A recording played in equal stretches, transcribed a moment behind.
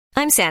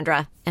I'm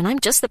Sandra, and I'm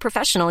just the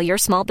professional your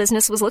small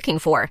business was looking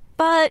for.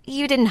 But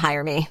you didn't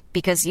hire me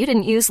because you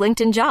didn't use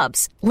LinkedIn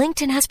Jobs.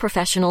 LinkedIn has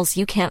professionals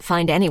you can't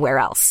find anywhere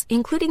else,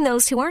 including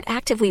those who aren't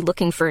actively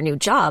looking for a new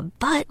job,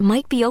 but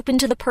might be open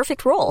to the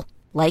perfect role,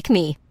 like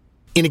me.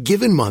 In a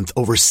given month,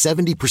 over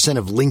 70%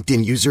 of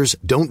LinkedIn users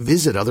don't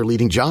visit other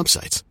leading job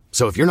sites.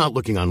 So if you're not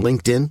looking on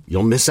LinkedIn,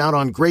 you'll miss out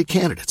on great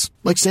candidates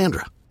like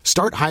Sandra.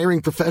 Start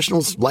hiring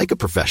professionals like a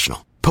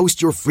professional.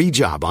 Post your free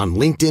job on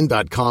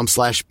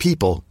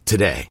linkedin.com/people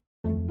today.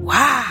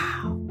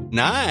 Wow.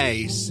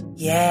 Nice.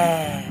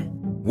 Yeah.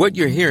 What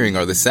you're hearing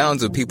are the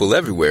sounds of people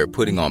everywhere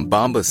putting on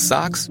Bombas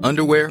socks,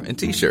 underwear, and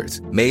T-shirts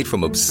made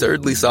from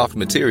absurdly soft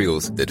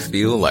materials that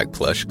feel like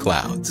plush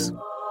clouds.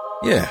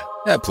 Yeah,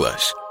 that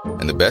plush.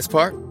 And the best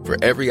part? For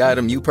every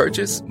item you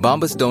purchase,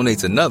 Bombas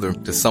donates another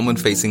to someone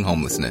facing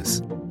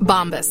homelessness.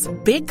 Bombas.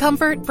 Big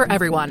comfort for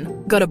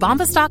everyone. Go to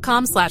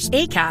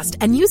bombas.com/ACAST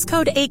and use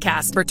code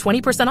ACAST for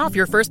 20% off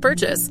your first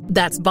purchase.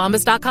 That's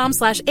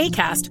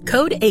bombas.com/ACAST.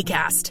 Code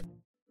ACAST.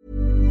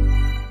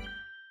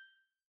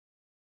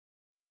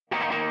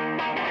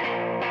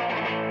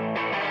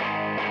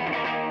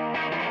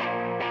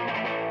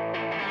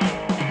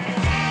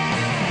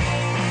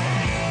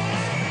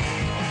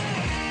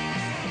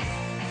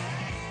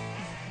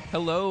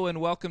 Hello and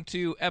welcome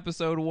to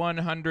episode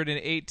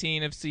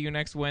 118 of See You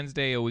Next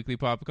Wednesday, a weekly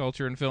pop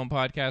culture and film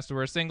podcast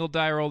where a single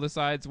die roll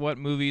decides what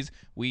movies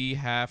we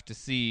have to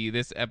see.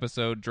 This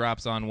episode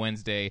drops on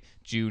Wednesday,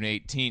 June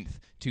 18th,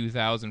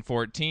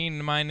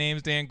 2014. My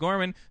name's Dan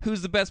Gorman.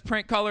 Who's the best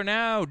prank caller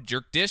now?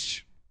 Jerk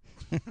Dish.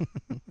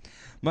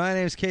 My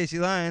name's Casey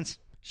Lyons.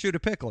 Shoot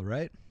a pickle,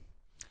 right?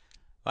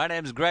 My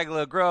name's Greg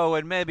LeGros,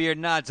 and maybe you're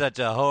not such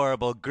a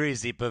horrible,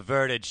 greasy,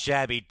 perverted,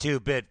 shabby,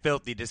 two-bit,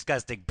 filthy,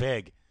 disgusting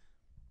pig.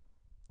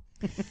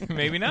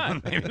 Maybe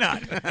not. Maybe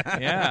not.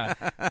 Yeah.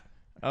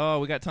 Oh,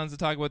 we got tons to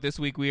talk about this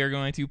week. We are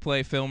going to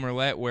play Film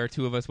Roulette, where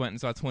two of us went and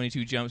saw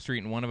 22 Jump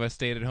Street, and one of us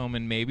stayed at home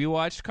and maybe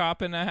watched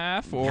Cop and a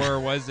Half, or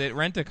was it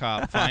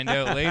Rent-A-Cop? Find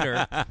out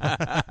later.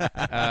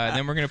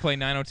 Then we're going to play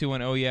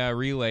 90210 Oh Yeah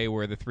Relay,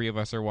 where the three of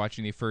us are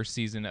watching the first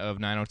season of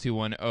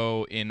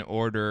 90210 in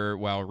order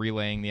while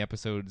relaying the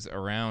episodes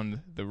around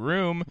the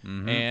room.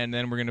 Mm-hmm. And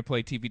then we're going to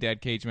play TV Dad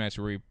Cage Match,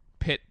 where we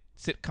pit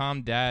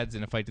sitcom dads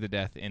in a fight to the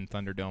death in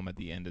Thunderdome at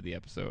the end of the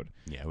episode.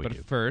 Yeah, we But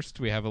do. first,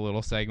 we have a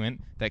little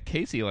segment that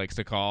Casey likes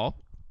to call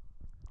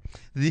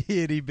The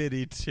Itty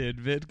Bitty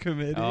Tidbit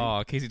Committee.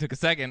 Oh, Casey took a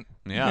second.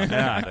 Yeah.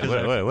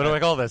 What do I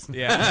call this?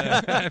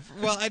 Yeah.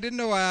 Well, I didn't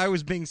know why I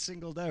was being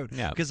singled out.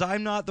 Yeah. Because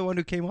I'm not the one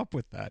who came up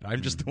with that.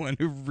 I'm just the one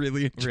who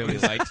really enjoys Really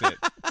it. likes it.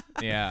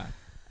 Yeah.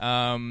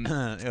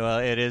 Well,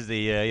 it is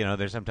the,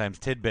 there's sometimes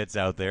tidbits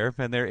out there,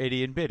 and they're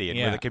itty and bitty, and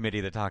we're Yeah. the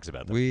committee that talks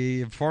about them.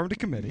 We formed a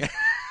committee.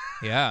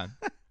 Yeah.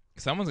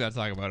 Someone's got to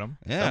talk about them.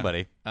 Yeah.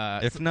 Somebody.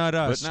 If not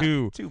us, but not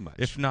who? too much.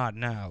 If not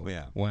now,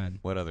 Yeah. when?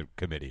 What other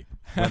committee?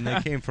 When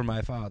they came for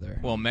my father.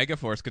 Well,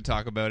 Megaforce could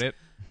talk about it.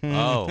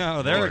 Oh.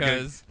 No, they're a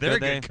because good, they're a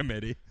they? good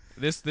committee.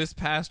 This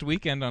past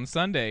weekend on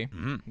Sunday,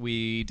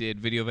 we did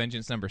Video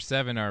Vengeance number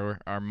 7,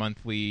 our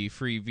monthly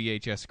free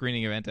VHS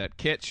screening event at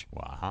Kitsch.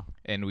 Wow.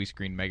 And we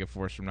screened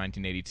Megaforce from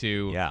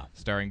 1982, Yeah.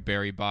 starring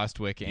Barry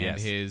Bostwick and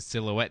Yes. his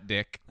silhouette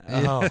dick.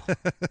 Oh.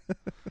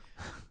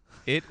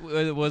 It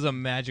was a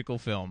magical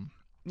film.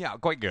 Yeah,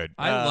 quite good.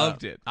 I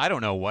loved it. I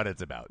don't know what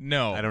it's about.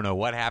 No. I don't know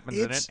what happens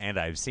in It's- it, and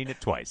I've seen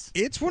it twice.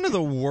 It's one of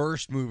the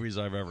worst movies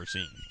I've ever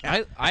seen.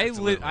 I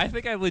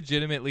think I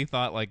legitimately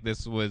thought like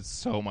this was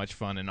so much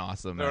fun and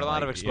awesome. There were a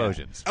lot of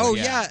explosions. Oh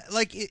Yeah. yeah,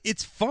 like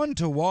it's fun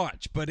to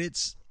watch, but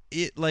it's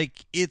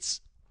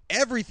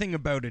everything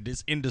about it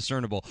is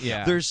indiscernible.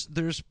 Yeah.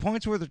 There's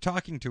points where they're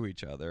talking to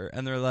each other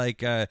and they're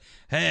like,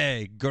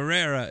 "Hey,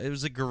 Guerrera." It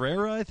was a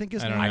Guerrera, I think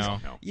his I name. don't is? know. I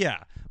don't know.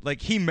 Yeah,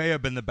 like he may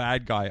have been the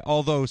bad guy,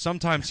 although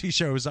sometimes he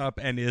shows up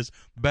and is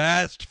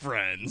best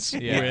friends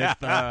Yeah.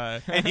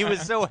 with. And he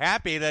was so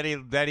happy that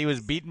he was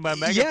beaten by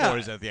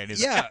Megaforce at the end.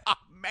 He's Yeah. like, oh,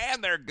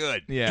 man, they're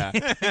good. Yeah.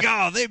 Like,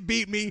 oh, they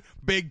beat me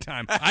big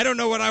time. I don't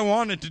know what I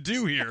wanted to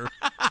do here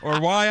or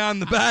why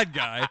I'm the bad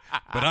guy,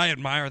 but I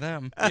admire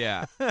them.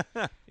 Yeah.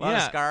 A lot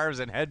of scarves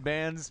and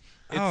headbands.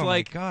 It's oh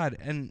like my God,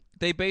 and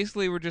they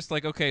basically were just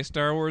like, okay,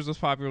 Star Wars was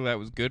popular. That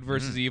was good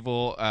versus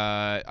evil.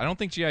 I don't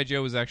think G.I.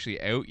 Joe was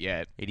actually out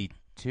yet.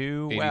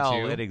 82? 82?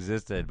 Well, it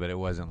existed, but it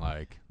wasn't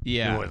like...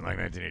 Yeah. It wasn't like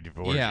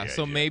 1984. Yeah, G.I.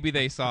 so Joe. maybe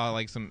they saw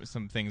like some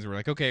things where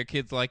like, okay, our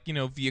kids like,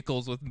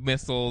 vehicles with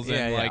missiles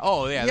and like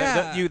oh yeah,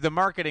 Yeah. The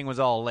marketing was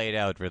all laid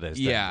out for this.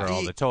 Yeah. thing, for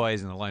all the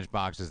toys and the lunch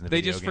boxes and the they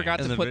video just games. forgot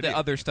And to the put video. the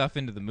other stuff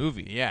into the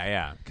movie.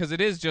 Yeah. Because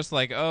it is just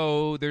like,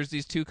 oh, there's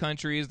these two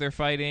countries, they're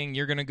fighting,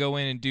 you're going to go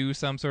in and do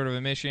some sort of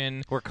a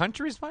mission. Were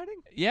countries fighting?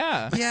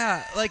 Yeah.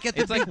 yeah, like at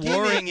the It's like beginning,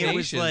 warring it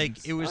was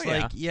nations.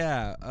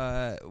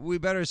 like, we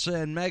better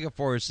send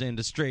Megaforce in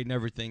to straighten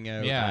everything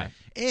out. Yeah.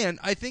 And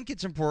I think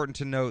it's important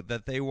to note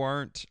that they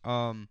weren't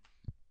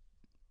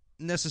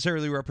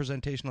necessarily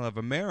representational of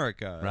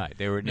America. Right.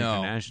 They were an No.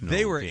 international.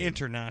 They were team.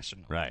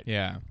 international. Right.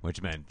 Yeah.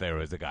 Which meant there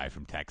was a guy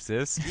from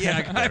Texas. Yeah,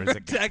 a guy There was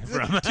from Texas,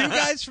 from- 2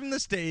 guys from the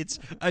States,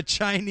 a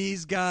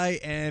Chinese guy,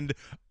 and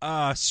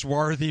a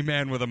swarthy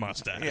man with a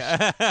mustache.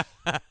 Yeah.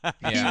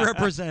 He Yeah.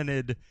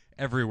 represented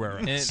everywhere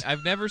else. And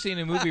I've never seen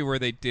a movie where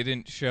they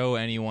didn't show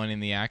anyone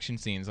in the action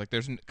scenes. Like,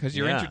 there's because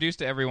you're Yeah. introduced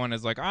to everyone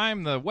as like,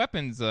 I'm the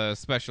weapons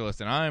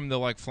specialist and I'm the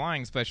like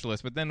flying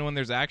specialist. But then when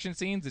there's action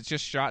scenes, it's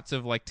just shots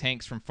of like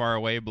tanks from far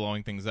away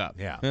blowing things up.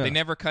 Yeah. They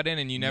never cut in,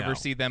 and you never No.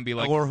 see them be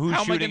like, Or who's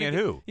how am I shooting gonna at get-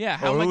 who? Yeah,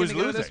 how Or am I going who's to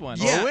go to losing? this one?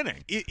 Yeah. Or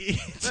winning.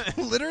 It's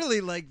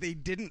literally like they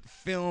didn't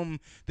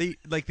film. They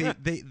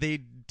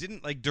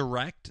didn't like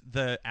direct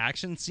the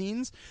action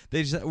scenes.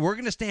 They just we're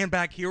gonna stand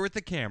back here with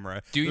the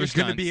camera. Do your There's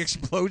gonna be stunts.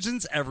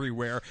 explosions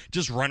everywhere.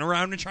 Just run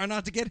around and try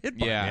not to get hit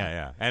by Yeah. them.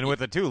 Yeah. And with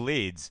the 2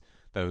 leads,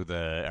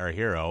 our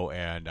hero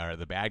and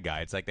the bad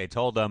guy, it's like they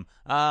told them,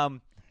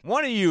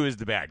 one of you is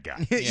the bad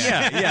guy.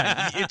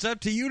 Yeah. It's up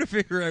to you to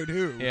figure out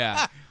who.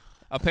 Yeah.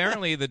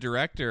 Apparently, the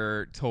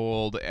director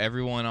told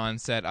everyone on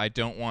set, "I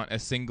don't want a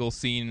single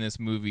scene in this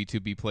movie to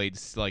be played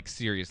like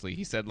seriously."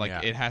 He said, "Like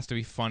Yeah. it has to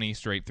be funny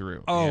straight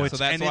through." Oh, so it's-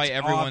 that's and why it's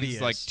everyone's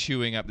obvious. like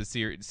chewing up the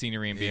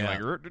scenery and being Yeah. like,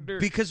 "Rrr-rrr-rrr."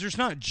 Because there's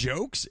not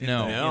jokes in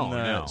No. the, No, in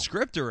the no.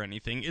 script or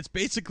anything. It's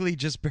basically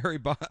just Barry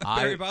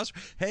Bostwick.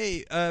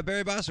 Hey,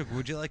 Barry Bostwick,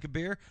 would you like a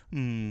beer?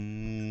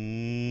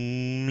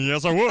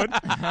 Yes, I would.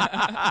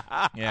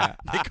 yeah.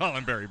 They call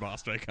him Barry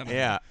Bostwick. I don't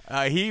know.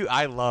 Yeah.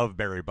 I love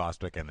Barry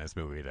Bostwick in this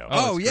movie, though.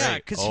 Oh, it's yeah,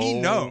 great. because he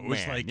knows.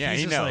 Man. Like, yeah,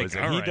 he's he just knows. like,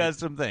 and all he right, does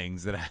some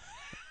things that.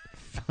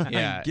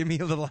 Yeah. give me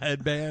a little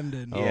headband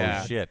and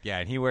Yeah. Oh shit! Yeah,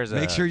 and he wears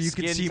Make a sure you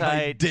can see my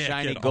skin-tight, dick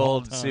shiny at all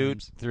gold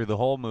suit times. through the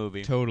whole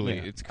movie. Totally.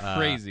 Yeah. It's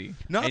crazy.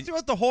 Not And-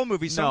 throughout the whole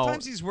movie. No.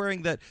 Sometimes he's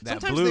wearing that. That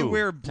Sometimes they blue,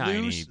 wear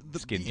tiny blue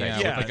skin tight Yeah,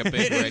 shirt. with like a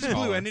big it red is blue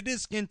collar. and it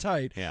is skin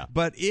tight. Yeah.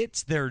 But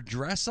it's their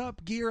dress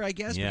up gear, I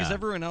guess, because Yeah.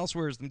 everyone else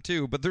wears them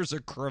too. But there's a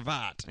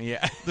cravat.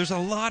 Yeah. There's a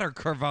lot of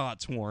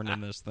cravats worn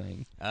in this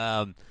thing.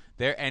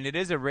 There and it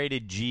is a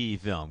rated G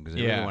film because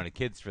they Yeah. really wanted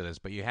kids for this,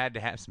 but you had to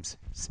have some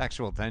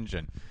sexual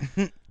tension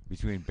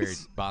between Barry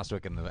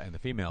Bostwick and the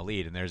female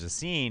lead. And there's a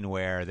scene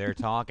where they're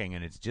talking,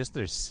 and it's just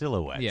their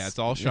silhouettes. Yeah, it's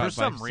all For shot by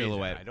some reason,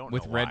 silhouette I don't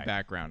with know red why.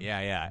 background.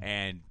 Yeah.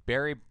 And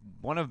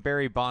one of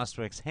Barry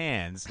Bostwick's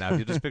hands. Now, if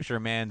you just picture a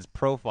man's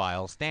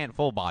profile,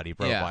 full body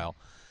profile.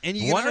 And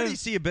you can One already of-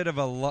 see a bit of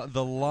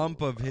the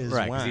lump of his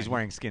Right, because wang. he's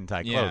wearing skin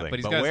tight Yeah, clothing. but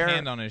he's got where, his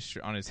hand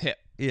on his hip.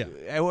 Yeah.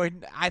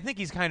 I think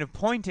he's kind of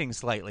pointing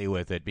slightly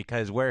with it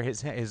because where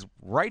his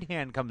right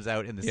hand comes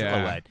out in the Yeah.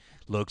 silhouette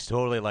looks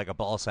totally like a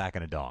ball sack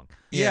and a dong.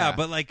 Yeah, Yeah.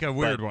 but like a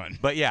weird one.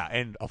 But yeah,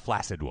 and a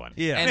flaccid one.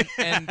 Yeah.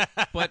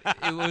 But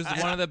it was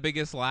one of the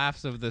biggest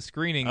laughs of the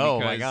screening. Oh,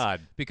 because, my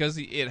God. Because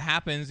it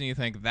happens and you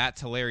think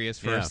that's hilarious.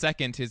 For Yeah. a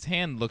second, his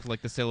hand looked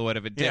like the silhouette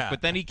of a dick, Yeah.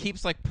 but then he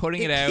keeps like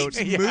putting it It out,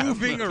 keeps Yeah,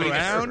 moving moving it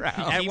around.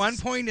 around. At He one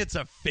keeps- point, it's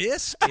a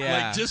fist,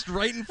 Yeah. like just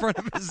right in front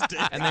of his dick.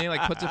 and then he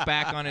like puts it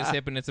back on his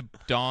hip, and it's a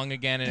dong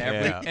again, and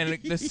Yeah. and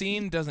the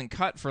scene doesn't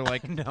cut for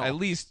like at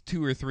least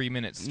 2 or 3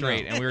 minutes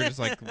straight, and we were just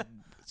like,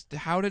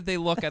 how did they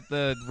look at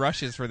the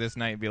rushes for this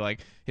night and be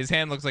like, his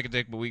hand looks like a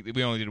dick, but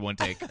we only did one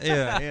take.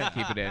 Yeah.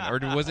 Keep it in,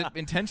 or was it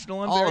intentional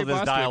on All Barry of this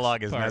Bostwick's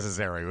dialogue is part?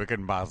 necessary. We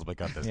couldn't possibly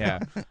cut this. Yeah,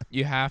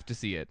 you have to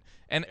see it.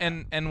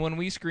 And when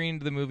we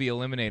screened the movie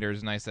Eliminators,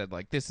 and I said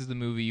like, this is the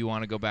movie you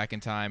want to go back in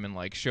time and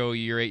like show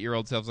your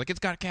 8-year-old selves, like it's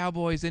got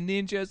cowboys and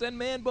ninjas and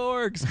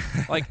manborgs.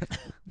 Like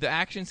the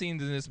action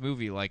scenes in this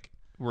movie like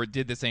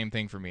did the same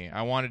thing for me.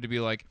 I wanted to be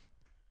like,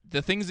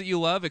 the things that you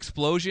love,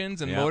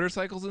 explosions and Yeah.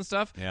 motorcycles and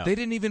stuff, Yeah. they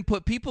didn't even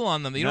put people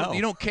on them. You No.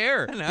 don't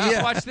care. You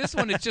just watch this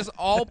one; it's just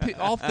all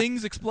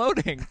things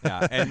exploding.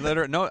 Yeah, and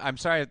no, I'm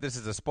sorry if this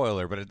is a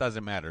spoiler, but it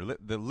doesn't matter.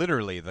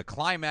 Literally, the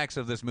climax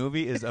of this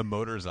movie is a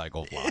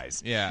motorcycle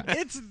flies. Yeah,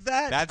 It's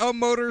that That's a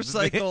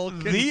motorcycle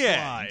the can end.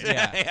 fly.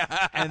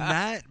 yeah. And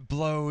that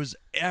blows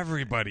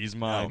everybody's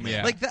mind.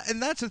 man. Like that, and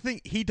that's the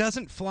thing. He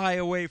doesn't fly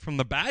away from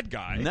the bad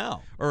guy,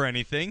 No. or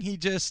anything. He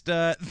just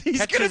he's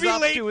Catches gonna be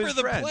up late to for his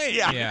the friends. plane.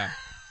 yeah.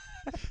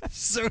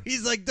 So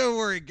he's like, "Don't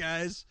worry,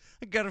 guys.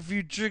 I got a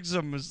few tricks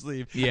up my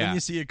sleeve." Yeah. And you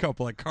see a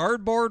couple of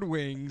cardboard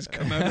wings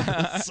come out of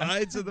the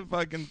sides of the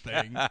fucking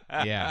thing.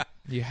 Yeah,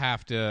 you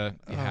have to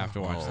watch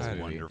this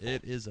movie. wonderful.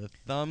 It is a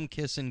thumb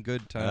kissing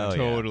good time. Oh, yeah.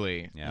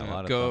 Totally. Yeah, a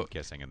lot of Go- thumb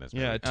kissing in this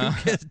movie.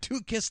 Yeah,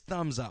 two kiss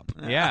thumbs up.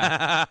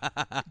 Yeah.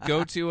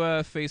 Go to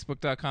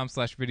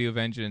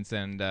facebook.com/videovengeance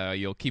and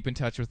you'll keep in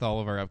touch with all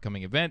of our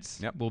upcoming events.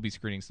 Yep. We'll be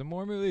screening some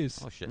more movies.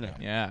 Oh shit.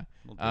 Yeah.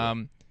 We'll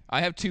do I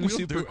have 2 We'll do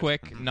super it.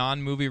 quick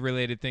non-movie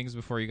related things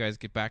before you guys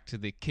get back to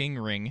the King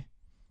Ring.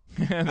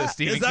 The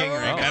Stephen Is that King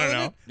what Ring. we're I don't calling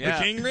know. it? Yeah,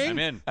 The King Ring? I'm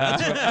in.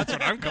 That's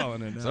what I'm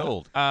calling it now.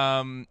 Sold.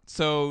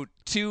 So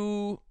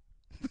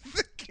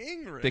The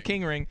King Ring. the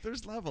King Ring.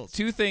 There's levels.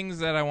 2 things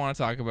that I want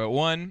to talk about.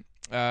 One,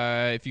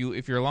 if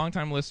you're a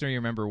longtime listener, you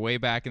remember way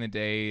back in the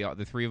day,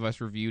 the 3 of us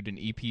reviewed an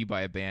EP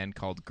by a band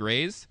called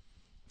Grays.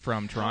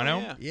 from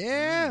Toronto.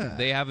 Yeah.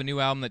 They have a new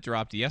album that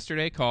dropped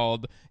yesterday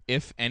called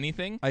If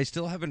Anything. I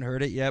still haven't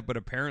heard it yet, but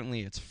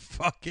apparently it's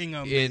fucking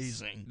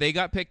amazing. They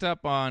got picked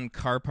up on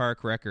Car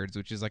Park Records,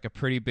 which is like a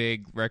pretty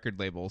big record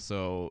label.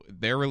 So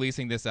they're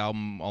releasing this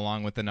album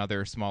along with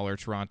another smaller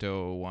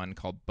Toronto one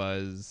called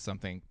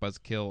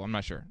Buzzkill. I'm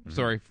not sure.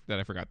 Sorry that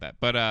I forgot that.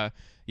 But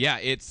yeah,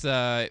 it's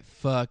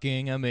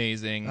fucking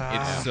amazing.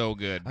 It's so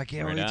good. I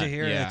can't wait to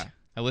hear it.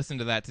 I listened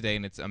to that today,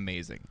 and it's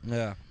amazing.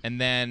 Yeah.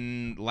 And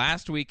then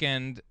last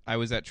weekend, I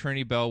was at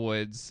Trinity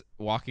Bellwoods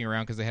walking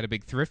around because they had a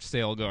big thrift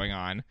sale going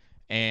on,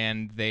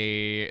 and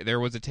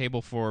there was a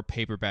table for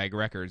Paper Bag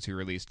Records, who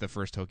released the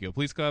first Tokyo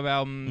Police Club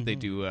album. They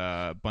do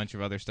a bunch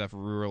of other stuff,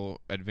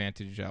 Rural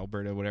Advantage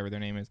Alberta, whatever their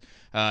name is.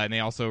 And they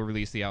also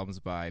released the albums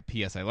by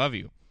P.S. I Love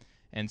You.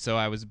 And so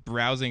I was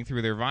browsing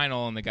through their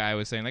vinyl, and the guy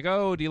was saying, like,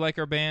 oh, do you like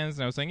our bands?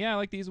 And I was saying, yeah, I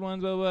like these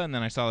ones, blah, blah. And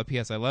then I saw the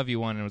P.S. I Love You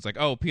one, and was like,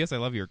 oh, P.S. I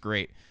Love You are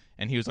great.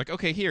 And he was like,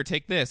 okay, here,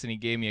 take this. And he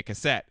gave me a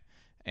cassette.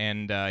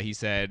 And he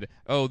said,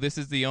 oh, this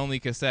is the only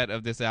cassette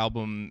of this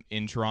album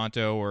in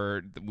Toronto,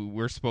 or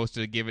we're supposed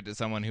to give it to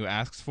someone who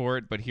asks for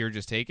it, but here,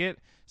 just take it.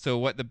 So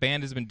what the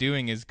band has been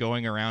doing is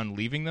going around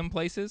leaving them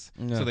places.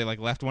 Yeah. So they like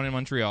left one in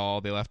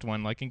Montreal, they left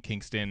one like in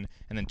Kingston,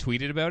 and then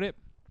tweeted about it.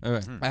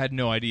 Okay. I had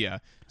no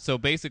idea. So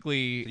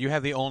basically, You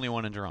have the only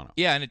one in Toronto.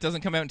 yeah, and it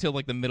doesn't come out until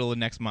like the middle of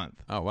next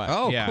month. Oh, wow.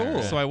 Oh, Yeah.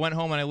 cool. So I went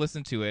home and I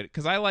listened to it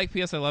because I like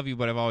P.S. I Love You,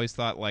 but I've always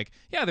thought like,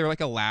 yeah, they're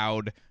like a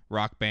loud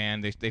rock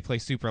band. They play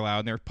super loud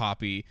and they're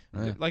poppy.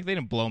 Like they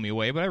didn't blow me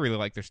away, but I really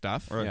like their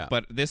stuff. Right. Yeah.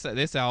 But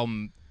this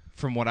album,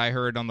 from what I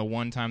heard on the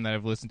one time that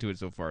I've listened to it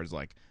so far, is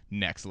like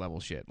next level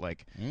shit.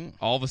 Like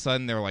all of a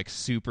sudden they're like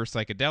super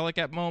psychedelic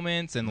at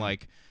moments, and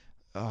like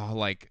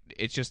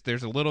it's just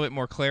there's a little bit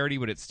more clarity,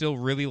 but it's still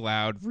really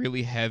loud,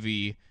 really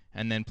heavy.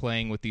 And then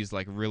playing with these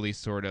like really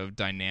sort of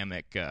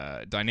dynamics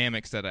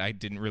that I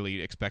didn't really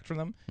expect from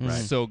them.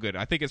 So good.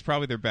 I think it's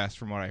probably their best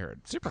from what I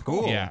heard. Super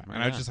cool. Yeah.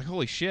 And I was just like,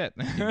 holy shit.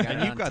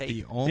 And you've got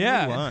the only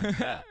one.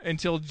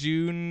 Until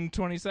June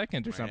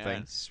 22nd or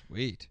something.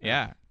 Sweet.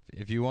 Yeah.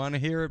 If you want to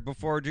hear it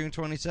before June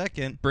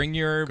 22nd, bring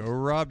your go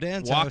Rob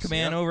Dan's house.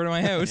 Walkman over to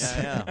my house.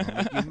 Yeah. I'll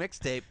make you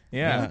mixtape.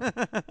 Yeah.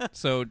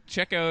 So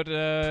check out Your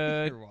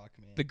Walkman.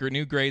 the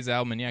new Grays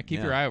album, and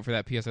keep your eye out for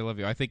that P.S. I Love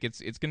You. I think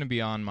it's going to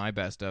be on my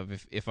best of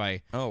if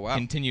I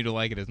continue to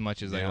like it as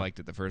much as I liked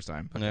it the first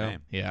time. Okay.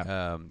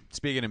 Yeah.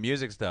 Speaking of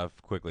music stuff,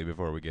 quickly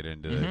before we get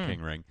into the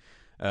King Ring,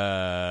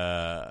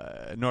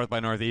 North by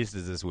Northeast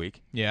is this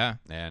week. Yeah.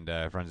 And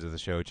friends of the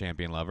show,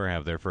 Champion Lover,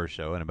 have their first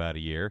show in about a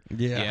year.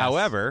 Yeah. Yes.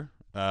 However,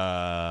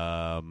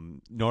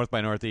 North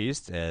by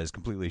Northeast has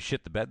completely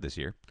shit the bed this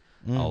year.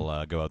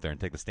 I'll go out there and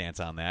take the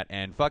stance on that.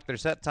 And fuck their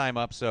set time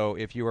up. So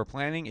if you are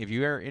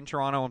in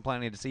Toronto and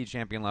planning to see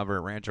Champion Lover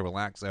at Rancho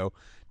Relaxo,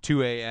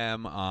 2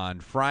 a.m. on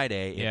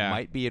Friday, it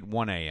might be at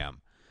 1 a.m.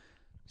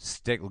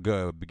 Get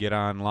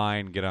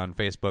online, get on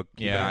Facebook,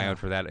 keep an eye out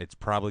for that. It's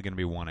probably going to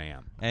be 1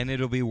 a.m. And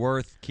it'll be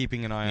worth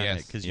keeping an eye on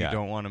it because you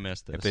don't want to miss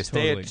this. If they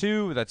stay at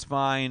 2, that's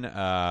fine.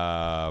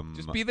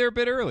 Just be there a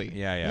bit early.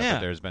 Yeah.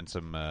 But there's been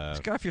some...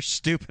 Just get off your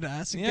stupid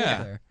ass and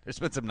get there. There's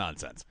been some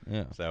nonsense.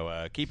 Yeah.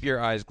 So keep your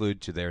eyes glued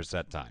to their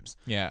set times.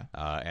 Yeah.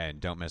 And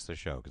don't miss the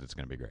show because it's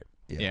going to be great.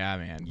 Yeah,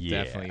 man.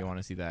 Definitely you want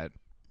to see that.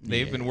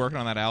 They've been working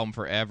on that album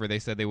forever. They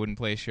said they wouldn't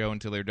play a show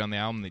until they were done the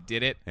album. They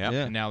did it. Yep.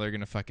 And now they're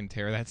going to fucking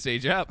tear that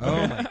stage up.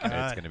 Oh, my God.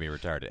 It's going to be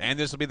retarded. And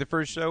this will be the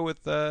first show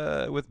with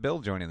Bill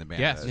joining the band.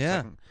 Yes.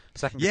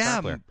 Second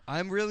guitar player.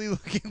 I'm really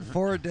looking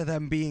forward to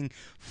them being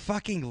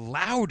fucking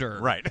louder.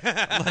 Right.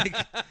 Like,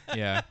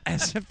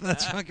 as if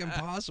that's fucking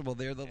possible.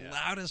 They're the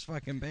loudest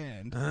fucking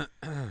band.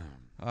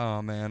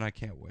 Oh, man, I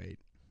can't wait.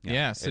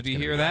 Yeah, so do you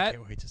hear that? I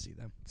can't wait to see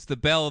them. It's the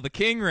bell of the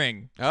King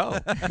Ring. Oh.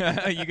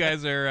 You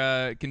guys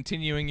are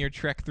continuing your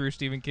trek through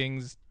Stephen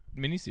King's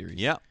miniseries.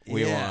 Yeah.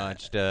 We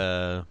watched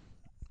another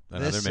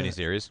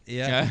miniseries.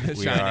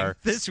 We are.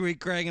 This week,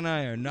 Craig and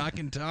I are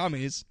knocking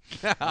Tommies.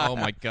 Oh,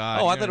 my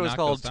God. Oh, I thought it was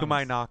called To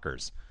My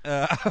Knockers.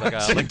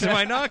 Like To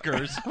My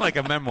Knockers. Like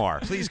a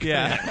memoir. Please,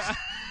 yeah.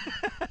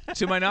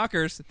 To My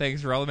Knockers,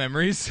 thanks for all the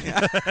memories.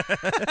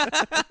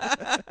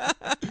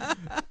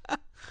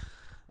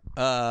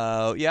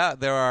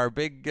 There are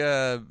big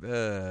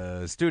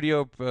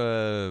studio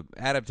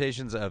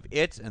adaptations of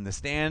It and The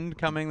Stand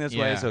coming this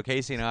way. So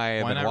Casey and I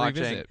have been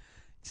watching revisit?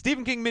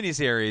 Stephen King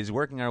miniseries,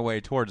 working our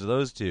way towards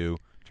those two,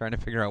 trying to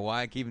figure out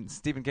why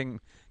Stephen King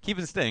Keep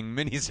and Sting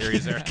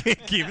miniseries are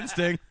Keep and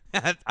Sting.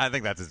 I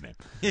think that's his name.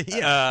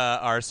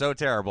 Are so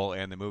terrible,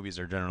 and the movies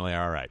are generally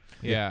all right.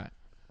 Yeah.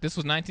 This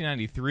was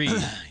 1993.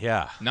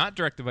 Yeah. Not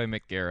directed by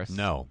Mick Garris.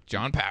 No.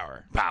 John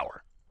Power.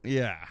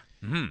 Yeah.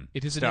 Mm-hmm.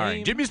 It is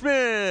starring Jimmy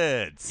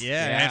Smits.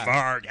 Yeah. And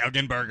Farg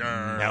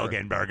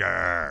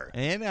Helgenberger.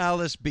 And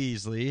Alice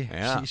Beasley.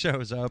 Yeah. She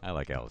shows up. I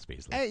like Alice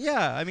Beasley.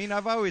 Yeah, I mean,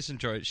 I've always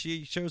enjoyed it.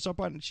 She showed up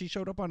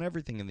on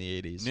everything in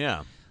the 80s.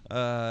 Yeah.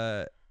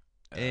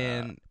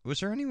 And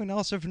was there anyone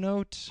else of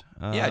note?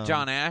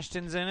 John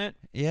Ashton's in it.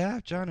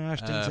 Yeah, John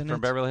Ashton's in it.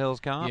 From Beverly Hills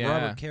Cop. Yeah.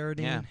 Robert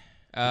Carradine. Yeah.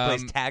 He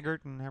plays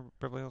Taggart in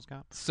Beverly Hills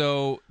Cop.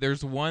 So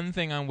there's one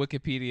thing on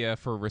Wikipedia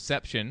for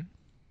reception.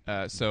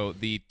 So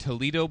the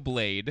Toledo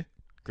Blade,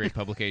 great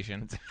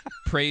publication,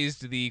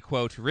 praised the,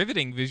 quote,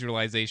 riveting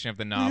visualization of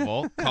the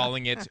novel,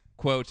 calling it,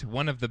 quote,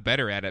 one of the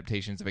better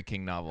adaptations of a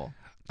King novel.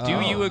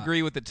 Do you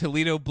agree with the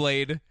Toledo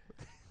Blade?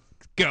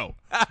 Go.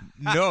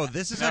 No,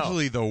 this is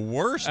actually the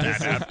worst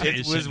adaptation.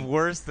 It was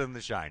worse than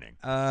The Shining.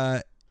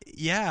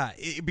 Yeah,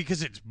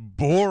 because it's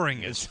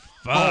boring as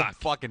Oh, fuck.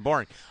 fucking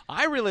boring.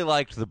 I really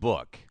liked the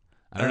book.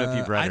 I don't know if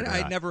you've read it or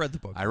I not. never read the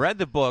book. I read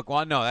the book.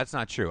 Well, no, that's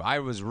not true. I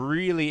was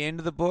really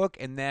into the book,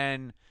 and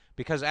then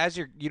because as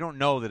you don't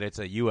know that it's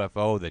a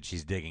UFO that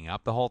she's digging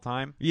up the whole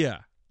time. Yeah.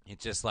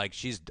 It's just like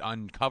she's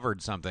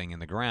uncovered something in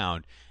the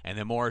ground, and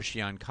the more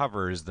she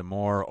uncovers, the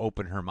more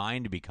open her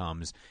mind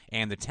becomes,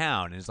 and the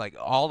town. And it's like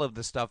all of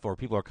the stuff where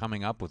people are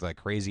coming up with like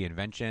crazy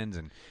inventions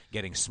and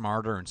getting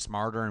smarter and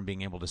smarter and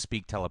being able to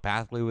speak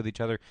telepathically with each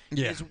other.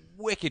 Yeah. It's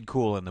wicked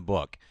cool in the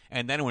book.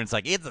 And then when it's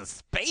like, it's a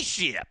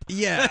spaceship.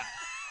 Yeah.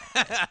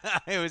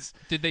 It was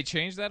Did they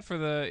change that for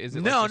the? Is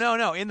it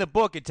no. In the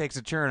book, it takes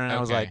a turn, and I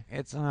was Okay. like,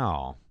 it's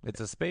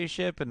a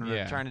spaceship, and we're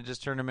Yeah. trying to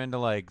just turn them into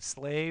like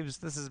slaves.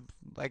 This is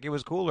like, it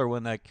was cooler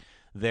when like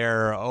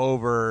their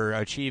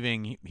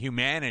overachieving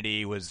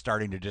humanity was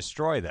starting to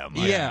destroy them.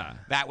 Like, Yeah.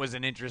 that was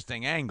an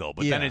interesting angle.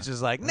 But then Yeah. it's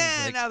just like,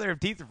 now their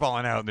teeth are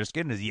falling out and their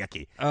skin is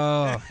yucky.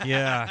 Oh,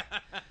 yeah.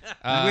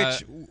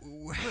 Which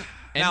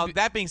Now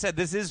that being said,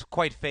 this is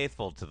quite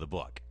faithful to the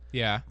book,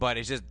 Yeah. but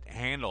it's just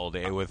handled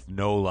with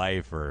no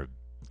life or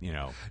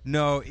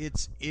no,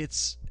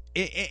 it's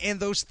and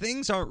those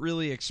things aren't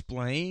really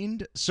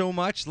explained so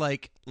much.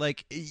 Like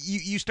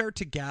you start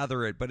to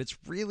gather it, but it's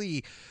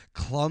really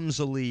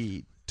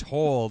clumsily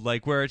told.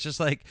 Like where it's just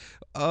like,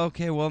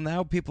 okay, well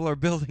now people are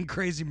building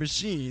crazy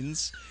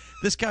machines.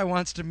 This guy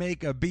wants to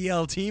make a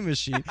BLT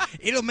machine.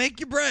 It'll make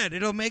your bread.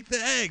 It'll make the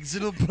eggs.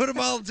 It'll put them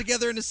all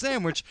together in a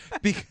sandwich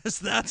because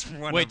that's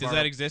one. Wait, of does our-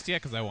 that exist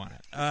yet? Because I want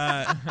it.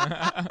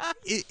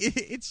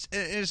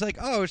 It's like,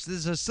 oh, this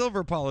is a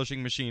silver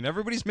polishing machine.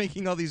 Everybody's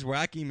making all these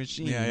wacky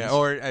machines. Yeah.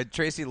 Or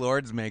Tracy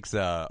Lords makes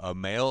a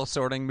mail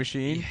sorting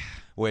machine,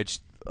 which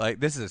like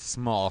this is a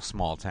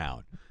small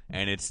town,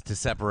 and it's to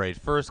separate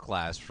first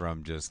class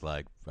from just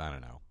like I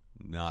don't know,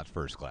 not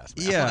first class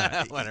mail.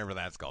 Yeah. Whatever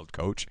that's called,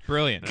 coach.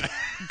 Brilliant.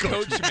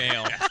 Coach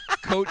mail.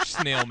 Coach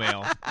snail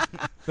mail.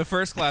 The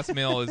first class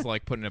mail is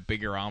like put in a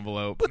bigger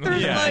envelope.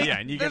 Yeah,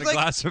 and you get a there's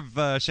glass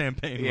of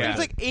champagne. Yeah. There's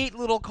like 8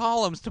 little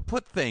columns to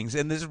put things,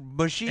 and this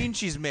machine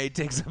she's made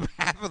takes up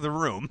half of the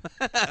room.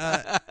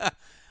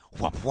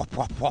 Whop, whop,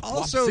 whop, whop,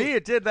 Also- whop. See,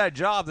 it did that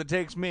job that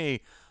takes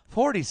me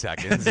 40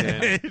 seconds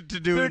to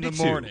do in the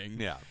 32. morning.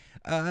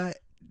 Yeah.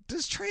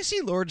 Does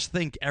Tracy Lords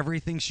think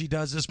everything she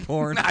does is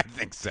porn? I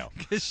think so.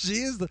 Because she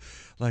is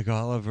like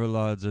all of her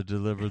lines are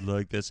delivered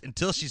like this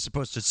until she's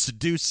supposed to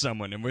seduce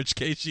someone, in which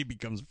case she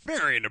becomes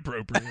very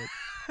inappropriate.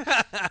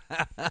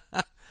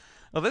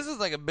 Well, this is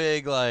like a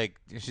big, like,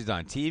 she's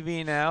on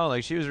TV now.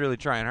 Like, she was really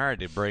trying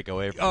hard to break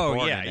away from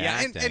porn into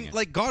acting. and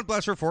like God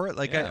bless her for it.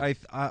 Like Yeah.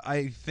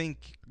 I think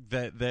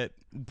that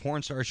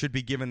porn stars should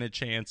be given a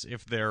chance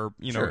if they're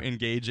Sure.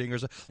 engaging or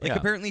so. Like Yeah.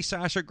 apparently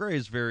Sasha Grey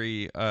is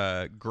very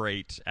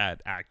great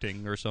at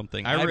acting or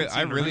something. I haven't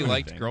seen her really do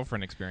liked anything.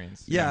 Girlfriend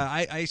Experience. Yeah,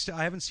 I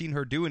haven't seen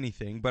her do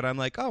anything, but I'm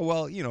like, oh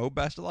well,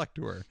 best of luck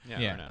to her.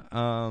 Yeah.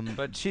 I know.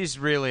 But she's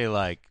really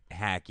like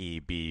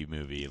hacky B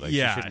movie. Like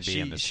Yeah, she shouldn't be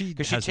in this she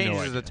because she has no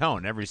changes idea. the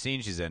tone every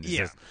scene she's in. It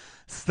Yeah. says,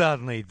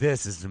 suddenly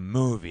this is a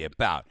movie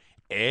about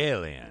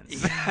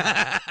aliens.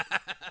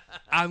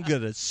 I'm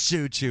gonna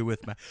shoot you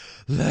with my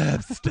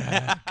lipstick.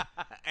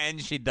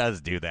 And she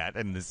does do that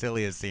in the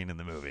silliest scene in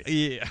the movie.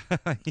 Yeah,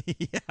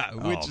 yeah,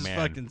 which is man.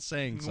 fucking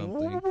saying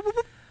something.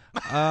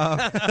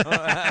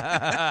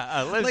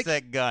 A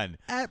lipstick gun.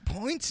 At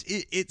points,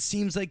 it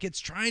seems like it's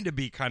trying to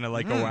be kind of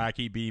like a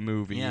wacky B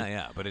movie.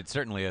 Yeah, but it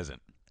certainly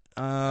isn't.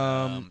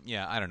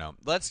 Yeah, I don't know.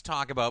 Let's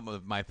talk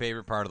about my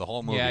favorite part of the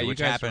whole movie, Yeah, you which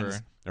guys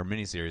happens, or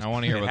miniseries. I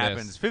wanna hear it about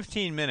happens this.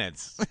 15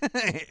 minutes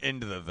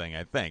into the thing,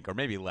 I think, or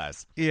maybe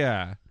less.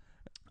 yeah.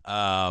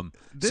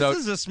 This so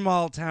is a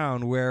small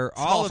town where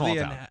all of small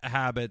the town.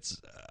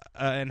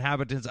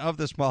 inhabitants of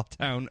the small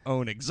town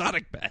own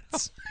exotic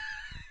pets.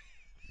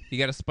 You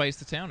got to spice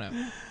the town up.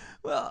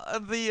 well,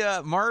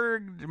 the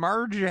Marge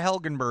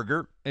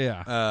Helgenberger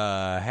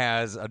Yeah.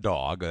 has a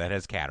dog that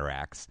has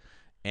cataracts,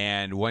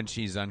 and when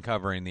she's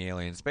uncovering the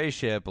alien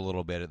spaceship a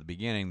little bit at the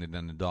beginning,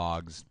 then the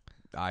dog's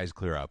eyes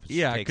clear up. She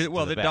Yeah, takes it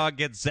to the vet. dog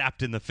gets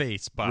zapped in the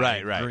face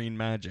by Right. green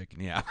magic.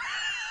 Yeah.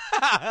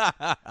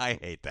 I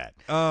hate that.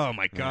 Oh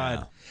my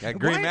god! Got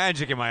green Why-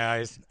 magic in my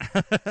eyes.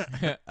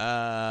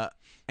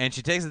 And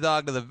she takes the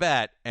dog to the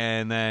vet,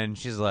 and then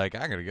she's like,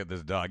 "I gotta get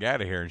this dog out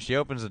of here." And she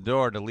opens the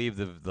door to leave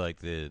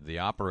the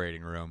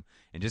operating room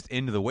and just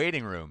into the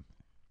waiting room.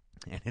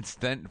 And it's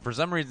then for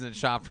some reason it's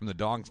shot from the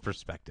dog's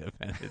perspective,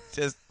 and it's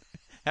just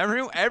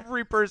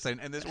every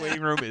person in this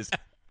waiting room is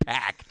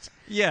packed.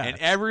 Yeah. and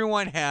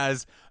everyone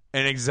has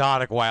an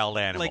exotic wild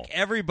animal. Like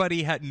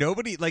everybody had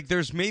nobody. Like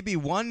there's maybe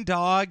one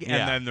dog, and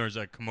Yeah. then there's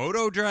a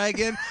Komodo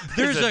dragon.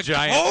 There's a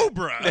giant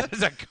cobra.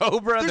 There's a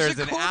cobra. There's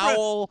a an cobra.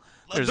 owl.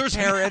 There's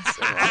parrots.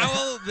 an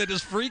owl that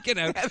is freaking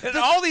out. And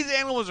all these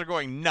animals are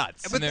going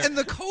nuts. And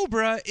the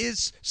cobra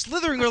is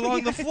slithering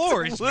along the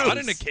floor. It's not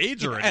in a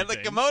cage or anything. And the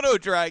Komodo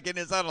dragon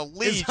is on a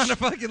leash. It's on a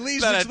fucking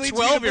leash. That which a leads me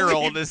to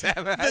 12-year-old believe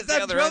has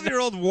that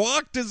 12-year-old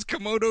walked his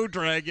Komodo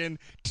dragon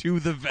to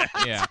the vet.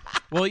 Yeah.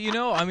 Well,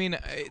 I mean,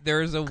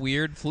 there's a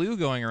weird flu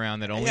going around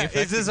that only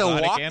affects Is this a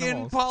exotic walk-in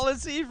animals.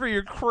 policy for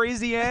your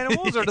crazy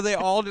animals, or do they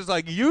all just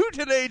like, you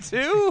today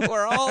too?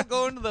 We're all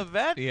going to the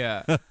vet?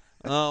 Yeah.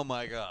 Oh,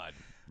 my God.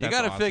 You That's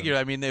got to awesome. figure,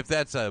 I mean, if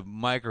that's a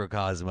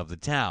microcosm of the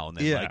town,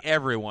 then Yeah. like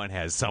everyone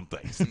has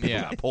something.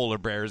 Yeah. Polar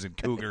bears and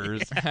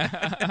cougars.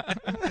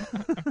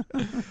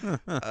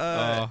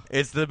 Oh.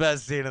 It's the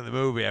best scene in the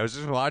movie. I was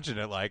just watching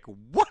it like,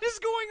 what is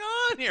going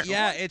on here?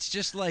 Yeah, it's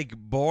just like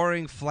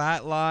boring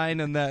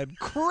flatline and then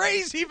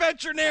crazy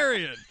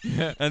veterinarian.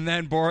 And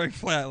then boring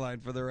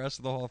flatline for the rest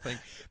of the whole thing.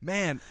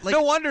 Man, like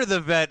No wonder the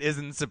vet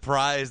isn't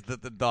surprised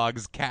that the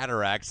dog's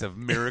cataracts have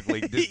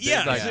miraculously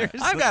Yeah, like, seriously.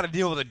 I've got to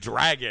deal with a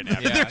dragon. Yeah.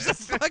 there's a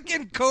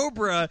fucking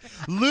cobra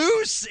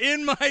loose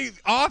in my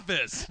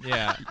office.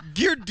 Yeah.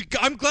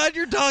 I'm glad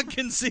your dog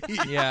can see.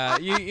 Yeah,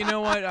 you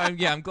know what?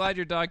 I'm glad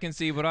your dog can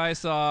see, but I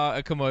saw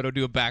a Komodo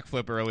do a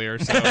backflip earlier,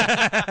 so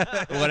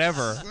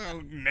whatever.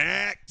 So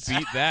next.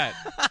 Beat that.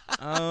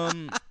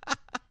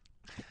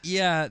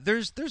 Yeah,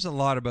 there's a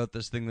lot about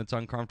this thing that's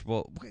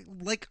uncomfortable.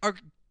 Like,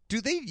 do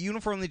they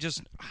uniformly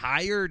just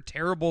hire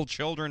terrible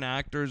children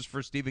actors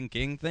for Stephen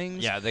King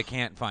things? Yeah, they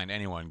can't find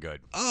anyone good.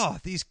 Oh,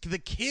 the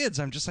kids!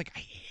 I'm just like, I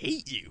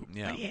hate you.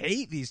 Yeah. I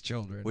hate these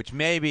children. Which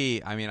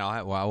maybe, I mean,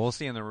 we'll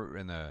see in the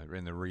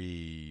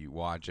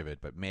rewatch of it,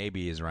 but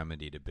maybe is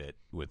remedied a bit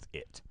with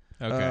it.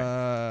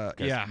 Okay.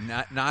 'Cause Yeah.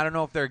 I don't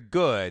know if they're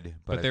good,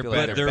 but I they're feel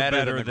better. like They're better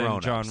better than, the than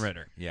grown-ups. John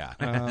Ritter. Yeah.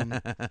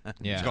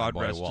 Yeah. God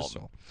Boy rest his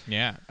Walton. soul.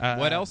 Yeah.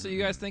 What else are you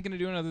guys thinking of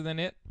doing other than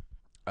it?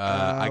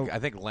 I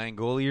think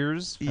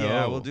Langoliers.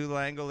 Yeah, Oh. we'll do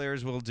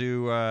Langoliers. We'll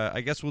do.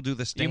 I guess we'll do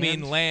the You stand.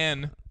 mean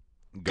Lan?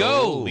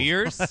 Go,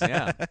 Lears.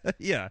 Yeah.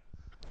 Yeah.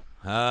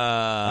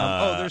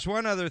 There's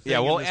one other thing. Yeah,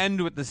 in we'll this-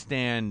 end with the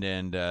stand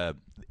and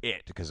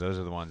it, because those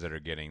are the ones that are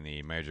getting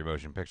the major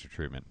motion picture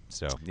treatment.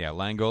 So yeah,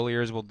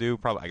 Langoliers will do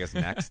probably, I guess,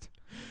 next.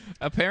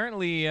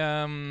 Apparently,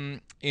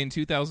 in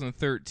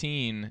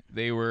 2013,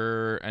 they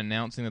were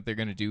announcing that they're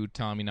going to do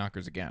Tommy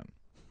Knockers again.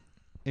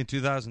 in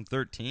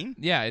 2013.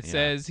 Yeah, it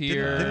says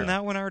here. Didn't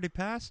that one already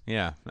pass?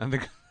 Yeah, I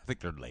think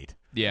they're late.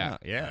 Yeah.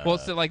 Yeah. Well,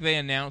 so like they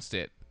announced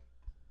it,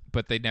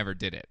 but they never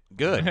did it.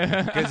 Good,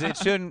 because it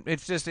shouldn't.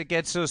 It's just it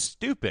gets so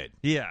stupid.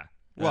 Yeah.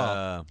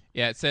 Well,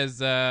 Yeah, it says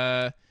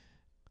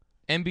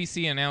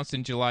NBC announced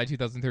in July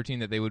 2013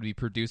 that they would be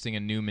producing a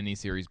new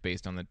miniseries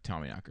based on the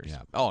Tommy Knockers.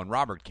 yeah. Oh, and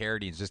Robert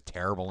Carradine's just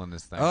terrible in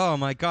this thing. oh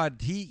my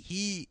God,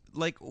 he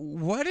like,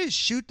 what is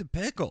shoot the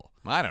pickle?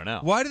 I don't know.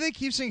 Why do they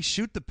keep saying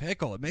shoot the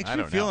pickle? It makes I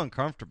me don't feel know.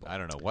 uncomfortable. I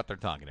don't know what they're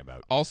talking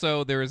about.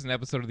 Also, there was an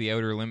episode of The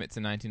Outer Limits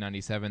in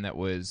 1997 that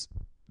was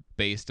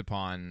based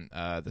upon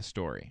the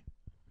story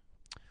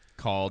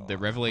called The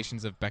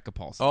Revelations of Becca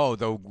Paulson. Oh,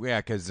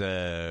 because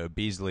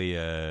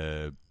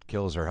Beasley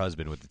kills her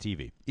husband with the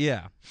TV.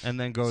 Yeah, and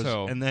then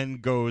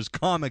goes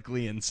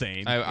comically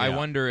insane. I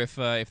wonder if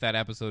that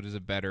episode is a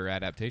better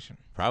adaptation.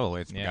 Probably.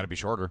 It's Yeah. got to be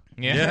shorter.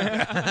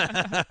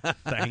 Yeah.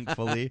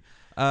 Thankfully.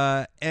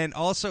 And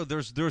also,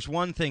 there's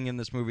one thing in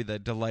this movie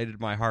that delighted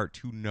my heart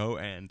to no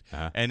end,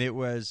 and it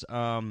was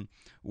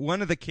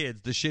one of the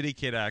kids, the shitty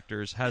kid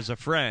actors, has a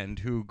friend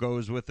who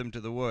goes with him to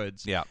the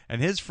woods. Yeah.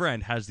 And his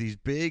friend has these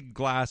big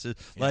glasses,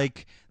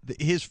 like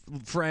his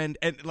friend,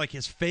 and like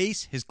his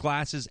face, his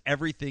glasses,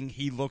 everything.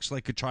 He looks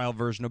like a child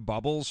version of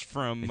Bubbles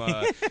from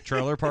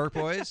Trailer Park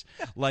Boys.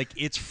 Like,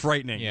 it's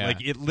frightening. Yeah.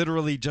 Like, it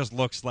literally just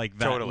looks like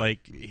that, Totally.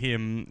 like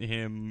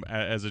him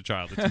as a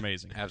child. It's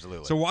amazing.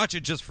 Absolutely. So watch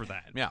it just for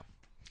that. Yeah.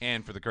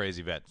 And for the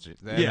crazy vet.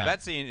 The Yeah.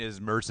 vet scene is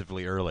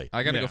mercifully early.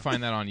 I got to Yeah. go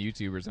find that on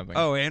YouTube or something.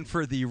 Oh, and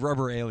for the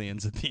rubber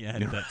aliens at the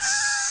end. That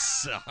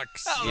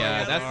sucks.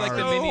 yeah, that's like the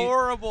so mini.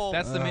 horrible.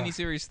 That's the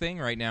miniseries thing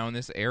right now in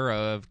this era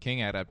of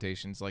King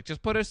adaptations. Like,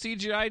 just put a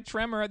CGI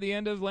Tremor at the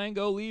end of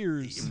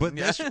Langoliers. But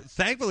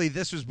thankfully,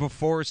 this was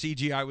before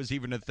CGI was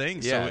even a thing.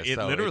 Yeah, so it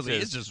so literally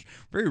it's is just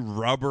very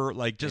rubber,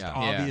 like just Yeah.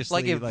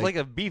 obviously. like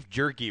if beef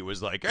jerky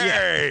was like,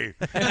 hey,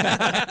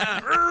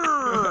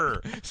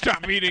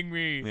 Stop eating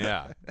me.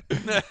 yeah,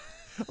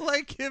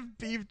 like if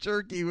beef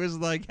jerky was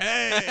like,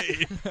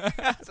 hey,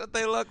 that's what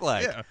they look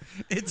like. yeah,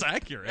 it's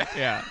accurate.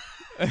 Yeah.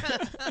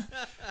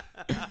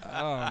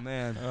 Oh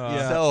man,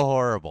 So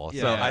horrible.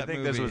 Yeah, so I that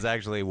think this movie. was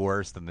actually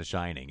worse than The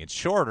Shining. It's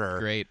shorter,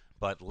 Great.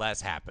 but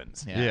less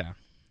happens. Yeah.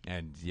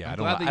 And yeah, I'm I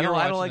glad don't, that I you're don't,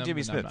 I don't watching like them,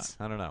 Jimmy but I'm Smits.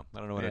 I don't know. I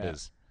don't know what it Yeah.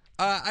 is.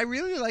 I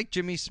really like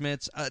Jimmy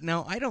Smits.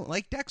 Now I don't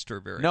like Dexter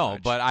very No,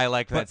 much. but I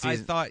liked that But I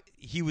season. thought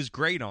he was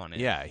great on it.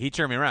 Yeah, he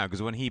turned me around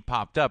because when he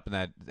popped up in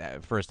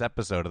that first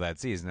episode of that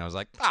season, I was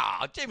like,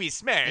 "Oh, Jimmy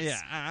Smits."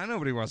 Yeah,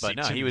 nobody wants to but see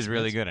no, Jimmy he was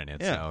really Smits. good in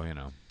it. Yeah.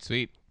 So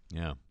Sweet.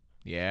 yeah.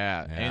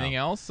 Yeah. Yeah. Anything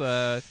else?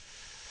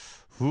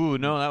 Ooh,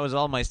 no, that was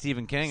all my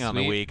Stephen King on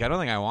the Sweet. week. I don't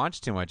think I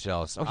watched too much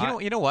else. Oh,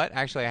 you know what?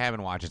 Actually, I have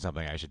been watching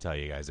something I should tell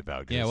you guys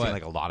about. 'Cause Yeah, I've what? seen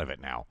like a lot of it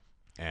now.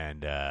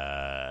 And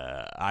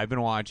I've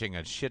been watching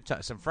a shit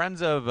ton. Some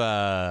friends of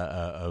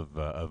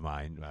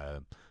mine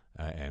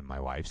and my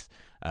wife's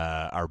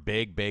are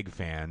big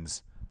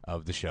fans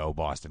of the show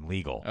Boston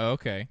Legal. Oh,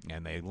 okay.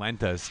 And they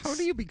lent us. How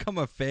do you become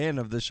a fan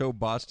of the show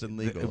Boston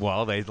Legal?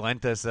 Well, they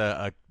lent us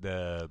the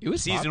It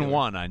was season popular.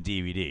 1 on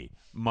DVD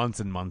months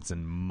and months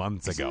and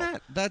months Isn't ago.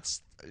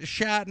 that's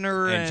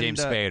Shatner And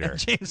James Spader. and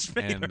James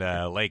Spader.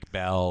 And Lake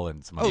Bell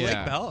and some Oh, other Yeah.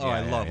 Lake Bell? Oh,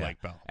 I love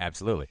Lake Bell.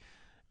 Absolutely.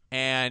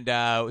 And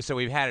so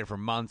we've had it for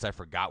months. I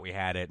forgot we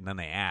had it, and then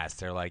they asked.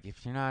 They're like,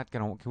 "If you're not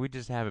gonna, can we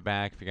just have it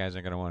back? If you guys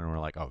aren't gonna want?" And we're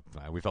like, "Oh,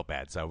 we felt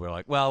bad." So we're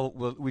like, "Well,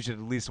 we should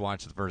at least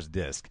watch the first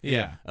disc."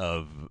 Yeah.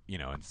 Of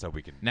and so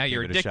we can. Now give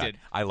you're it a shot.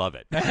 addicted. I love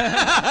it.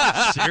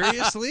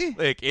 Seriously?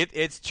 Like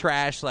it's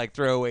trash, like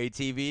throwaway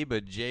TV.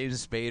 But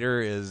James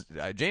Spader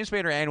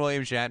and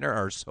William Shatner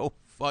are so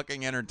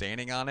fucking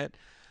entertaining on it.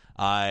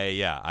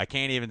 I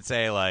can't even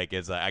say I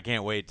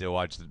can't wait to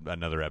watch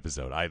another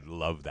episode. I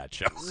love that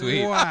show.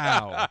 Sweet.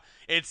 Wow.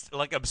 It's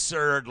like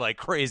absurd, like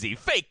crazy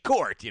fake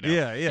court,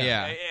 Yeah.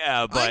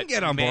 Yeah, but I can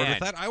get on board man, with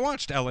that. I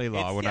watched L.A.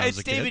 Law when I was a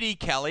it's kid. David E.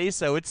 Kelly,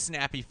 so it's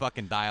snappy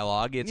fucking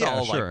dialogue. It's Yeah,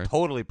 all sure. like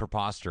totally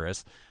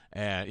preposterous.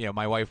 And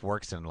my wife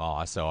works in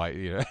law, so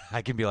I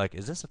can be like,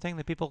 "Is this a thing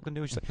that people can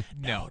do?" She's like,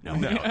 "No,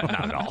 not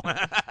at all."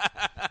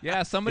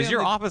 Yeah, somebody. Is on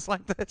your the- office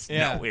like this?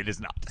 Yeah. No, it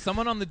is not.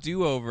 Someone on the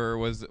Do-Over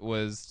was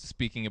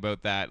speaking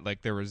about that.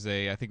 Like there was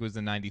I think it was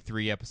the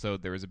 '93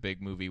 episode. There was a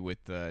big movie with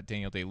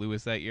Daniel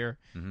Day-Lewis that year,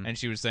 and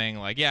she was saying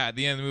like, yeah, at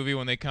the end of the movie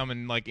when they come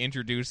and like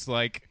introduce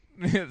like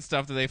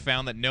stuff that they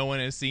found that no one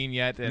has seen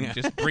yet, and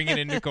just bring it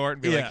into court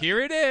and be like,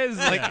 here it is.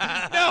 Like,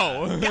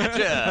 no,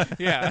 Gotcha.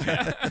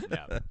 yeah.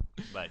 Yeah.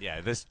 But yeah,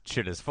 this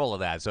shit is full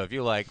of that. So if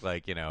you like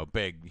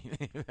big,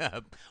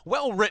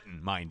 well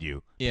written, mind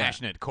you, Yeah.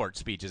 passionate court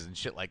speeches and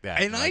shit like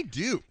that, And like, I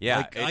do. Yeah,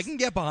 Like, I it's- can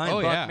get behind Oh,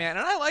 it. yeah. man,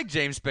 and I like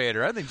James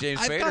Spader. I think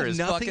James I've Spader got is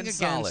nothing fucking against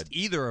solid.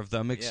 either of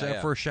them except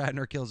yeah. for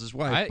Shatner kills his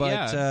wife.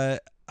 But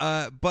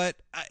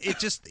it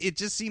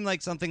just seemed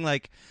like something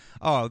like,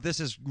 oh, this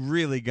is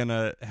really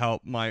gonna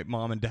help my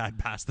mom and dad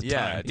pass the Yeah,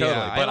 time. totally.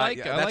 Yeah, but I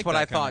that's like what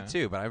that I thought kinda-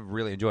 too. But I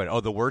really enjoyed it.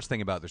 Oh, the worst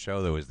thing about the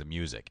show though is the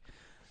music.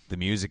 The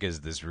music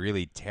is this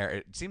really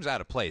it seems out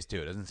of place too.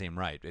 It doesn't seem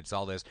right. It's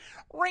all this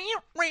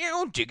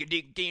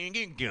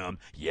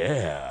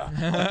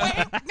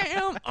yeah.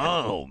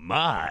 Oh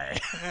my.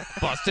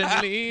 Boston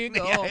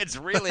Legal. Yeah, it's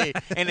really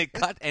and it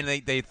cut and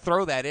they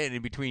throw that in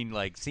between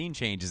like scene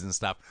changes and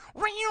stuff.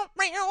 Oh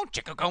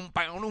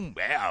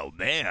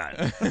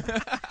man,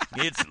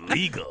 it's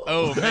legal.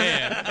 Oh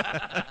man.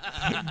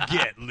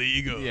 Get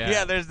legal.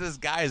 Yeah. There's this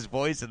guy's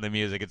voice in the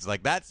music. It's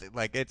like that's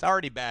like it's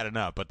already bad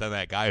enough, but then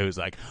that guy who's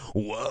like,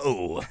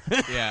 whoa.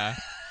 Yeah.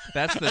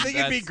 That's the. I think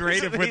it'd be that's-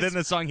 great if within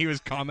the song he was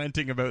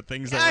commenting about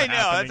things that I were know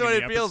happening that's what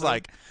in it the feels episode.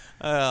 like.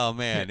 Oh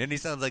man, and he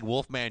sounds like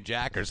Wolfman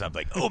Jack or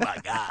something. Oh my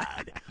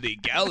god,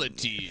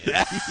 legality.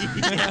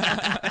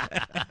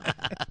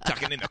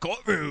 Talking in the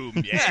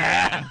courtroom.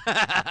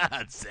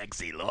 yeah,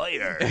 sexy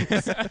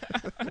lawyers.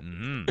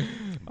 But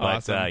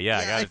Awesome. I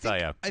gotta tell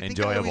you, I think I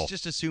enjoyable. always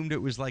just assumed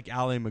it was like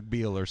Ally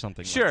McBeal or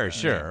something. Sure, like that.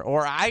 sure.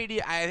 Or I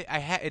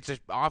had it's an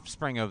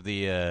offspring of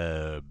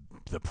the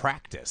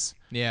Practice,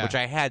 Yeah. which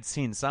I had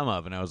seen some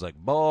of, and I was like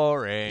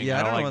boring.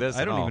 Yeah, I don't like know this.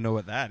 I at don't all. even know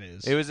what that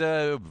is. It was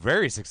a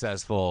very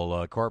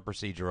successful court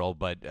procedural,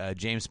 but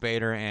James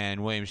Spader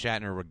and William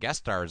Shatner were guest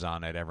stars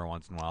on it every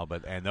once in a while.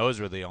 And those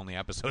were the only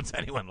episodes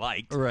anyone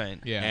liked. right.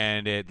 Yeah.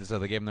 And so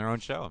they gave them their own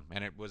show,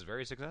 and it was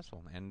very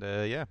successful. And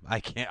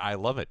I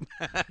love it.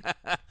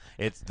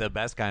 It's the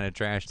best kind of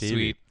trash TV.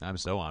 Sweet. I'm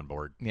so on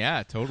board.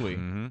 Yeah, totally.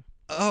 Mm-hmm.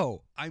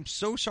 Oh, I'm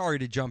so sorry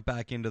to jump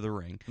back into the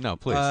ring. No,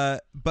 please.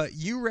 But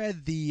you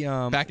read the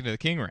Back into the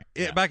King ring.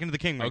 back into the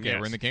King ring. Okay, yes.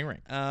 we're in the King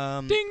ring.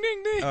 Ding Ding,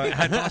 ding, ding.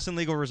 Had Boston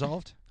Legal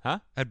resolved? Huh?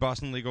 Had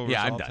Boston Legal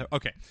Yeah, I'm resolved? done.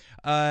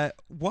 Okay.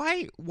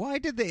 Why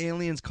did the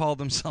aliens call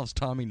themselves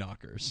Tommy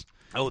Knockers?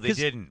 Oh, they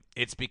didn't.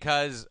 It's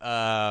because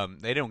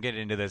they don't get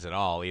into this at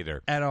all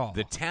either. At all.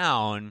 The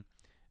town,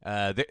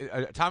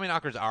 Tommy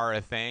knockers are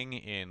a thing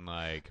in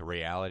like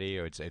reality.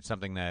 Or it's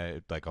something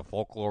that like a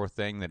folklore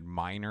thing that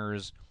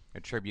miners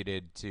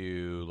attributed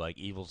to like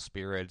evil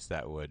spirits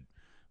that would,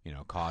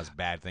 cause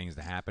bad things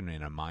to happen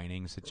in a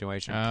mining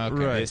situation.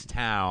 Okay. Right. This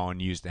town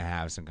used to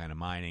have some kind of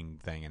mining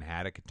thing and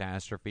had a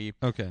catastrophe.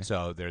 Okay.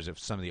 So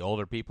some of the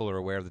older people are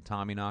aware of the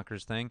Tommy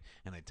knockers thing,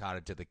 and they taught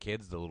it to the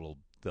kids. The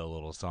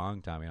little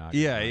song, Tommy knockers.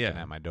 Yeah, knocking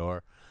yeah. at my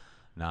door.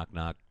 Knock,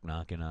 knock,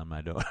 knocking on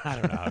my door. I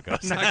don't know how it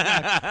goes.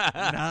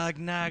 knock,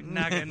 knock,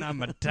 knocking on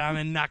my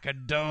Tommy Knocker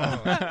door.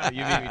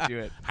 You beat me to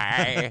it.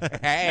 hey,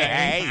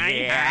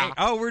 yeah.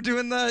 Oh, we're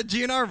doing the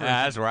GNR version.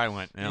 That's where I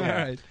went. Yeah. All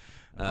right.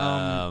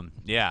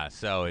 Yeah,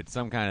 so it's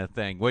some kind of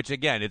thing, which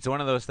again, it's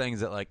one of those things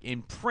that like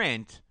in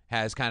print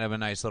has kind of a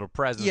nice little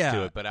presence Yeah.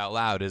 to it, but out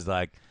loud is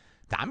like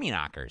Tommy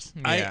knockers.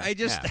 I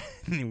just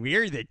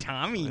we're the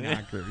Tommy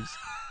Knockers.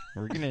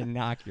 We're gonna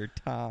knock your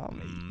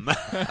Tommy.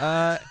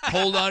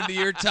 Hold on to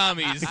your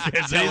Tommies,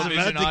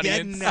 television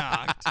audience.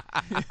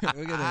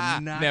 We're gonna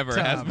knock Never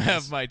Tommies.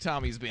 have my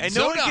Tommies been And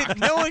so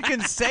no one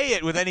can say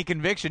it with any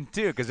conviction,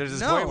 too, because there's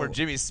this No. point where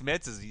Jimmy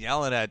Smits is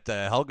yelling at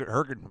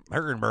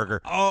Hergenberger.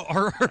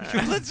 Oh,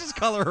 let's just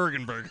call her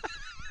Hergenberg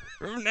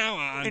from now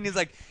on. And he's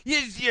like, you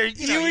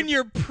and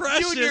your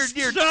precious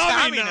your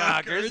Tommy Tommy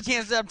knockers. You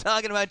can't stop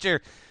talking about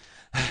your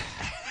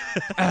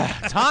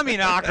Tommy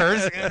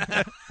knockers.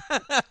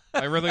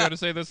 I really got to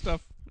say this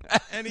stuff.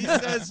 And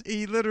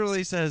he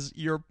literally says,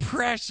 your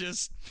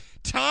precious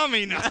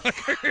Tommy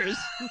knockers.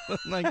 I'm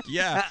like,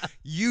 yeah,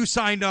 you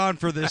signed on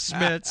for this,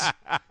 Smits.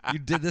 You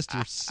did this to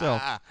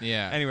yourself.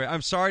 Yeah. Anyway,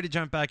 I'm sorry to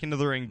jump back into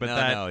the ring, but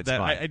No, it's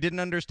fine. I didn't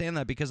understand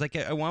that because like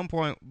at one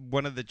point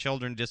one of the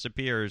children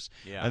disappears,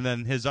 and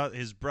then his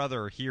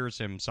brother hears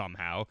him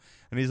somehow,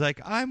 and he's like,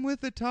 "I'm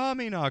with the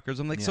Tommy knockers."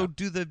 I'm like, so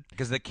do the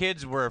Because the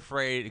kids were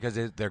afraid because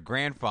their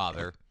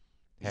grandfather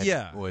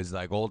was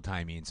like old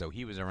timey, and so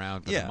he was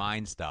around for the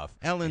mine stuff.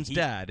 Ellen's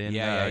dad in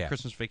yeah.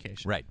 Christmas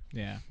Vacation, Right.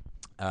 Yeah.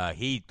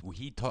 He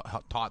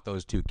taught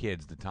those two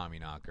kids the Tommy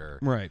knocker,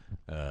 right?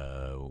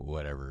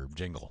 Whatever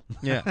jingle.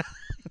 Yeah,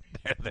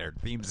 their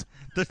themes.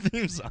 the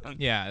theme song.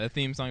 Yeah, the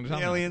theme song to The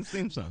Tommy. Aliens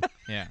theme song.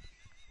 Yeah.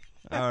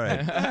 All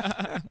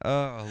right.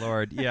 Oh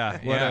Lord,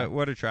 yeah.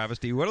 What a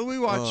travesty. What'll we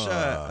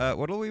watch?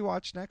 What'll we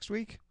watch next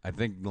week? I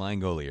think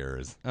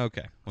Langoliers.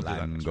 Okay, we'll do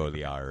that next week.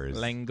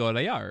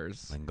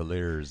 Langoliers.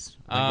 Langoliers.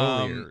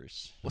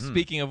 Langoliers. Well,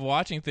 speaking of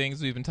watching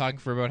things, we've been talking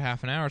for about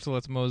half an hour, so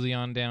let's mosey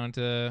on down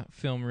to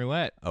Film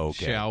Roulette.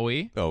 Okay. Shall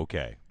we?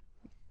 Okay.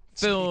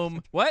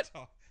 Film. What?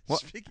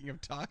 Speaking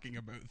of talking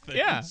about things,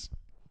 Yeah.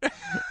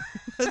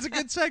 that's a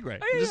good segue.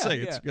 I'm just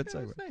saying, it's a good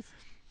segue. Nice.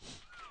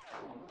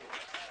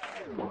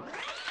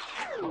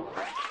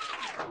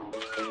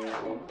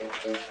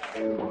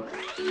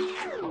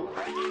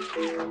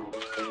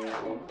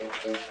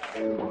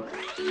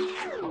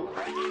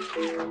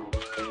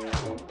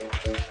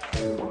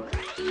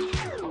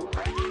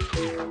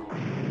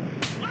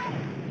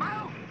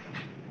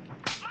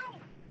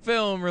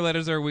 Film Roulette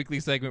is our weekly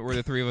segment where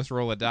the three of us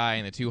roll a die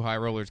and the two high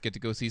rollers get to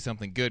go see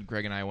something good.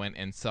 Greg and I went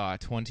and saw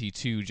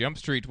 22 Jump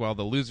Street, while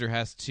the loser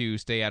has to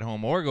stay at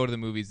home or go to the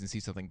movies and see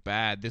something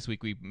bad. This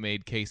week we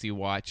made Casey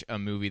watch a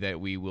movie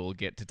that we will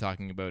get to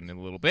talking about in a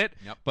little bit.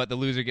 Yep. But the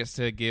loser gets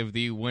to give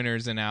the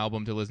winners an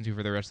album to listen to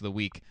for the rest of the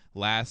week.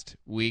 Last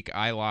week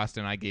I lost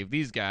and I gave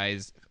these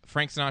guys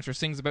Frank Sinatra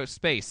Sings About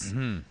Space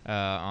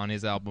on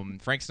his album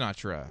Frank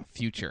Sinatra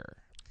Future.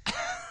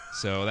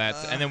 So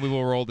that's, and then we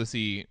will roll to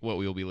see what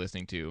we will be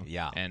listening to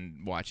and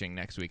watching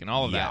next week and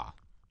all of that.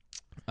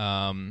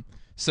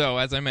 So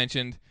as I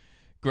mentioned,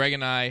 Greg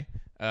and I,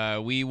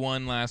 we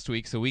won last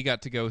week, so we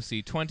got to go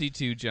see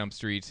 22 Jump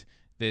Street.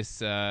 This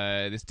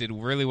did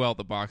really well at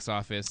the box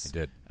office. It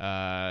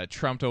did.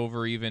 Trumped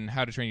over even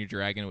How to Train Your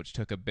Dragon, which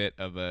took a bit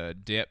of a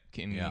dip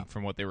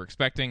from what they were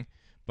expecting.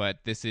 But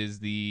this is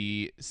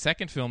the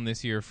second film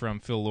this year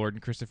from Phil Lord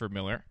and Christopher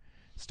Miller,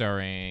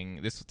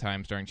 starring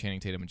Channing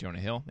Tatum and Jonah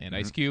Hill and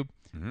Ice Cube.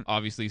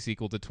 Obviously,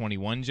 sequel to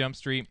 21 Jump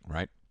Street,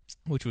 Right.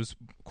 which was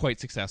quite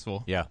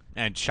successful. Yeah.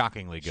 And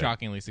shockingly good.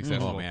 Shockingly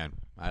successful. Oh, man.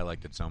 I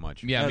liked it so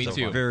much. Yeah, me That's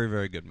too. a very,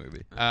 very good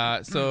movie.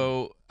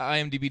 So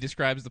IMDb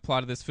describes the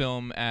plot of this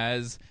film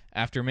as,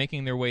 after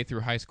making their way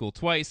through high school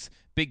twice,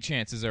 big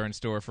chances are in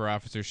store for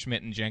Officers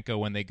Schmidt and Jenko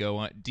when they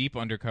go deep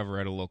undercover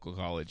at a local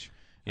college.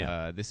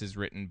 Yeah. This is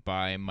written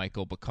by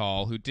Michael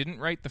Bacall, who didn't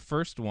write the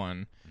first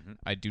one,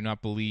 I do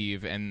not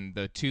believe, and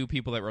the two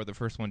people that wrote the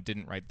first one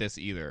didn't write this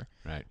either.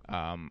 Right.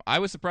 I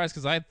was surprised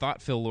because I had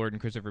thought Phil Lord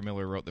and Christopher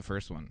Miller wrote the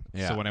first one.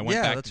 Yeah. So when I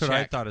went back that's to what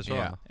I check, thought as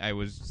well. I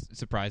was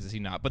surprised to see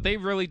not. But they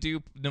really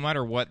do, no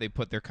matter what they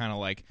put, they're kind of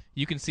like,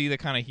 you can see the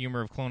kind of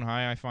humor of Clone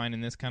High I find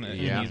in this kind of in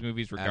these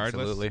movies regardless.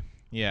 Absolutely.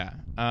 Yeah.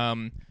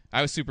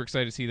 I was super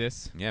excited to see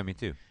this. Yeah, me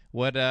too.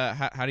 What?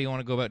 How do you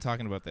want to go about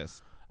talking about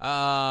this?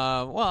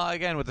 Well,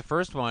 again, with the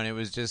first one, it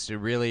was just, it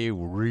really,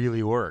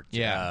 really worked.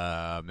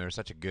 Yeah. There was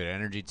such a good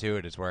energy to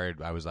it. It's where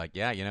I was like,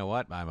 yeah, you know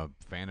what? I'm a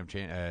fan of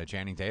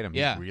Channing Tatum.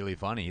 Yeah. He's really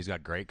funny. He's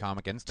got great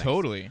comic instincts.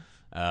 Totally.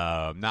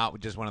 Not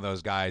just one of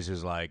those guys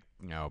who's like,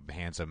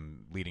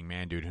 handsome leading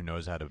man dude who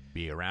knows how to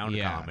be around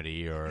a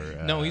comedy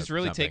or no, he's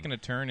really something. taken a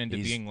turn into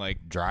He's being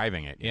like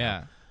driving it. you Yeah.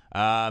 know?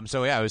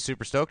 So yeah, I was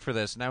super stoked for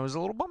this, and I was a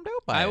little bummed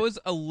out by it. I was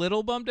a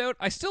little bummed out.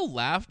 I still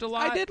laughed a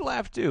lot. I did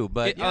laugh too,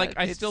 but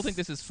I still think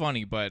this is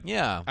funny, but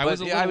Yeah, I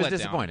was a little I was let down.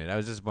 disappointed. I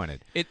was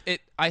disappointed.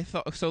 I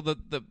thought so.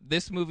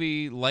 This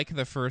movie, like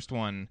the first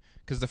one,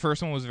 because the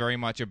first one was very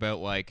much about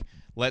like,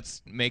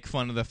 let's make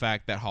fun of the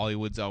fact that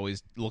Hollywood's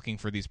always looking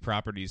for these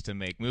properties to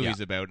make movies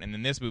about, and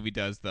then this movie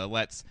does the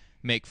let's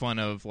make fun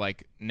of,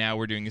 like, now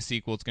we're doing a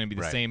sequel. It's going to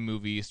be the same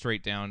movie,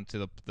 straight down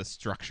to the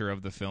structure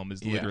of the film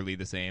is literally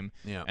the same.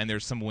 Yeah. And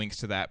there's some winks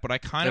to that, but I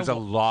kind There's of a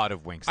lot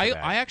of winks to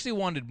that. I actually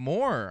wanted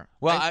more.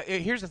 Well,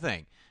 here's the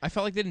thing. I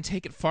felt like they didn't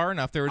take it far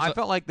enough. There was I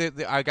felt like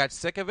I got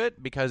sick of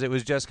it because it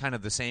was just kind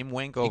of the same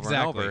wink over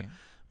and over.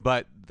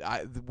 But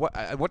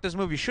what this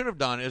movie should have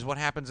done is what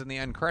happens in the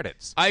end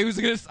credits. That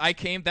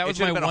was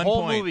my been one a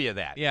whole point. movie of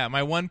that. Yeah,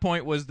 my one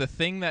point was the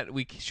thing that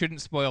we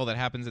shouldn't spoil that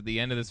happens at the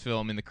end of this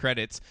film in the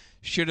credits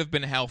should have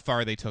been how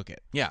far they took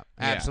it. Yeah,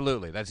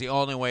 absolutely. That's the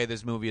only way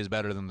this movie is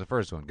better than the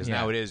first one, because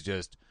now it is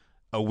just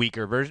a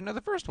weaker version of the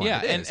first one.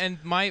 Yeah, it is. and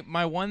my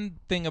one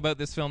thing about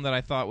this film that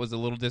I thought was a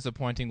little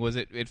disappointing was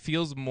it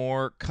feels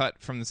more cut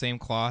from the same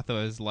cloth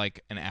as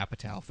like an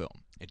Apatow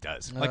film. It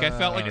does. Like I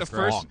felt like And the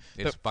first,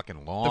 it's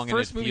fucking long. the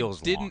first and it movie feels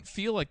didn't long.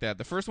 feel like that.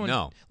 The first one,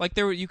 No. like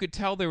you could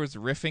tell there was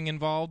riffing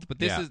involved, but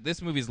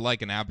this movie's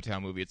like an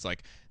Apatow movie. It's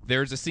like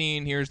there's a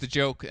scene, here's the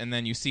joke, and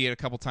then you see it a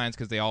couple times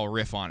because they all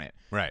riff on it.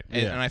 Right.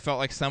 And I felt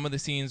like some of the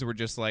scenes were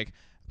just like,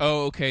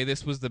 oh, okay,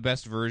 this was the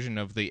best version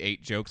of the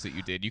 8 jokes that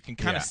you did. You can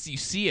kind of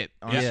see it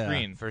on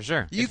screen. For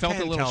sure. It felt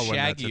a little tell when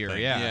that's a shaggier,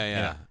 thing.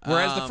 yeah.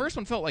 Whereas the first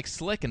one felt like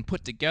slick and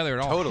put together.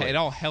 It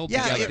all held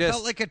Yeah, together. it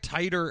felt like a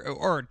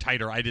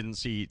tighter. I didn't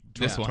see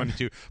This one.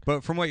 22,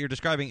 but from what you're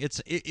describing,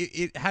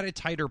 it had a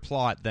tighter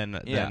plot than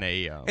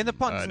a. And the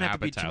puns didn't have to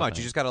be too Apatow much. thing.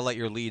 You just got to let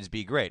your leads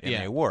be great, and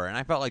Yeah. they were. And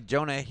I felt like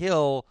Jonah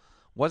Hill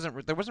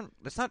wasn't.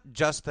 It's not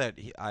just that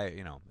it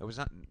was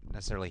not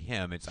necessarily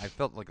him. I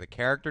felt like the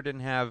character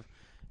didn't have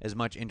as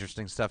much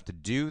interesting stuff to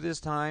do this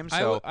time.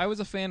 So I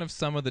was a fan of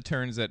some of the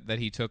turns that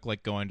he took,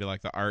 like going to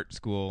like the art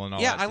school and all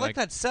yeah, that. I like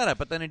that setup,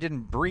 but then it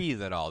didn't breathe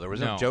at all. There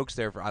was no No. jokes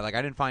there. I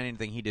didn't find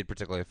anything he did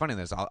particularly funny in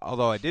this.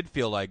 Although I did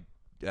feel like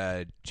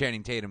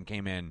Channing Tatum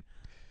came in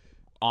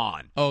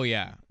on. Oh,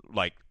 yeah.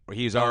 Like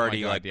he's Oh, my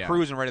already God, like yeah.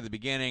 cruising right at the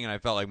beginning, and I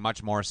felt like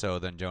much more so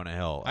than Jonah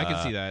Hill. I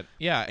can see that.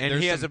 Yeah. And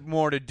there's he has some-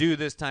 more to do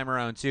this time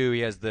around too.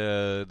 He has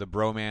the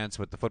bromance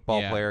with the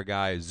football Yeah. player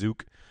guy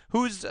Zook,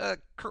 who's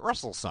Kurt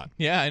Russell's son.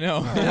 Yeah, I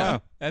know.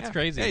 wow. That's Yeah.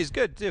 crazy. Yeah, he's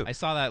good too. I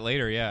saw that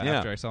later, Yeah.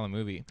 after I saw the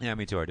movie. Yeah,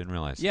 me too. I didn't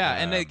realize. Yeah,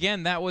 and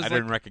again, that was I like,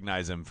 didn't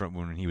recognize him from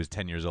when he was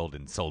 10 years old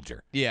in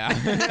Soldier.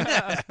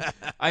 yeah.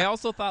 I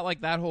also thought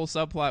like that whole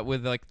subplot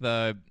with like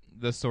the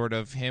sort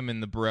of him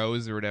and the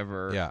bros or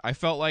whatever. Yeah. I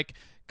felt like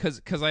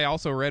because I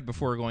also read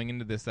before going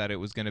into this that it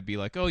was going to be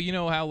like, oh, you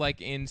know how like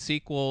in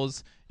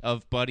sequels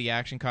of buddy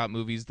action cop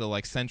movies, the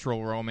like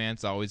central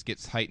romance always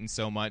gets heightened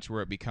so much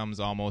where it becomes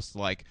almost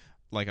like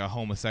a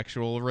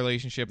homosexual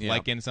relationship, Yeah.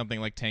 like in something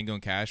like Tango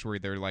and Cash, where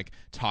they're like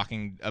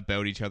talking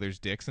about each other's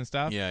dicks and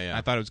stuff. Yeah, yeah.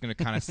 I thought it was going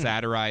to kind of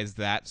satirize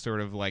that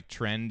sort of like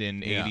trend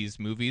in Yeah. 80s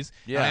movies.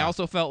 Yeah. And I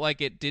also felt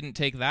like it didn't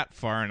take that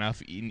far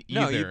enough either.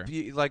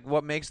 No, like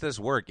what makes this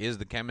work is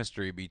the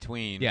chemistry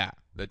between Yeah.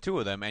 the two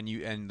of them,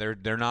 and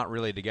they're not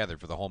really together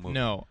for the whole movie.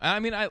 No, I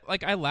mean, I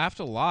laughed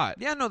a lot.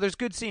 Yeah, no, there's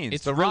good scenes.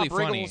 It's the really Rob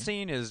Riggle funny.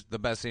 scene is the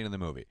best scene in the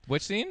movie.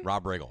 Which scene?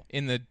 Rob Riggle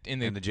in the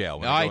jail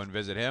when I they go and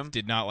visit him.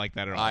 did not like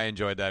that at all. I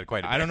enjoyed that quite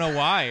a bit. I don't know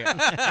why.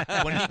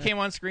 When he came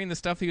on screen, the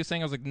stuff he was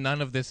saying, I was like,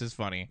 none of this is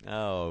funny.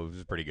 Oh, it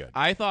was pretty good.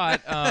 I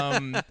thought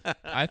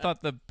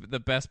the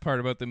best part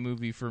about the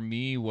movie for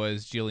me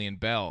was Jillian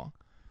Bell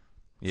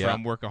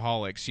from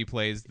Workaholics. She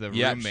plays the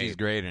roommate. she's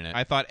great in it.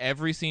 I thought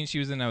every scene she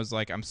was in, I was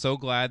like, I'm so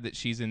glad that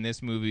she's in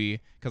this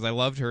movie because I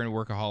loved her in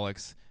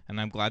Workaholics,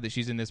 and I'm glad that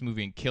she's in this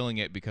movie and killing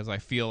it because I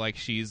feel like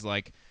she's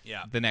like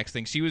the next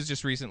thing. She was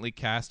just recently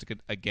cast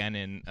again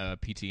in a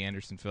P.T.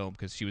 Anderson film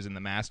because she was in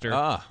The Master.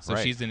 So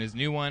right. she's in his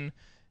new one.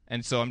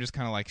 And so I'm just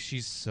kind of like,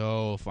 she's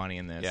so funny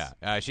in this.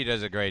 Yeah, she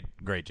does a great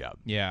job.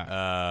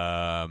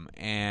 Yeah.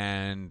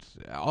 And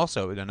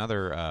also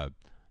another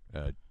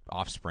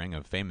offspring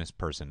of famous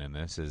person in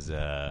this is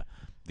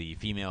the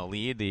female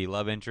lead, the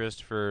love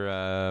interest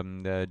for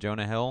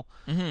Jonah Hill,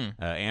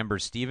 Amber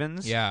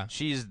Stevens. Yeah.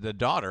 She's the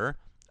daughter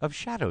of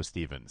Shadow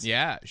Stevens.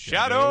 Yeah.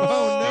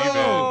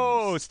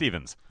 Shadow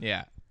Stevens.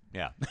 Yeah.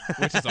 Yeah.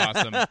 Which is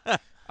awesome.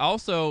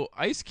 Also,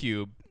 Ice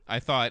Cube, I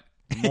thought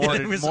More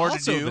It was to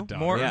also do. the daughter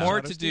more of more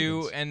Shadow to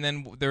do, Stevens. and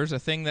then there's a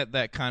thing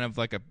that kind of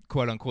like a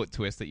quote unquote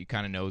twist that you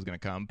kind of know is going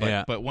to come. But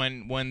Yeah. but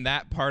when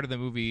that part of the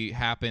movie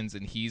happens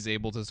and he's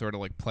able to sort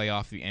of like play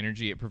off the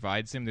energy it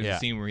provides him, there's Yeah. a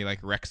scene where he like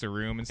wrecks a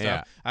room and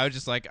stuff. I was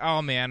just like,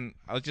 oh man,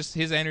 just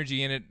his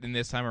energy in it. And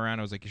this time around,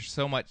 I was like, you're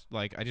so much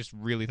like I just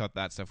really thought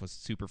that stuff was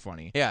super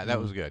funny. Yeah, that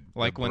was good.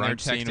 Like The when they're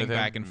brunch scene texting with him,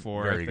 back and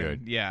forth. Very and-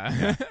 good.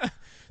 Yeah.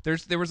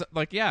 There was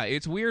like, yeah,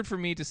 it's weird for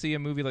me to see a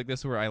movie like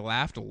this where I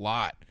laughed a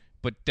lot,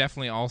 but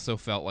definitely also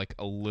felt like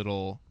a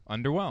little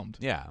underwhelmed.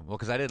 Yeah, well,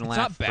 because I didn't It's laugh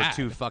not bad.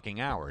 for 2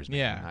 fucking hours. Man.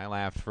 Yeah. I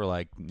laughed for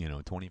like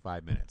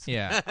 25 minutes.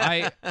 Yeah.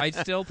 I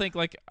still think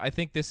I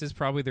think this is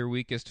probably their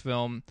weakest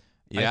film.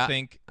 Yeah, I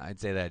think I'd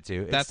say that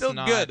too. It's That's still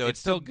not- good though. it's It's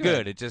still still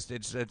good. good.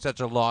 It's such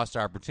a lost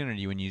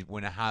opportunity when you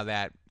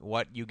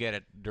what you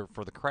get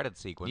for the credit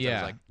sequence. I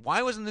Yeah. was like,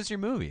 why wasn't this your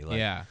movie? Like,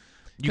 yeah.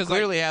 you 'Cause,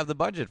 clearly have the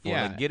budget for it.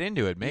 yeah. Like, get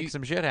into it. Make You-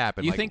 some shit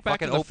happen. You Like, think back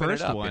to fucking the open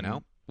first it up, one, you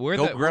know? where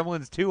Go the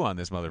Gremlins 2 on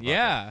this motherfucker.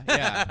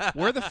 yeah,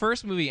 where the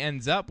first movie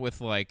ends up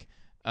with like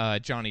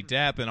Johnny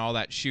Depp and all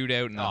that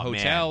shootout in the Oh,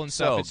 hotel man, and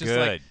stuff. so It's just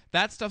like good.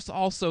 that stuff's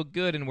also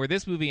good, and where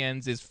this movie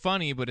ends is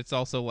funny, but it's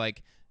also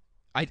like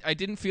I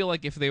didn't feel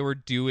like if they were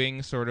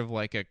doing sort of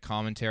like a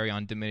commentary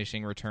on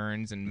diminishing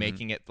returns Mm-hmm. and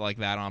making it like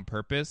that on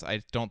purpose.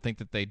 I don't think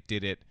that they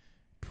did it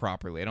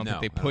properly. I don't No,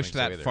 think they I don't pushed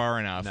think so that either. far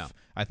enough. No.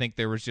 I think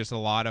there was just a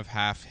lot of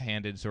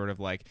half-handed sort of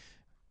like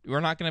we're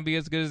not going to be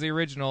as good as the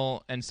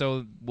original, and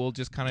so we'll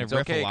just kind of It's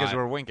riff okay a lot. because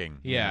we're winking.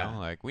 Yeah. You know?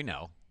 Like, we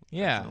know.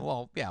 Yeah.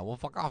 Well, we'll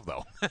fuck off,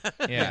 though.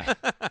 Yeah.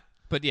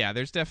 But yeah,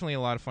 there's definitely a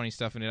lot of funny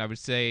stuff in it. I would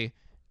say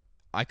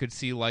I could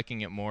see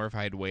liking it more if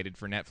I had waited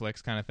for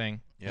Netflix kind of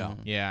thing. Yeah.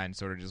 Yeah, and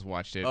sort of just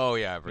watched it. Oh,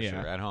 yeah, for Yeah.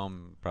 sure. At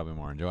home, probably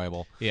more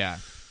enjoyable. Yeah.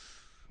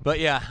 But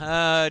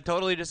yeah,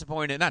 totally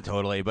disappointed. Not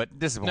totally, but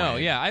disappointed. No,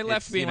 yeah, I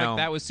left It's, being you know, like,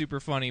 that was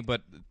super funny,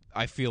 but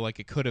I feel like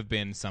it could have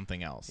been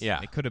something else. Yeah.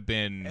 It could have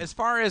been... As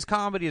far as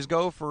comedies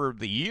go for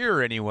the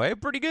year, anyway,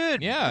 pretty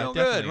good. Yeah, real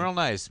definitely. good, real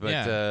nice. But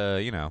Yeah.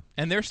 you know,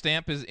 And their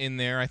stamp is in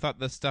there. I thought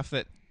the stuff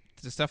that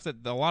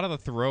a lot of the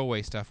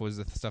throwaway stuff was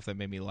the stuff that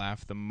made me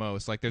laugh the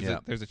most. Like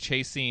there's a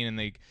chase scene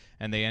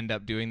and they end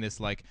up doing this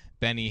like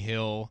Benny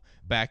Hill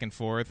back and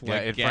forth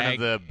like in front of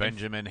the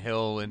Benjamin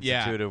Hill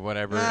Institute or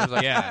whatever. It was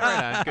like, Yeah.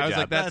 right on, good I was job.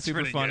 like, that's super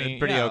pretty funny. good.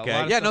 pretty Yeah, a okay.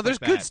 lot of Yeah, stuff no,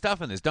 there's like good that.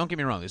 stuff in this. Don't get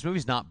me wrong. This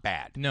movie's not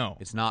bad. No.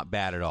 It's not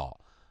bad at all.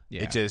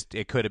 Yeah.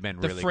 It could have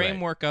been The really great.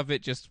 framework of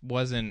it just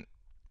wasn't.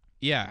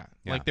 Yeah,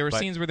 Yeah, like there were but-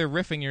 scenes where they're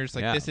riffing. You're just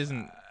like, Yeah. this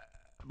isn't.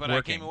 But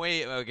working. I came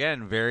away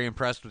again very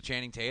impressed with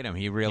Channing Tatum.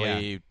 He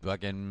really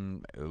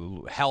fucking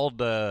held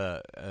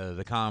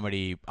the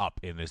comedy up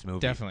in this movie,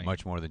 Definitely.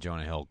 much more than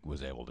Jonah Hill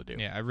was able to do.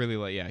 Yeah, I really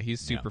like. Yeah,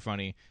 he's super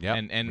funny. Yep,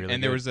 and really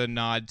and there good. was a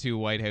nod to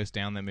White House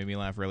Down that made me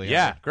laugh really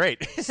Yeah, hard.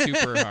 great,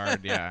 Super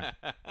hard. Yeah.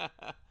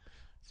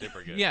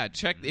 super good. Yeah,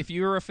 check if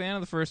you were a fan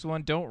of the first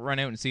one, don't run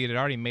out and see it. It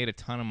already made a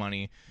ton of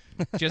money.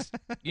 Just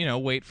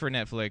wait for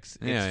Netflix.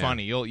 It's Yeah.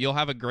 funny. You'll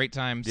have a great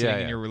time sitting Yeah,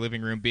 in yeah. your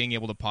living room, being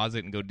able to pause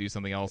it and go do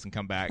something else and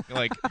come back.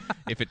 Like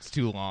if it's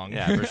too long.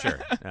 Yeah, for sure.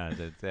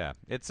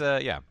 It's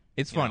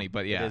It's funny,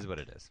 but yeah, it is what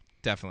it is.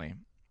 definitely.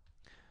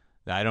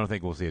 I don't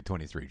think we'll see a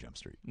 23 Jump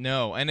Street.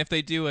 No, and if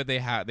they do it, they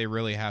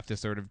really have to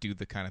sort of do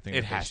the kind of thing.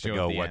 It that they has to show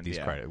go at the what end, these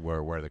yeah. credit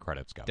where the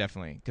credits go.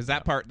 Definitely, because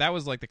that part that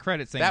was like the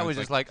credits thing. That I was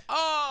just like,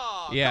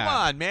 oh, Yeah. come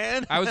on,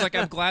 man. I was like,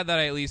 I'm glad that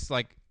I at least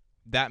like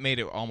that made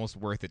it almost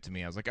worth it to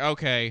me. I was like,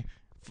 okay,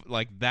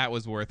 like that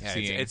was worth Yeah,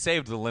 seeing. it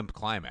saved the limp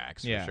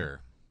climax Yeah. for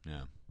sure.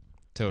 Yeah,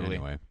 totally.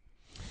 Anyway,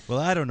 Well,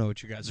 I don't know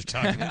what you guys are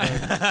talking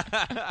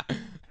about.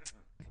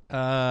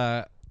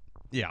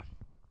 Yeah,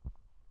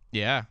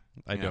 Yeah.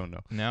 I don't know.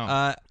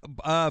 No.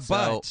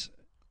 But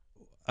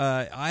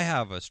I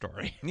have a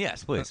story.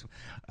 yes, please.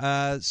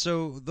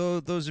 So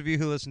those of you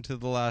who listened to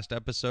the last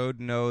episode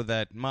know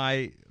that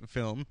my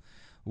film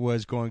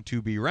was going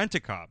to be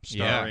Rent-A-Cop,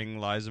 starring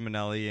Liza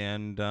Minnelli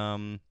and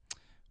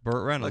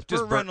Burt Reynolds.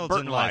 Just Burt Reynolds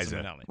Burt and and Liza Liza.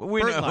 Minnelli.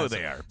 We Burt know and who Liza.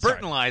 they are. Sorry.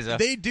 Burt and Liza.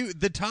 They do.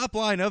 The top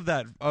line of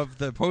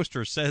the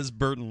poster says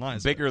Burt and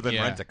Liza. Bigger than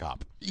Yeah.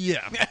 Rent-A-Cop.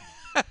 Yeah.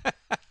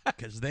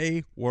 Because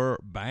they were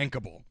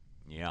bankable.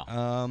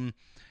 Yeah.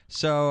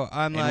 So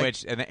I'm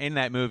like, in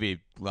that movie,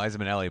 Liza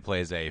Minnelli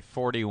plays a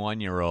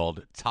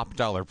 41-year-old top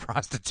dollar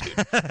prostitute.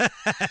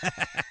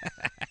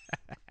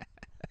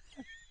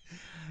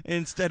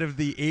 instead of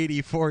the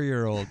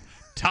 84-year-old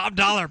top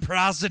dollar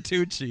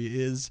prostitute she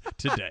is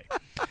today.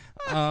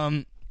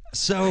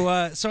 So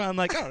I'm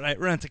like, all right,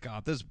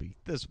 Rent-A-Cop. This will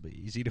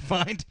be easy to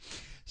find.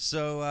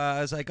 So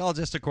I was like, I'll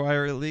just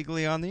acquire it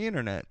legally on the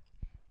internet,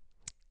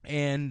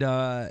 and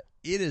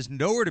it is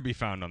nowhere to be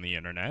found on the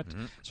internet.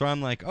 Mm-hmm. So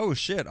I'm like, oh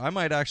shit, I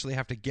might actually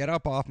have to get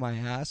up off my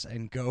ass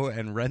and go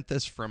and rent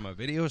this from a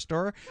video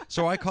store.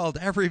 So I called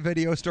every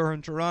video store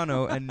in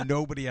Toronto, and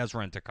nobody has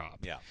Rent-A-Cop.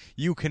 Yeah.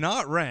 You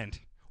cannot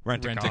rent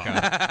Rent-A-Cop.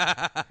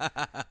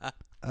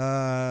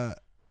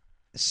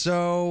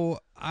 So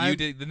you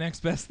did the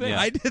next best thing.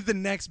 I did the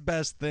next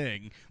best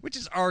thing, which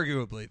is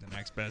arguably the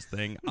next best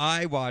thing.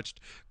 I watched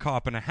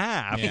Cop and a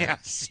Half, Yeah.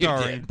 Yes, you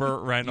starring did.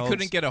 Burt You Reynolds.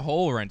 couldn't get a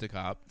whole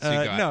Rent-A-Cop. So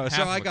you got no, half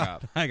so of I a got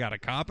cop. I got a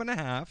Cop and a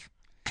Half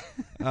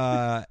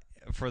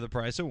for the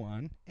price of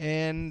one,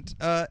 and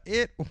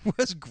it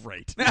was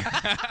great.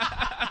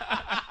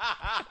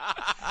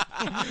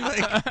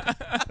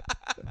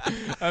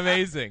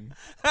 Amazing.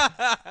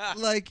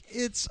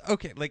 It's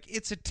okay. Like,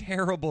 it's a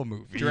terrible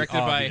movie. Directed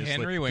by obviously.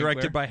 Henry Winkler.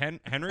 Directed by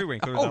Henry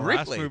Winkler. Oh, the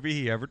last really? movie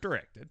he ever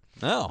directed.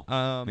 No.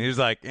 He was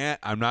like,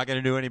 I'm not going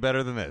to do any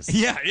better than this.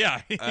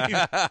 Yeah.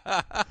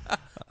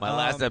 My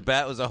last at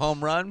bat was a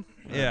home run.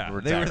 Yeah, they were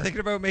Retire.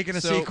 thinking about making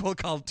a So- sequel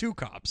called Two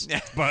Cops.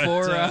 But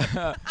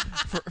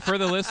For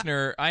the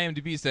listener,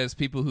 IMDb says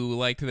people who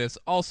liked this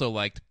also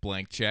liked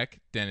Blank Check,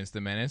 Dennis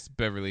the Menace,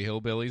 Beverly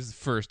Hillbillies,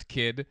 First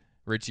Kid,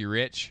 Richie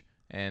Rich,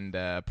 and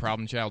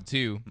Problem Child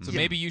 2. So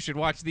maybe you should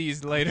watch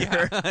these later.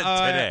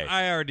 Today.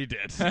 I already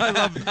did. I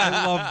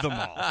love them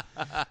all.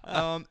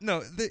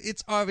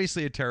 It's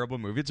obviously a terrible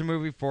movie. It's a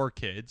movie for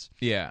kids.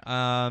 Yeah.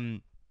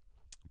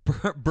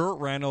 Burt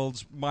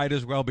Reynolds might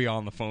as well be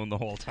on the phone the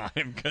whole time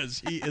because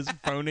he is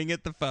phoning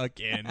it the fuck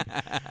in.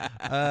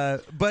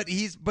 But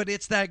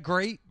it's that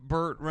great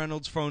Burt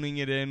Reynolds phoning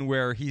it in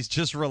where he's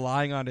just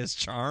relying on his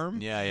charm.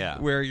 Yeah.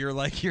 Where you're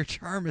like, your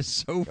charm is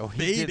so Oh, he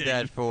fading did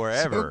that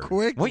forever. so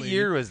quickly. What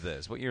year was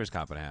this? What year was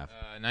Cop and a Half?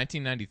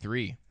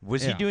 1993.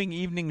 Was he yeah. doing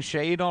Evening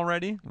Shade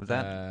already? Was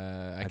that?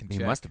 I can he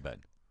check. must have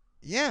been.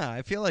 Yeah,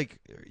 I feel like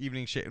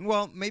Evening Shade.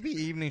 Well, maybe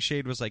Evening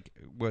Shade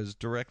was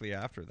directly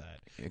after that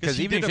Because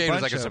he Evening did a Shade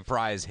was bunch like a of-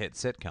 surprise hit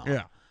sitcom.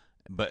 Yeah.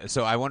 But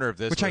so I wonder if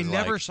this which was I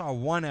never like, saw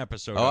one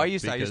episode. Oh, of I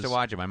used to because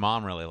watch it. My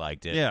mom really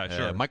liked it. Yeah,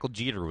 sure. Michael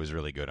Jeter was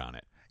really good on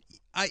it.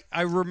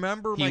 I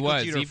remember He Michael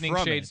was. Jeter Evening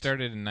from Shade it.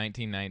 started in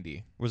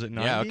 1990. Was it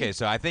 90? Yeah, okay,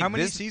 so I think how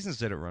many this- seasons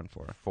did it run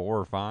for? 4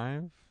 or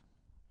 5.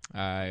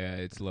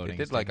 It's loading. It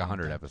did It's like taking a long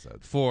 100 time.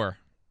 episodes. 4.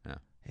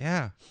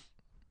 Yeah.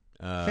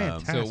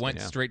 Fantastic. So it went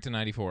yeah. straight to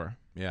 94.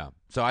 Yeah.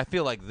 So I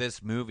feel like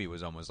this movie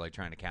was almost like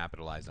trying to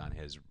capitalize on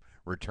his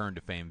return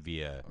to fame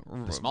via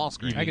the small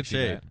screen. I could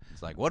see that.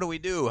 It's like, what do we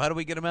do? How do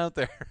we get him out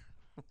there?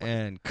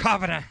 And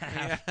Cop and a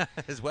Half.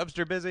 Is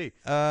Webster busy?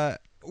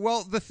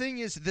 Well, the thing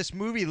is, this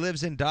movie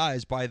lives and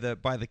dies by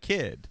the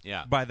kid.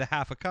 Yeah. By the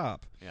half a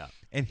cop. Yeah.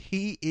 And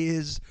he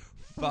is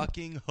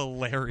fucking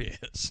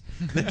hilarious.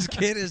 This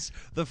kid is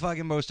the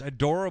fucking most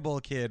adorable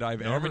kid I've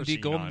Norman ever D.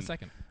 seen. Golden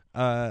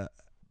on. II.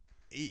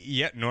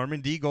 Yeah, Norman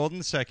D.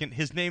 Golden II.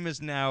 His name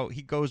is now,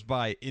 he goes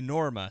by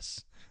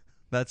Enormous.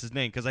 That's his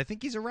name, because I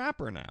think he's a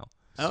rapper now.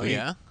 Oh,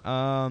 yeah?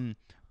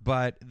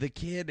 But the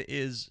kid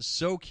is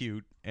so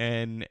cute,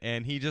 and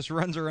he just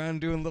runs around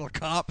doing little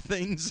cop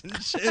things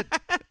and shit.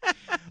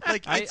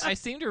 Like I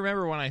seem to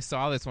remember when I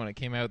saw this when it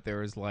came out, there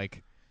was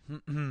like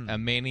a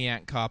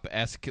Maniac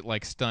Cop-esque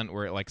like stunt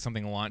where like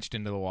something launched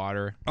into the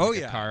water. Oh, like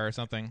yeah. a car or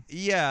something.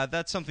 yeah,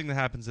 that's something that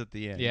happens at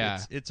the end. Yeah.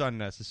 It's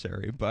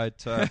unnecessary,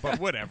 but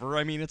whatever.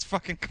 I mean, it's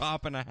fucking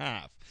Cop and a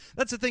Half.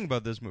 That's the thing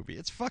about this movie.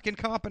 It's fucking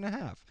Cop and a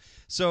Half.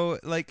 So,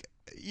 like,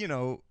 you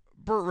know,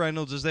 Burt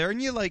Reynolds is there,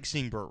 and you like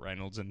seeing Burt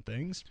Reynolds in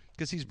things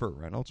because he's Burt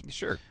Reynolds.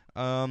 Sure.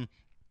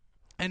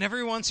 And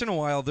every once in a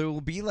while, there will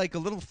be like a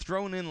little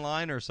thrown in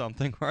line or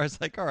something where I was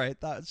like, all right,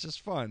 that's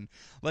just fun.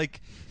 Like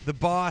the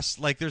boss,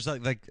 like there's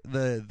like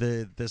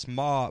this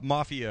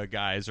mafia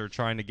guys are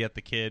trying to get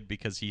the kid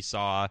because he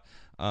saw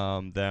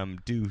them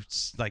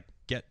like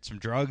get some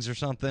drugs or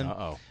something.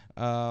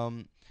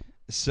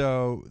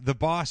 So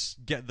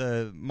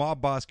the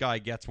mob boss guy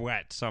gets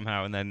wet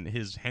somehow, and then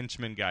his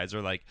henchmen guys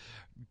are like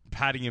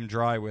patting him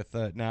dry with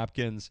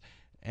napkins,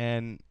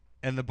 and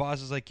the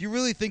boss is like, "You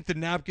really think the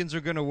napkins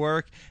are going to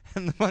work?"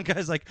 And the one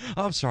guy's like,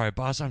 "Oh, I'm sorry,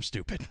 boss, I'm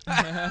stupid."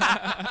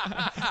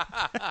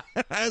 I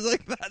was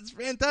like, "That's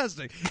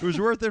fantastic. It was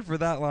worth it for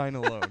that line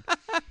alone."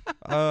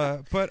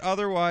 But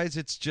otherwise,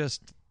 it's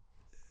just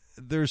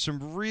there's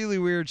some really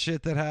weird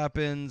shit that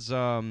happens.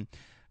 So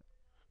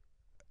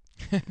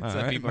All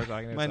right. people are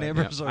talking My outside.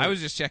 neighbors Yeah. are- I was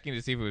just checking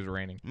to see if it was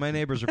raining. My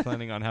neighbors are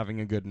planning on having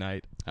a good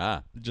night,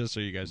 just so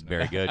you guys know.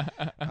 Very good.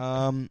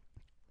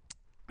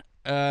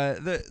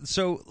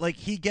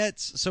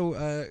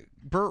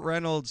 Burt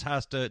Reynolds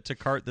has to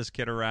cart this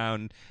kid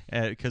around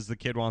because the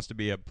kid wants to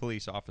be a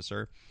police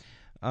officer.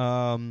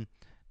 And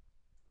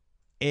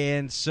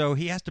so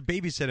he has to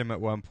babysit him at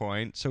one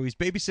point. So he's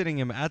babysitting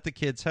him at the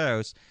kid's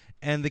house,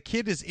 and the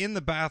kid is in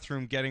the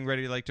bathroom getting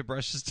ready to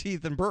brush his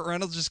teeth, and Burt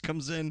Reynolds just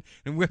comes in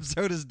and whips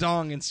out his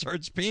dong and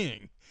starts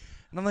peeing.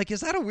 And I'm like,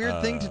 is that a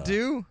weird thing to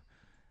do?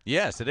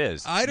 Yes, it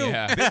is. I don't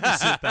Yeah.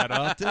 babysit that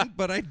often,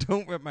 but I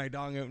don't whip my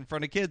dong out in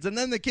front of kids. And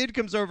then the kid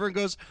comes over and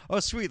goes, "Oh,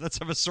 sweet, let's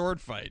have a sword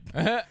fight."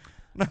 And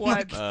I'm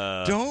What?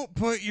 like, don't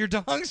put your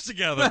dongs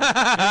together in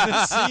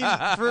a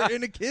scene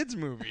in a kids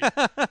movie. Yeah,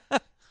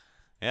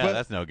 But-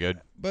 that's no good.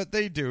 But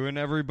they do, and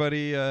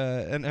everybody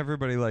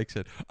likes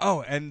it.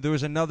 Oh, and there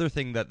was another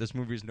thing that this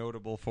movie is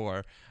notable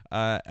for.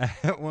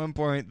 At one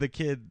point, the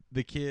kid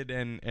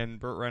and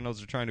Burt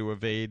Reynolds are trying to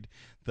evade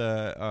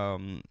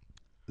the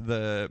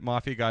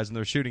mafia guys, and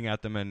they're shooting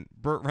at them, and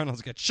Burt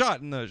Reynolds gets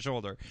shot in the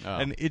shoulder. Oh.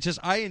 And it just,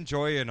 I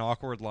enjoy an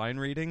awkward line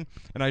reading,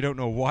 and I don't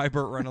know why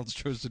Burt Reynolds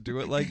chose to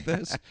do it like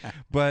this,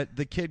 but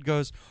the kid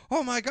goes,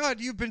 "Oh my God,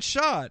 you've been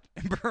shot,"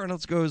 and Burt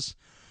Reynolds goes,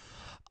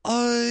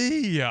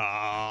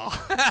 yeah.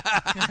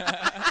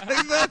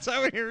 Like, that's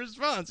how he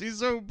responds. He's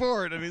so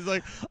bored, and he's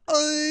like,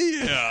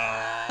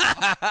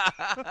 yeah.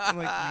 I'm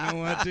like, you know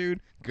what, dude?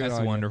 Good That's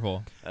on you.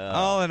 wonderful.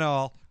 All in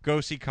all,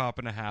 go see Cop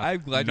and a Half.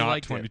 I'm glad you not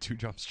liked it. 22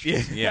 Jump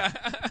Street. Yeah.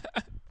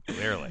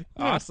 Clearly.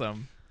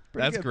 Awesome.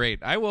 That's good.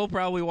 great. I will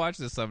probably watch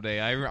this someday.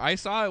 I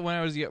saw it when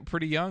I was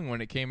pretty young when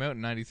it came out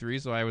in '93,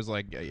 so I was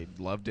like, I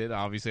loved it.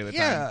 Obviously, at the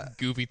Yeah. time,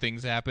 goofy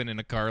things happened and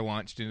a car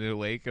launched into the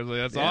lake. I was like,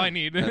 that's all I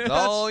need. That's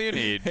all you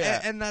need.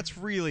 And that's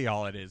really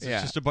all it is. It's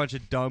Yeah. just a bunch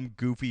of dumb,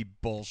 goofy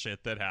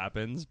bullshit that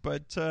happens,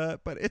 but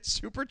it's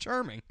super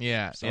charming.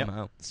 Yeah.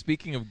 Somehow.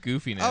 Speaking of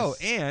goofiness. Oh,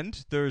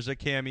 and there's a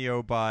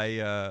cameo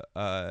by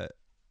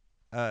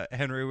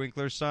Henry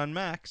Winkler's son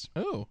Max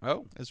Oh.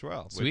 as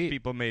well. Sweet. Which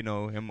people may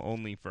know him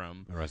only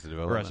from Arrested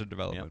Development. Arrested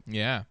Development.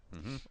 Yeah.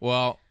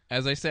 Well,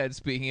 as I said,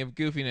 speaking of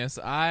goofiness,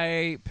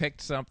 I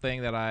picked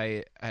something that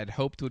I had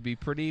hoped would be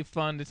pretty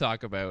fun to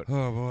talk about.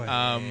 Oh boy.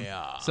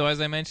 So as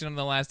I mentioned in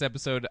the last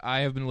episode, I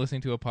have been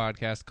listening to a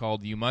podcast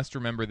called You Must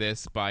Remember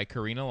This by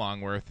Karina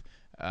Longworth.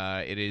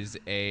 It is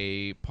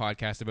a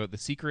podcast about the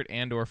secret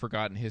and or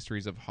forgotten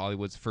histories of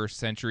Hollywood's first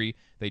century.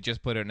 They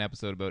just put out an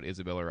episode about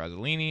Isabella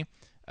Rossellini.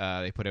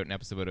 They put out an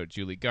episode about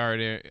Julie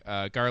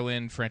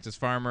Garland, Frances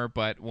Farmer,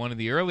 but one of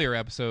the earlier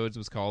episodes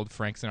was called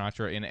Frank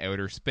Sinatra in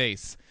Outer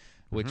Space,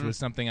 which was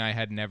something I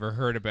had never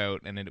heard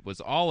about, and it was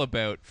all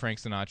about Frank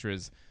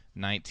Sinatra's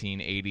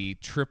 1980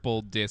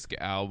 triple disc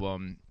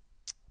album,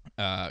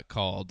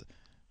 called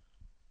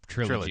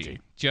Trilogy.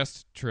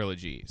 Just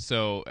Trilogy.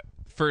 So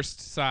first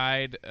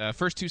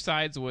two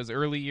sides was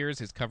early years,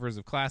 his covers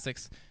of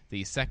classics.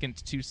 The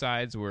second two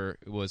sides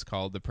was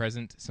called The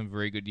Present, Some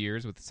Very Good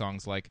Years, with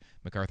songs like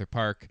MacArthur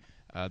Park,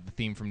 the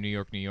theme from New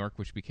York, New York,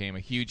 which became a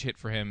huge hit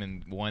for him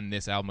and won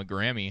this album a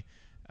Grammy,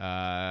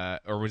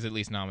 or was at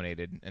least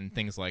nominated, and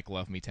things like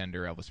Love Me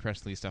Tender, Elvis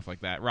Presley, stuff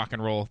like that, rock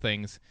and roll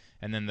things.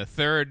 And then the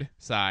third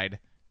side,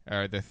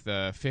 or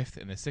the fifth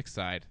and the sixth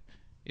side,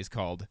 is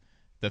called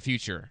The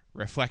Future,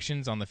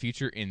 Reflections on the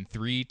Future in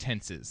 3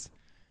 Tenses.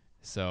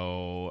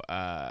 So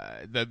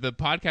the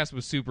podcast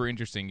was super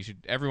interesting.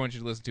 Everyone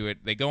should listen to it.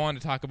 They go on to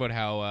talk about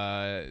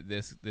how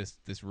this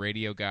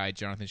radio guy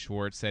Jonathan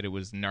Schwartz said it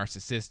was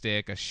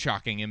narcissistic, a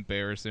shocking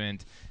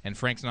embarrassment, and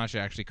Frank Sinatra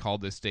actually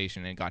called this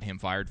station and got him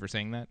fired for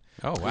saying that.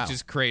 Oh wow, which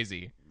is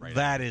crazy.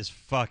 That is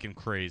fucking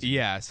crazy.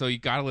 Yeah, so you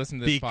got to listen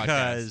to this podcast.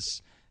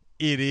 Because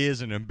it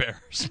is an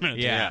embarrassment.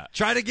 Yeah.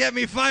 Try to get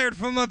me fired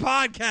from my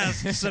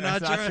podcast,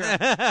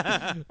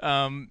 Sinatra.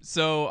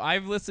 So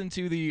I've listened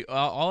to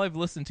all I've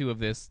listened to of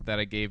this that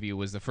I gave you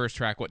was the first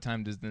track, What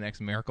Time Does the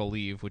Next Miracle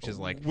Leave, which is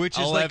like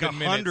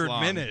 100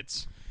 long.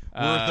 minutes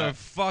worth of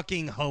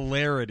fucking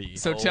hilarity.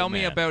 So tell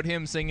me about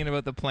him singing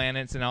about the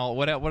planets and all.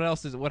 What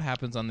else what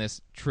happens on this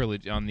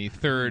trilogy, on the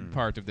third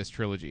part of this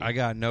trilogy? I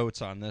got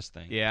notes on this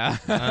thing.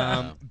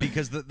 Yeah.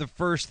 Because the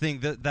first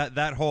thing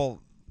that whole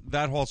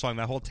song,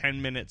 that whole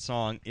 10-minute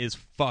song is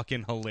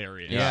fucking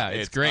hilarious. Yeah,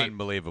 it's great.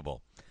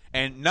 Unbelievable.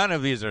 And none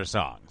of these are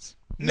songs.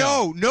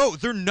 No,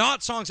 they're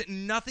not songs.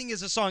 Nothing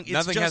is a song.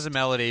 Nothing has a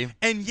melody.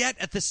 And yet,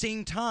 at the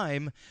same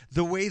time,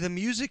 the way the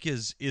music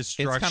is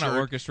structured, it's kind of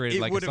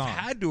orchestrated like a song. It would have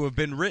had to have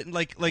been written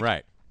like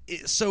right.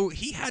 So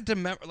he had to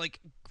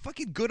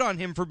fucking good on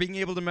him for being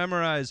able to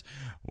memorize.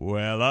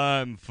 Well,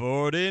 I'm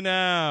 40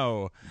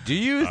 now. Do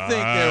you think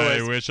there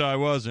was? I wish I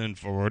wasn't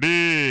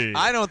 40.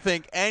 I don't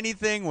think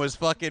anything was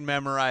fucking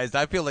memorized.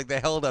 I feel like they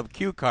held up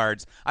cue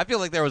cards. I feel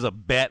like there was a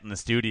bet in the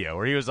studio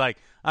where he was like,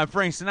 "I'm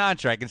Frank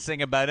Sinatra. I can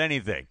sing about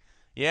anything."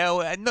 Yeah,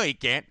 well, no, you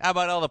can't. How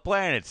about all the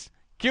planets?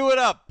 Cue it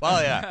up. Oh,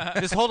 yeah.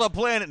 Just hold up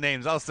planet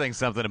names. I'll sing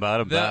something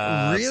about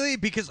them. Really?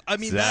 Because, I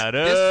mean,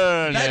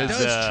 Saturn that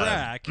does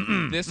track.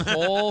 This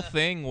whole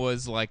thing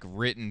was, like,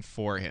 written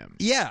for him.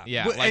 Yeah.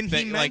 Like and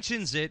he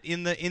mentions it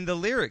in the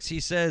lyrics.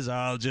 He says,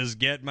 I'll just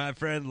get my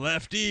friend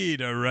Lefty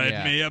to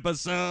write me up a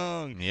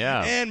song.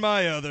 Yeah. And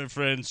my other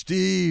friend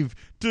Steve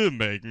to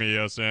make me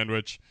a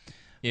sandwich.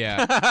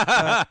 Yeah.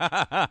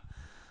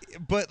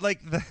 But, like,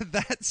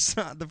 that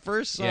song, the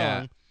first song...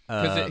 Yeah.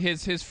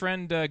 Because his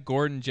friend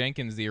Gordon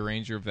Jenkins, the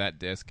arranger of that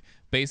disc,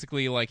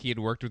 basically like he had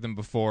worked with him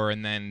before,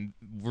 and then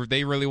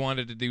they really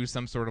wanted to do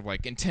some sort of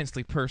like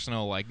intensely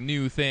personal, like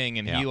new thing,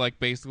 and he like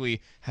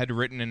basically had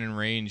written and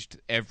arranged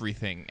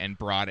everything and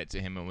brought it to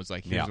him and was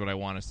like, "Here's what I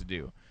want us to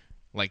do."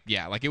 Like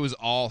it was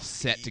all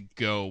set to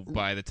go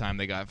by the time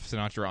they got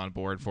Sinatra on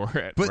board for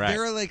it. But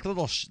there are like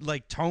little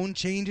like tone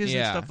changes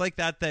and stuff like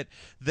that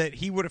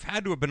he would have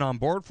had to have been on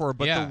board for.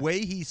 But the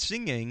way he's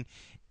singing.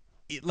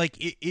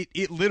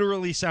 It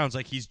literally sounds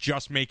like he's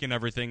just making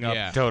everything up.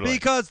 Yeah. Totally.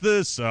 Because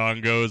this song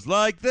goes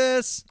like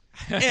this,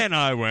 and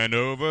I went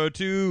over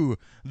to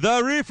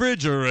the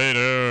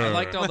refrigerator. I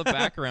liked all the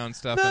background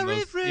stuff. The in those,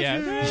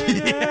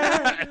 refrigerator.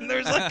 Yeah. And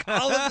there's like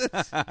all of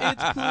this.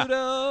 It's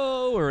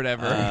Pluto or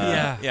whatever.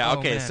 Yeah. Oh,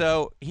 Okay. man.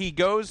 So he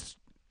goes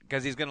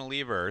because he's going to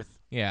leave Earth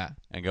Yeah.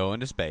 and go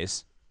into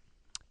space.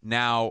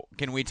 Now,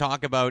 can we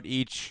talk about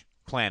each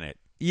planet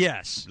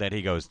Yes. that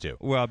he goes to?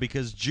 Well,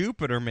 because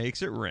Jupiter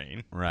makes it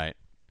rain. Right.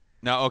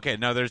 Now, okay.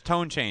 Now, there's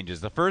tone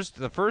changes. The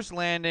first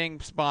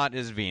landing spot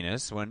is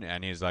Venus,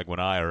 and he's like, "When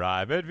I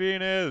arrive at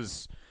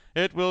Venus,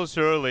 it will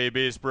surely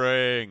be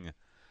spring."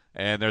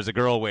 And there's a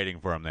girl waiting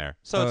for him there,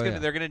 so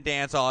they're gonna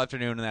dance all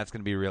afternoon, and that's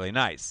gonna be really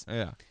nice.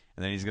 Yeah.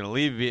 And then he's gonna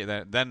leave.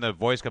 Then the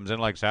voice comes in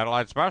like,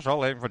 "Satellite special,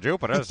 leaving for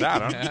Jupiter,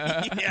 Saturn."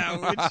 Yeah,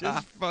 which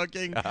is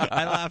fucking.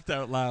 I laughed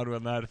out loud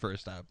when that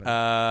first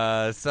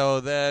happened. So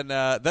then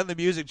the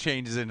music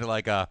changes into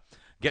like a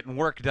getting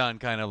work done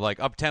kind of like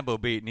up tempo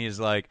beat, and he's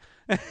like,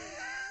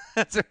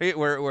 "That's right.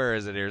 Where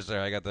is it here,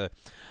 sir? I got the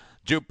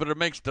Jupiter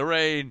makes the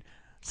rain,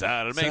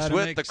 Saturn makes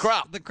with the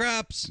crop, the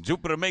crops.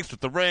 Jupiter makes with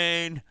the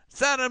rain,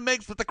 Saturn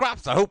makes with the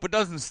crops. I hope it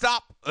doesn't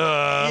stop.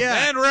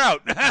 Yeah. And we're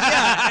out."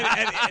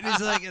 and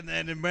he's like, and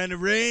then when it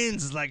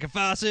rains, it's like a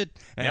faucet,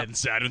 and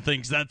Saturn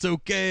thinks that's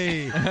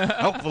okay.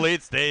 Hopefully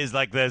it stays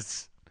like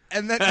this.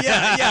 And then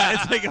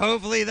it's like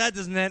hopefully that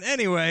doesn't end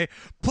anyway.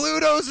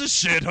 Pluto's a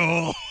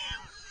shithole.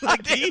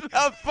 Like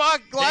The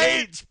fuck, like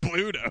hates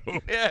Pluto.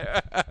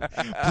 yeah.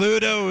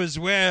 Pluto is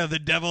where the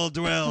devil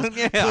dwells.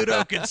 Yeah.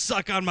 Pluto can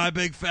suck on my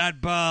big fat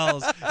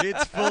balls.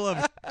 It's full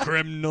of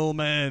criminal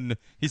men.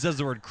 He says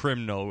the word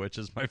criminal, which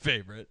is my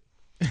favorite.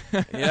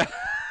 Yeah.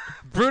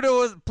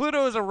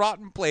 Pluto is a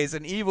rotten place,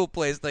 an evil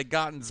place they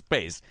got in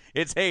space.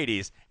 It's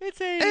Hades. It's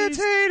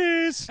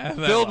Hades.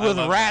 Filled with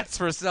rats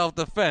for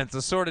self-defense,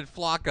 a sordid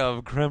flock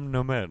of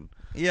criminal men.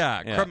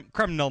 Yeah.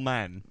 Criminal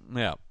men.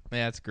 Yeah.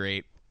 That's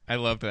great. I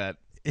loved that.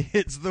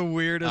 It's the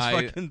weirdest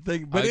fucking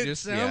thing. But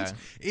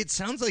it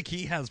sounds like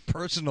he has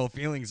personal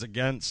feelings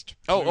against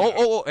Pluto.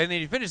 Oh, and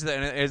then he finishes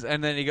that,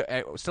 and then he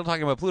still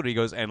talking about Pluto. He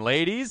goes, and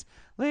ladies,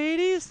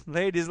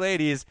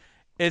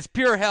 it's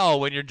pure hell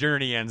when your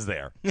journey ends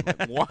there.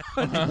 What?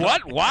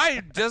 What?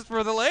 Why? Just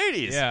for the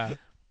ladies? Yeah.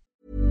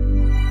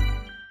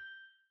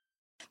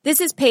 This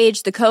is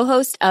Paige, the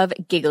co-host of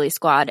Giggly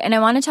Squad, and I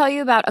want to tell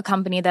you about a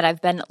company that I've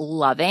been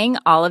loving,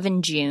 Olive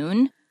 &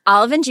 June.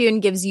 Olive & June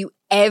gives you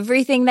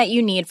everything that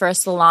you need for a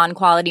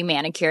salon-quality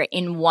manicure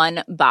in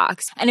one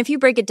box. And if you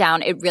break it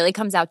down, it really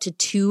comes out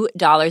to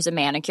 $2 a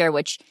manicure,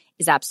 which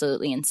is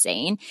absolutely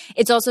insane.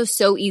 It's also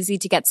so easy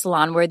to get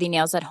salon-worthy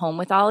nails at home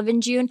with Olive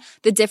 & June.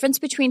 The difference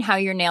between how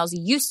your nails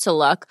used to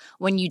look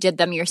when you did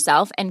them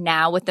yourself and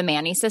now with the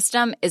Mani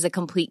system is a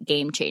complete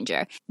game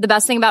changer. The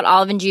best thing about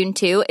Olive & June,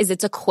 too, is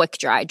it's a quick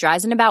dry.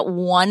 Dries in about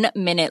 1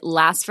 minute,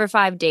 lasts for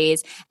 5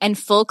 days, and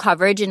full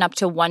coverage in up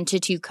to 1 to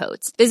 2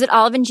 coats. Visit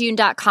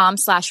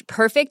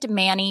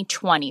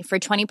oliveandjune.com/perfectmani20 for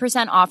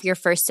 20% off your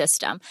first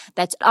system.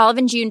 That's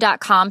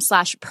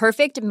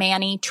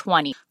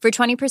oliveandjune.com/perfectmani20 for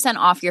 20%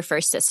 off your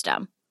first system.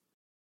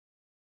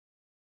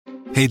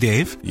 Hey,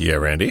 Dave. Yeah,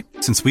 Randy.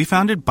 Since we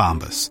founded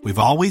Bombas, we've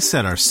always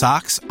said our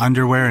socks,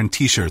 underwear, and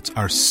T-shirts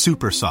are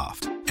super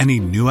soft.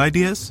 Any new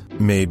ideas?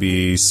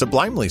 Maybe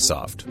sublimely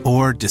soft.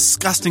 Or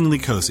disgustingly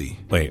cozy.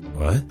 Wait,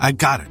 what? I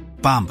got it.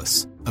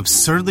 Bombas.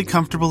 Absurdly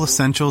comfortable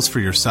essentials for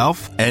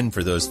yourself and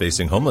for those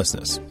facing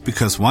homelessness.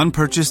 Because one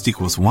purchased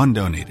equals one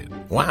donated.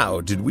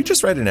 Wow, did we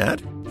just write an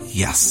ad?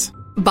 Yes.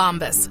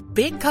 Bombas.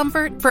 Big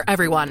comfort for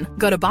everyone.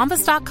 Go to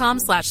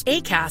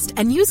bombas.com/ACAST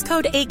and use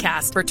code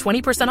ACAST for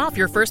 20% off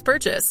your first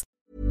purchase.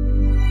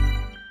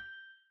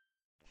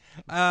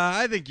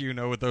 I think you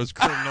know what those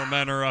criminal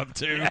men are up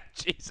to. Yeah,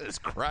 Jesus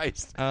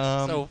Christ.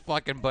 So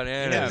fucking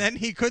bananas. And then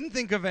he couldn't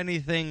think of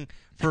anything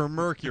for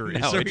Mercury.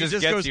 No, so it he just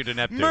gets goes, you to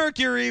Neptune.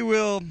 Mercury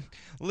will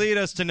lead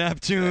us to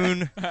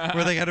Neptune,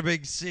 where they got a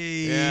big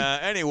sea. Yeah,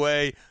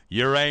 anyway,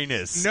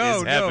 Uranus is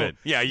heaven.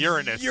 Yeah,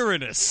 Uranus.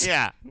 Uranus.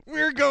 Yeah.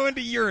 We're going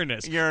to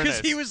Uranus. Uranus. Because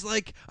he was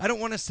like, I don't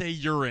want to say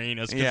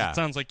Uranus because it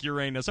sounds like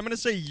Uranus. I'm going to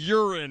say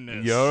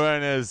Uranus.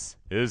 Uranus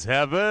is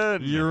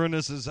heaven.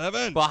 Uranus is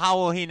heaven. Well, how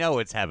will he know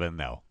it's heaven,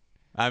 though?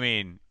 I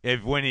mean,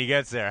 when he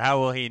gets there,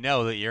 how will he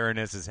know that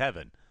Uranus is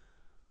heaven?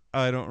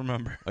 I don't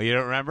remember. Oh, you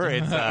don't remember?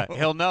 It's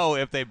he'll know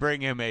if they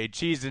bring him a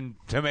cheese and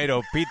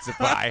tomato pizza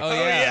pie. Oh,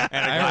 yeah.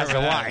 And a glass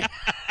of wine.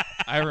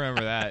 I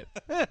remember that.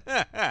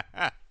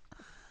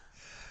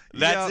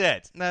 That's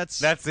it.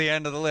 That's the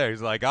end of the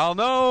lyrics. Like, I'll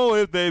know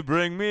if they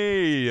bring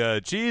me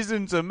a cheese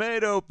and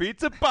tomato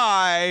pizza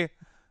pie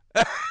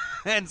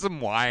and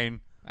some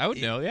wine. I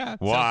would know, yeah.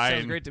 Wine.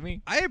 Sounds great to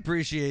me. I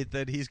appreciate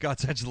that he's got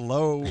such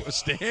low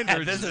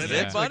standards. This is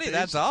it, buddy.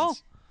 That's all?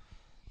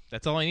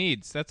 That's all he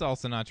needs. That's all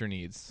Sinatra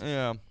needs.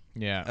 Yeah.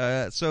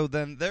 Yeah. So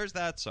then there's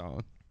that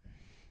song.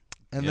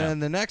 And then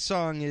the next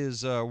song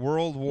is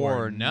World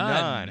War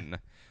None,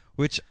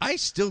 which I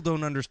still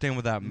don't understand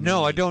what that means.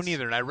 No, I don't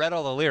either. And I read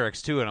all the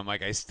lyrics, too, and I'm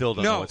like, I still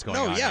don't know what's going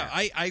on here.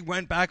 Here. I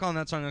went back on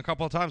that song a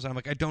couple of times, and I'm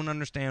like, I don't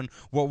understand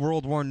what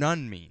World War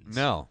None means.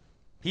 No.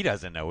 He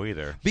doesn't know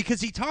either. Because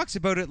he talks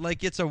about it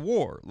like it's a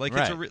war. Like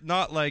it's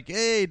not like,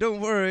 hey, don't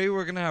worry,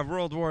 we're going to have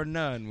World War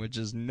None, which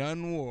is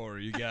none war,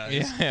 you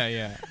guys.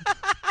 Yeah.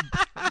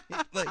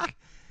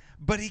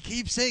 But he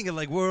keeps saying it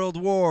like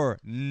World War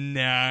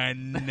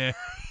None.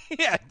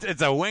 Yeah,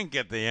 it's a wink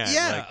at the end.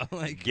 Yeah.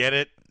 Like get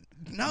it?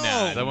 No.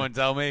 Nah, someone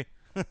tell me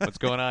what's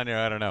going on here.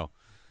 I don't know.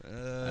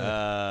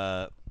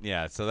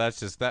 Yeah, so that's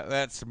just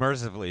that's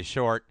mercifully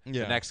short.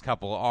 Yeah. The next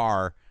couple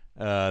are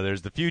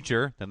there's the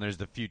future, then there's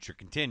the future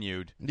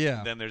continued.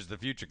 Yeah. Then there's the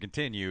future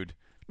continued.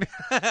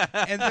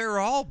 And they're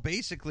all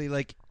basically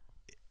like,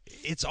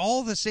 it's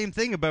all the same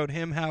thing about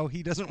him, how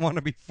he doesn't want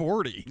to be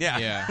 40.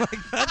 Yeah. Like,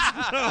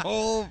 that's the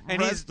whole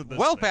and rest he's of this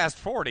well thing. past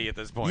 40 at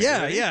this point.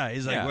 Yeah, really. yeah.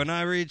 He's like, when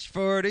I reached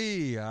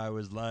 40, I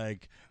was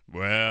like,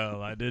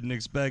 well, I didn't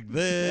expect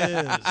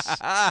this.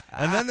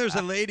 And then there's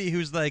a lady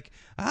who's like,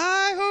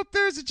 I hope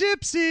there's a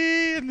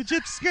gypsy, and the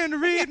gypsy's going to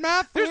read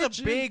my fortune. There's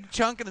a big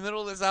chunk in the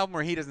middle of this album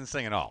where he doesn't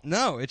sing at all.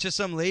 No, it's just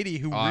some lady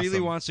who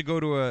really wants to go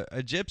to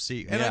a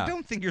gypsy. And I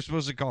don't think you're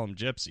supposed to call them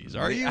gypsies,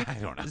 are you? I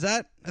don't know. Is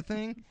that a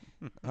thing?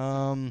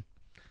 Or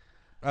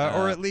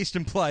at least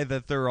imply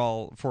that they're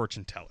all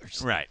fortune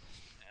tellers. Right.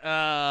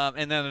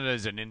 And then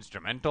there's an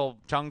instrumental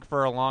chunk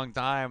for a long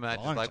time. And I'm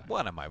just like,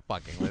 what am I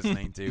fucking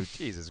listening to?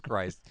 Jesus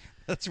Christ.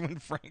 That's when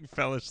Frank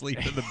fell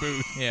asleep in the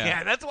booth.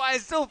 Yeah, that's why I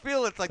still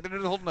feel it's like they're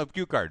just holding up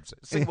cue cards.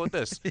 Sing about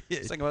this.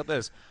 Sing about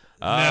this.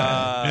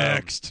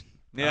 Next.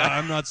 Yeah.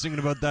 I'm not singing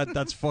about that.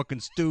 That's fucking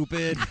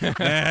stupid.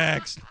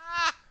 Next.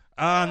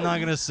 I'm not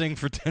going to sing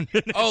for 10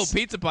 minutes. Oh,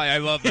 pizza pie. I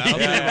love that. I'll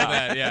sing about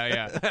that.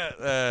 Yeah.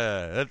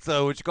 That's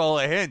what you call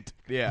a hint.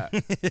 Yeah.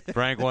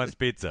 Frank wants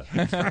pizza.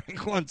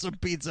 Frank wants a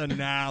pizza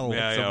now.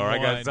 Yeah, or I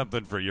got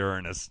something for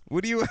Uranus.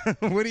 What do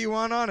you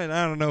want on it?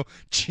 I don't know.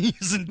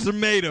 Cheese and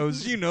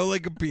tomatoes,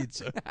 like a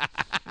pizza.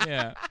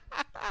 Yeah.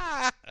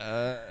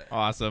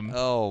 Awesome.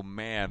 Oh,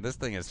 man. This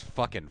thing is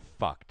fucking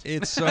fucked.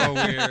 It's so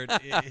weird.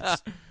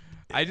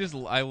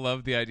 I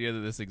love the idea that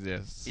this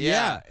exists.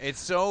 Yeah, it's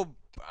so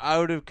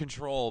out of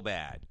control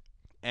bad,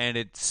 and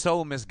it's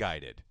so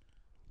misguided.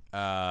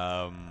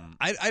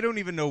 I don't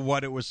even know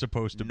what it was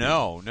supposed to be.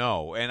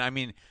 No, and I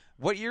mean,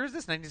 what year is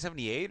this?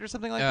 1978 or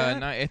something like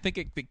that? I think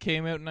it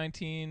came out in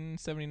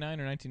 1979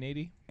 or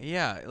 1980.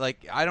 Yeah,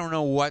 like I don't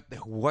know what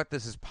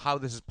this is, how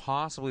this is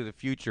possibly the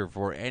future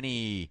for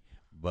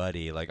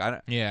anybody. Like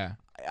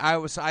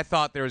I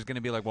thought there was going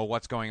to be like, well,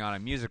 what's going on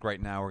in music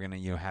right now? We're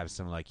going to have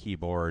some like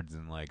keyboards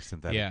and like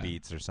synthetic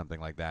beats or something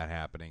like that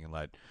happening, and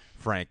let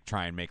Frank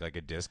try and make like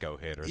a disco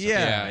hit or something.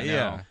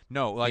 Yeah.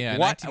 No, like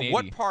what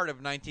part of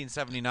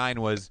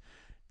 1979 was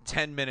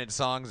 10-minute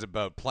songs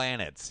about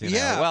planets? You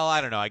know? Well,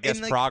 I don't know. I guess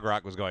prog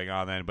rock was going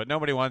on then, but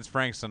nobody wants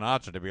Frank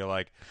Sinatra to be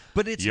like,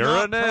 but it's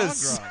not prog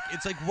rock.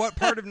 It's like, what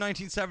part of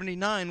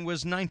 1979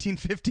 was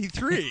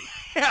 1953?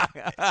 Yeah,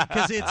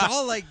 because it's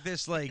all like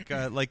this, like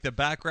the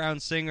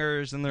background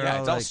singers, and they're all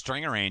it's like, all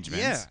string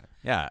arrangements.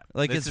 Yeah,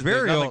 like it's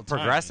very there's nothing old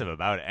progressive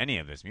about any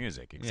of this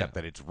music, except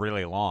that it's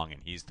really long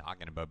and he's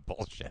talking about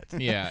bullshit.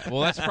 Yeah, well,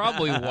 that's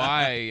probably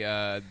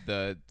why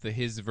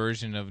his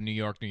version of New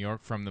York, New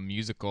York from the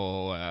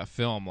musical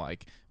film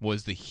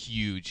was the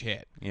huge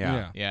hit.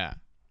 Yeah.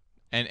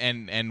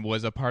 And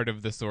was a part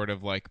of the sort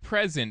of like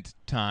present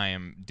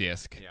time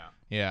disc.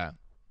 Yeah.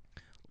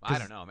 I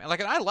don't know, man.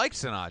 Like, I like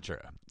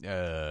Sinatra.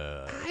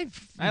 I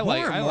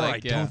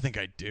don't think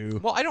I do.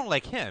 Well, I don't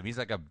like him. He's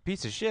like a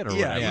piece of shit or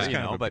Yeah, whatever. he's you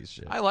kind know, of a but piece of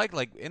shit. I like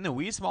In the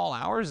Wee Small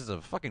Hours is a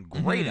fucking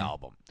great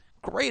album.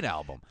 Great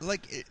album.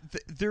 Like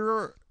there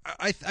are.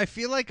 I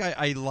feel like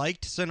I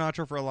liked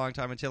Sinatra for a long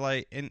time until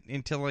I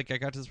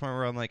got to this point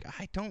where I'm like,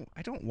 I don't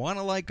want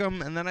to like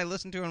him, and then I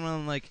listened to him and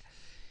I'm like,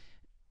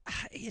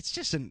 it's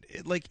just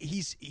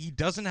he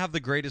doesn't have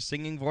the greatest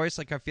singing voice.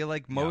 Like, I feel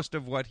like most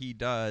of what he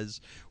does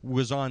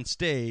was on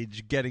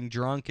stage getting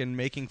drunk and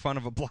making fun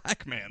of a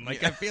black man.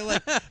 Like, I feel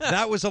like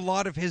that was a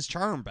lot of his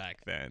charm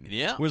back then.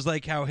 Yeah. Was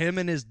like how him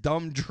and his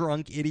dumb,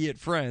 drunk, idiot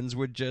friends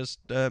would just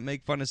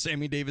make fun of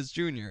Sammy Davis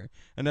Jr.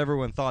 and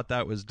everyone thought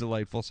that was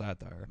delightful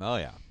satire. Oh,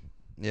 yeah.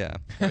 Yeah.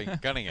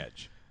 Cutting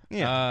edge.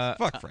 Yeah,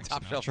 fuck Frank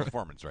Top shelf Sinatra.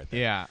 performance right there.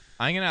 Yeah,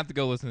 I'm gonna have to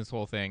go listen to this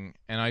whole thing,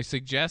 and I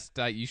suggest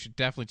that you should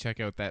definitely check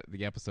out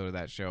the episode of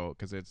that show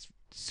because it's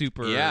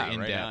super in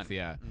depth.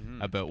 On.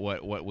 About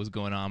what was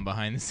going on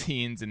behind the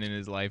scenes and in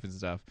his life and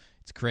stuff.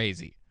 It's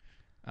crazy.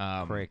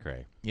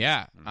 Cray.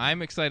 Yeah,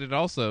 I'm excited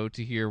also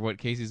to hear what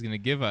Casey's gonna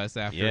give us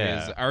after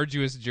his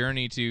arduous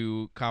journey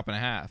to Cop and a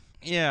Half.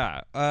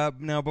 Yeah.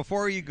 Now,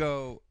 before you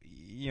go,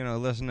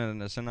 listening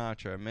to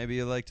Sinatra, maybe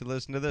you'd like to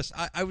listen to this.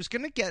 I was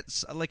going to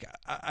get,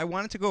 I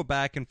wanted to go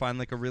back and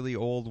find, a really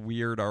old,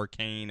 weird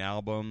Arcane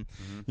album,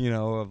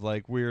 of,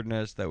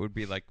 weirdness that would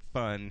be,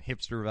 fun,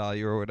 hipster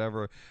value or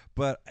whatever.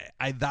 But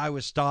I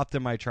was stopped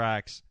in my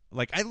tracks.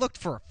 I looked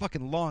for a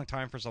fucking long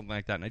time for something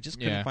like that, and I just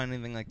couldn't find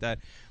anything like that.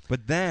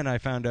 But then I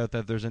found out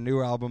that there's a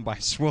new album by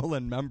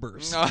Swollen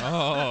Members.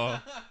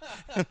 Oh.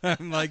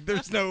 I'm like,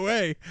 there's no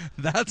way.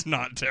 That's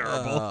not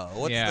terrible.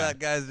 What's that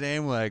guy's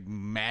name? Like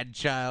Mad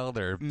Child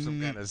or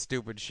some kind of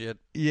stupid shit?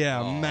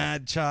 Yeah,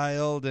 Mad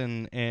Child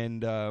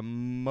and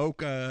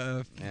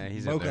Mocha,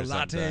 he's Mocha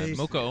Latte. sometimes.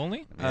 Mocha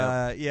only?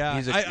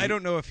 Yeah. I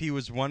don't know if he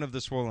was one of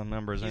the Swollen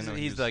Members.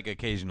 He's like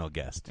occasional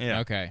guest.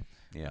 Yeah. Okay.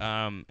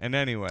 Yeah. And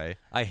anyway,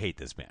 I hate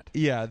this band.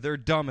 Yeah, they're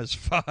dumb as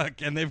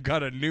fuck, and they've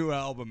got a new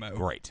album out.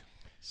 Great.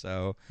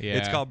 So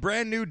it's called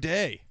Brand New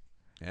Day.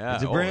 Yeah,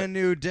 it's a brand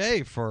new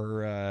day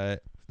for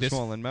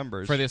Swollen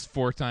Members. For this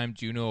 4-time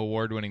Juno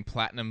Award-winning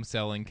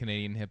platinum-selling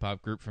Canadian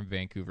hip-hop group from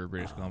Vancouver,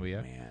 British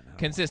Columbia,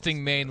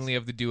 consisting mainly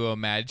of the duo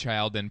Mad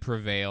Child and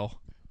Prevail.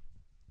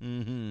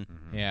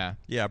 Yeah,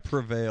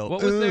 Prevail.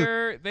 What was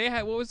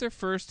what was their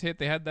first hit?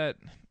 They had that.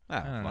 I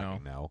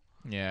don't know.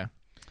 Yeah.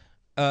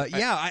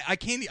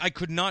 I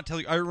could not tell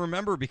you. I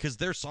remember because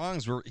their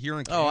songs were here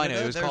in Canada. Oh, I know.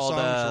 It was their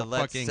called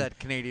Let's Set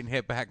Canadian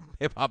Hip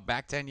Hop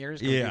Back 10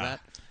 Years. Can we do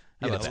that?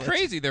 It's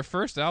crazy. Their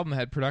first album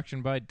had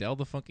production by Del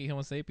the Funky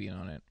Homo Sapien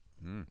on it.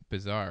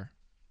 Bizarre.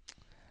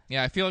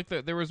 Yeah, I feel like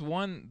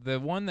the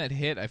one that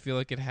hit, I feel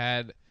like it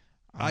had...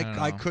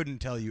 I couldn't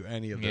tell you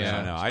any of those.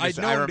 Yeah, no.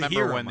 I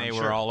remember when they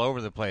were all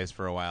over the place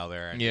for a while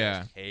there and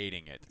just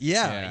hating it.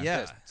 Yeah.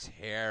 Just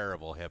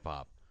terrible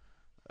hip-hop.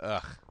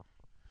 Ugh.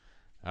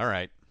 All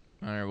right.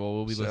 Well,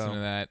 we'll be listening to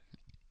that.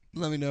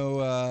 Let me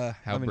know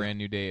how Brand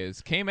New Day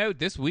is. Came out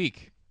this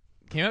week.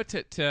 Came out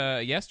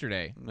to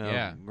yesterday.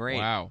 Yeah. Great.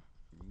 Wow.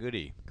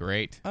 Goody.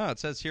 Great. Oh, it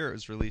says here it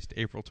was released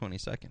April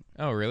 22nd.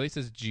 Oh, really? It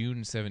says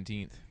June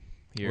 17th.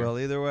 Here. Well,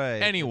 either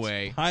way.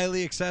 Anyway. It's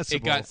highly accessible.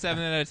 It got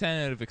 7 out of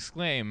 10 out of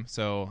Exclaim,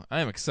 so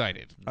I'm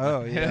excited.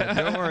 Oh, yeah.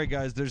 Don't worry,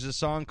 guys. There's a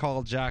song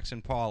called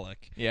Jackson Pollock.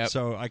 Yep.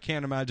 So I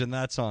can't imagine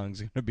that song's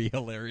going to be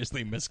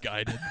hilariously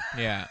misguided.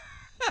 Yeah.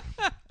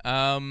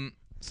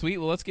 Sweet.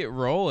 Well, let's get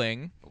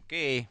rolling.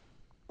 Okay.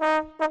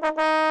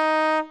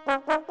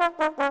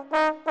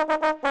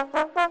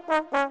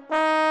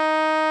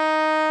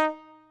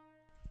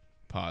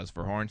 Pause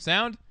for horn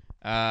sound.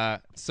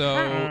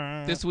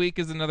 So this week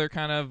is another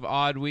kind of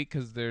odd week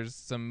because there's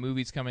some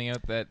movies coming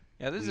out that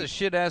Yeah, this is a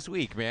shit-ass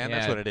week, man.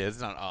 That's Yeah. what it is.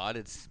 It's not odd.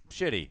 It's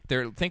shitty.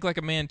 Think Like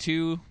a Man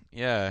 2.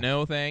 Yeah.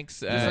 No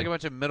thanks. There's like a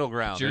bunch of middle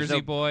ground. Jersey There's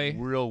no Boy.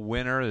 real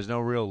winner. There's no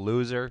real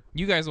loser.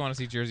 You guys want to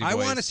see Jersey Boys? I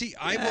want to see.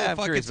 I Yeah, will I'm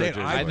fucking curious say it.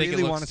 about Jersey I I think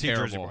really it want to looks see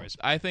terrible. Jersey Boys.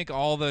 I think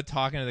all the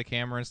talking to the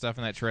camera and stuff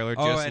in that trailer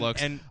Oh, just and-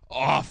 looks and-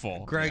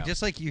 awful. Greg,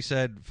 just like you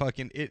said,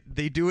 fucking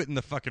they do it in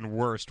the fucking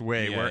worst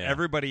way, Yeah, where yeah.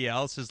 everybody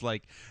else is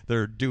like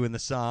they're doing the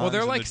songs. Well,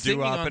 they're and like the singing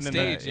doo-wop on and then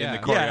stage, the, yeah. the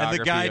and the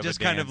choreography guy of a just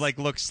kind of dance. like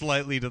looks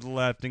slightly to the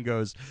left and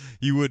goes,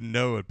 "You wouldn't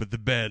know it, but the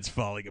bed's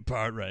falling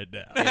apart right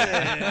now."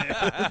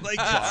 Like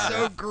it's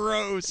so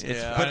gross.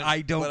 Yeah. But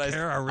I don't But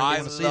care. I really I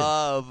want to see it.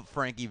 love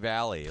Frankie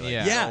Valli. Like,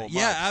 Yeah. Yeah, so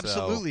yeah, much,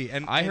 absolutely. So.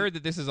 And I and- heard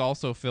that this is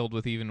also filled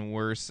with even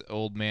worse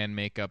old man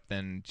makeup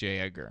than J.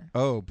 Edgar.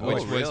 Oh boy,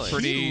 which was really?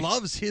 pretty he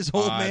loves his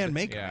old odd, man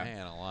makeup. yeah.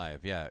 Man alive,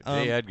 yeah.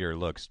 J. Edgar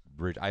looks.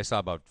 I saw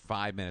about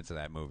 5 minutes of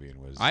that movie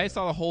and was. I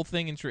saw the whole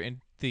thing in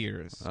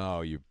theaters.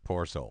 Oh, you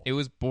poor soul. It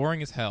was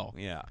boring as hell.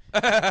 Yeah.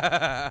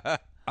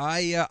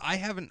 I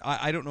haven't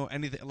I don't know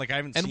anything, like I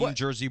haven't And seen what-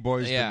 Jersey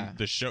Boys Yeah.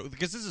 the show,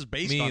 because this is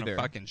based Me on either. a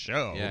fucking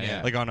show, Yeah,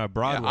 yeah. like on a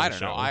Broadway I don't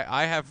show. know.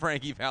 I have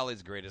Frankie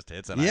Valli's greatest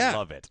hits, and Yeah, I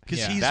love it. 'cause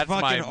Yeah. he's That's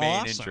my fucking main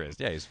awesome. interest.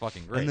 Yeah, he's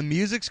fucking great. And the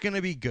music's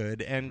gonna be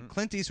good, and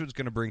Clint Eastwood's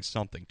gonna bring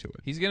something to it.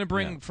 He's going to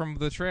bring, Yeah. from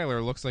the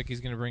trailer, looks like he's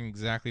going to bring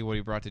exactly what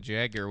he brought to J.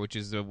 Edgar, which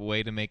is a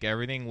way to make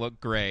everything look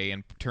gray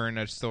and turn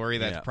a story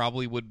that Yeah.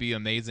 probably would be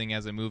amazing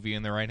as a movie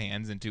in the right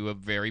hands into a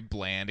very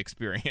bland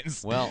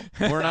experience. well,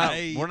 we're not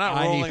I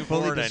rolling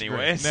fully forward disagree.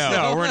 anyways.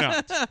 No. we're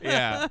not.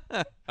 yeah.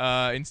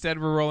 Instead,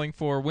 we're rolling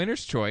for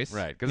Winner's Choice.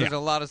 Right, because there's a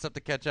lot of stuff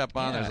to catch up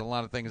on. Yeah. There's a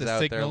lot of things The out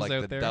there, Signal's like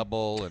out the there.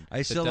 double and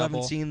I still haven't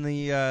double. seen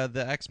the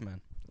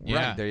X-Men.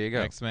 Yeah. Right, there you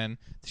go. X-Men.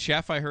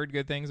 Chef, I heard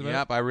good things about.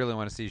 Yep, I really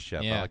want to see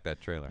Chef. Yeah. I like that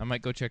trailer. I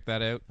might go check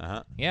that out.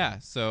 Uh-huh. Yeah,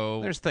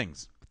 so There's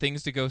things,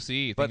 things to go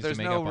see. but things there's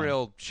to make no up on.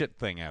 real shit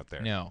thing out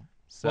there. No.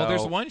 So, Well,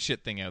 there's one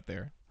shit thing out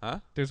there. Huh?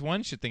 There's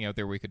one shit thing out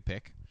there we could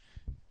pick,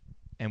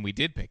 and we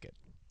did pick it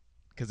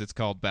because it's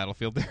called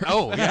Battlefield Earth.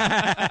 Oh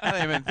yeah,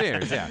 I'm in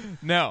theaters. Yeah.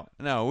 no.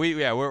 No,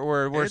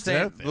 we're It's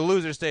staying. out there. The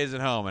loser stays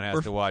at home and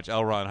has to watch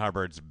L. Ron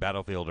Hubbard's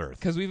Battlefield Earth.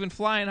 Because we've been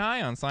flying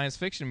high on science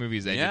fiction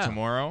movies. Edge Yeah. of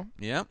Tomorrow,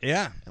 Yep.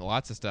 Yeah,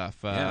 lots of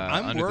stuff.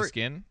 I'm Under the worried-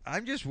 Skin.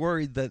 I'm just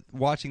worried that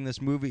watching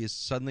this movie is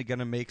suddenly going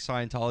to make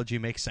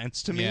Scientology make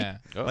sense to me. Yeah.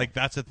 Oh. Like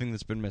that's the thing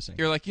that's been missing.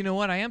 You're like, you know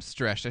what? I am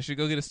stressed. I should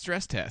go get a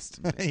stress test.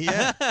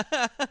 Yeah,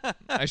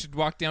 I should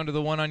walk down to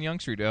the one on Young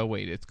Street. Oh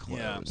wait, it's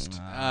closed.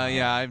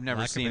 Yeah, I've never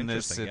lack of seen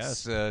interest,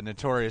 this. I It's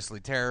notoriously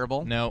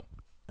terrible. No.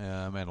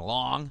 And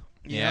long.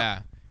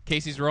 Yeah.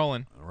 Casey's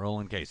rolling.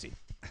 Roland Casey.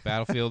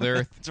 Battlefield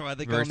Earth that's why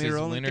they call versus me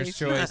Roland Winner's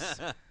Casey. Choice.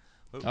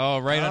 Oh,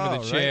 right under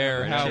the right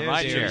chair. under the How chair.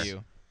 My dare chair.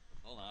 you?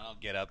 Hold on, I'll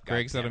get up.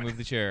 Greg's got to move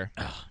the chair.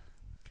 Try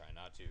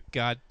not to.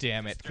 God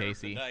damn it,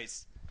 Casey.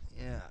 Nice.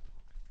 Yeah,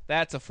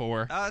 That's a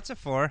 4. it's a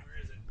 4.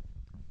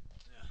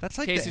 That's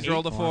like Casey's the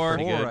rolled a 8th 4.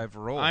 Pretty good. I've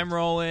rolled. I'm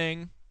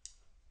rolling.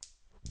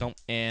 Don't.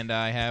 And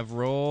I have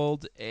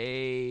rolled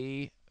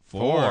a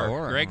 4.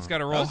 Four. Greg's got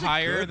to That roll was a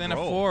higher good than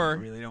roll. a I 4.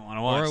 really don't want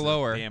to watch Or this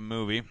lower. damn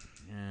movie.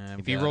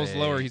 If he rolls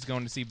lower, he's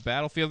going to see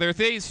Battlefield Earth.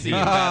 He's seeing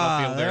Ah,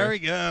 Battlefield there Earth. we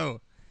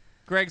go.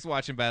 Greg's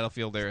watching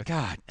Battlefield Earth.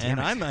 God. And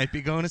I might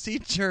be going to see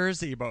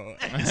Jersey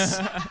Boys.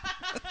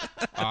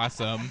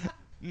 Awesome.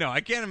 No,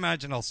 I can't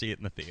imagine I'll see it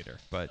in the theater.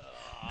 But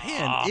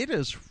man, it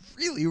is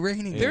really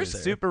raining. There's out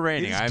there. super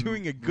raining. It is I'm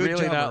doing a good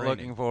really job not of raining.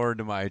 looking forward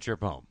to my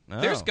trip home.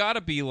 There's Oh. got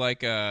to be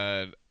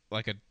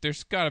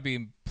there's got to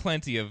be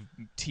plenty of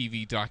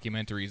TV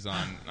documentaries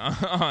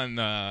on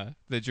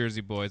the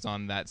Jersey Boys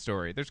on that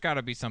story. There's got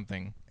to be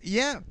something.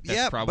 Yeah, That's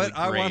yeah, probably but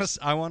I great.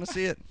 want to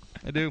see it.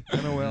 I do.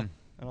 I know will. And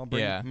I'll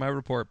bring Yeah. my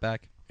report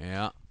back.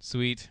 Yeah.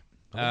 Sweet.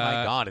 Oh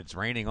my God, it's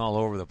raining all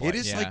over the place. It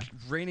is Yeah. like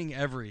raining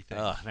everything.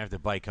 Ugh, and I have to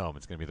bike home.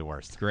 It's gonna be the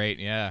worst. Great.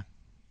 Yeah.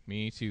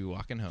 Me too.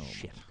 Walking home.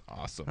 Shit.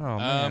 Awesome. Oh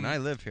man, I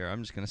live here.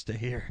 I'm just gonna stay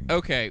here.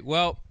 Okay.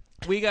 Well,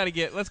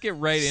 let's get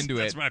right into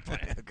That's it my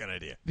plan. Good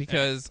idea.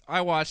 because I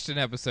watched an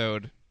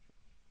episode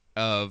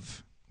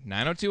of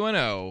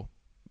 90210.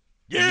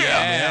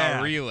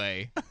 Yeah.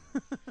 Relay.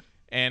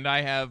 And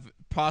I have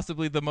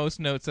possibly the most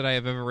notes that I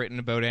have ever written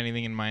about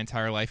anything in my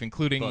entire life,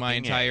 including my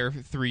Fucking entire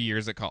 3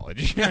 years at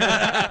college.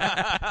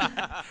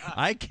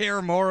 I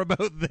care more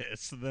about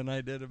this than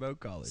I did about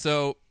college.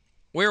 So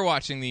we're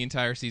watching the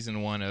entire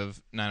season 1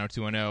 of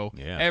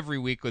 90210. Yeah. Every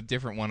week, a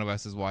different one of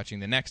us is watching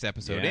the next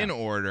episode Yeah. in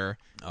order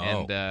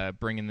and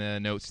bringing the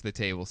notes to the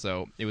table.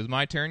 So it was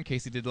my turn.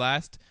 Casey did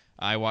last.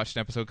 I watched an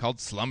episode called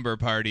Slumber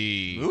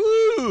Party.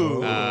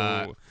 Ooh.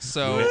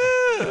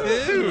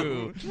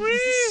 Ooh.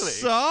 Really?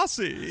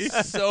 Saucy.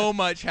 So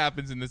much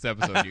happens in this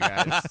episode, you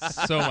guys.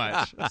 So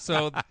much.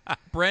 So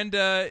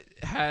Brenda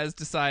has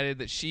decided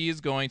that she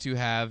is going to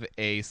have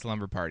a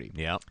slumber party.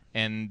 Yeah.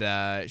 And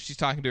she's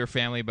talking to her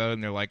family about it,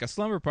 and they're like, a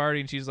slumber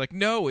party? And she's like,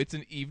 no, it's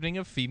an evening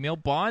of female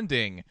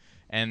bonding.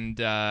 And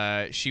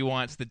she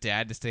wants the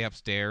dad to stay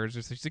upstairs.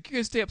 She's like, you're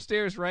going to stay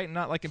upstairs, right? And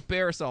not, like,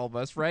 embarrass all of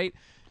us, right?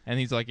 And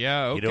he's like,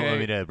 yeah, okay. You don't want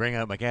me to bring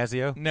out my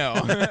Casio? No.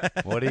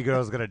 What are you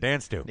girls going to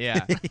dance to?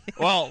 Yeah.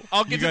 Well,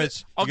 I'll get You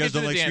guys, I'll you guys get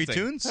to don't the like dancing.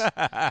 sweet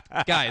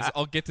tunes? Guys,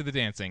 I'll get to the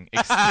dancing.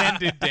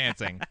 Extended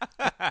dancing.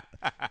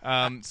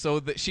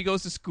 So she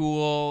goes to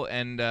school,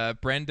 and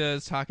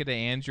Brenda's talking to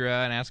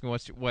Andrea and asking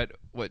what.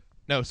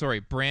 No, sorry.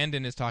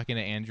 Brandon is talking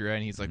to Andrea,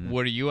 and he's like,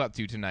 "What are you up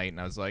to tonight?"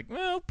 And I was like,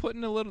 "Well,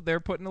 they're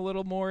putting a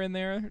little more in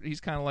there." He's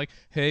kind of like,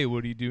 "Hey,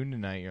 what are you doing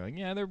tonight?" You're like,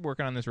 "Yeah, they're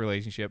working on this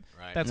relationship.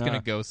 Right. That's gonna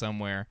go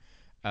somewhere."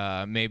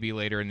 Maybe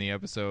later in the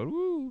episode.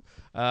 Woo.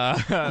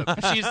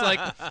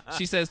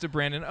 She says to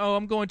Brandon, "Oh,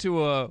 I'm going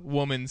to a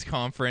woman's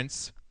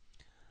conference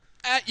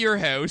at your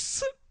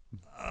house."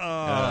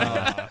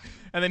 And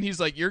then he's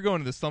like, "You're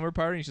going to the slumber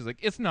party?" And she's like,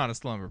 "It's not a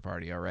slumber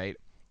party, all right?"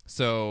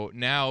 So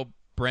now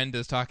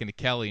Brenda's talking to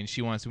Kelly, and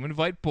she wants to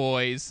invite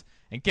boys.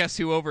 And guess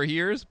who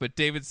overhears? But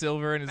David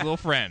Silver and his little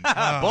friend.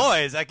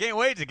 Boys, I can't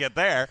wait to get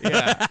there.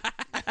 Yeah.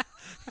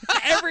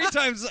 Every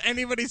time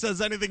anybody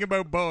says anything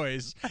about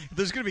boys,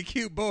 there's going to be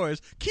cute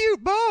boys.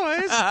 Cute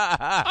boys!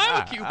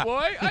 I'm a cute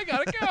boy. I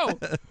gotta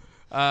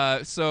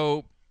go.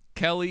 So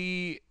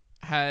Kelly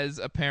has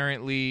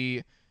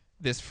apparently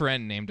this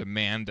friend named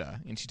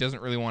Amanda, and she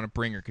doesn't really want to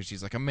bring her because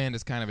she's like,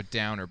 Amanda's kind of a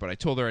downer, but I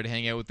told her I'd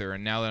hang out with her,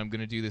 and now that I'm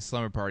going to do this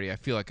slumber party, I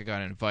feel like I got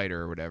to invite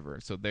her or whatever.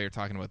 So they're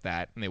talking about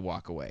that, and they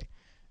walk away.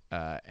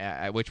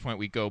 At which point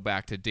we go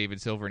back to David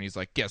Silver, and he's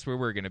like, guess where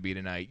we're going to be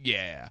tonight?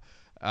 Yeah.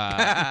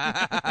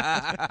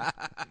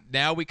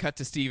 Now we cut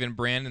to Steve and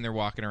Brandon. They're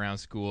walking around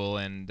school,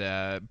 and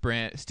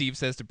Steve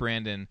says to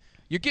Brandon,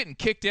 "You're getting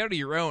kicked out of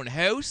your own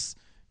house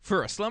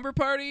for a slumber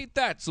party?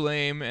 That's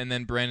lame." And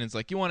then Brandon's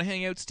like, "You want to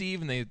hang out, Steve?"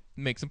 And they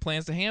make some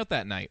plans to hang out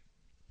that night.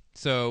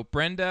 So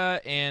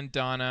Brenda and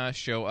Donna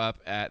show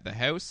up at the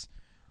house.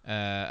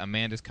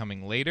 Amanda's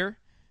coming later.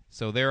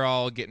 So they're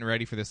all getting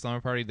ready for the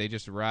slumber party. They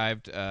just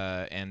arrived,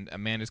 and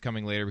Amanda's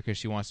coming later because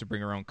she wants to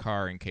bring her own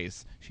car in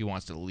case she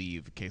wants to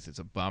leave, in case it's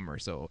a bummer.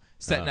 So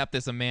setting up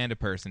this Amanda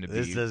person to be...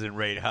 This doesn't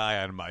rate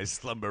high on my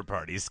slumber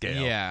party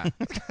scale. Yeah.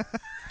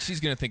 She's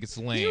going to think it's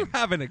lame. You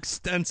have an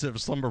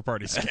extensive slumber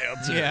party scale,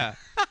 too. Yeah.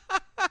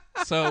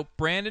 So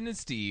Brandon and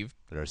Steve...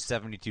 There are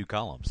 72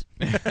 columns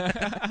for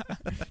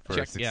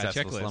a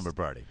successful slumber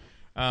party.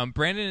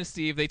 Brandon and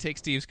Steve, they take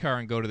Steve's car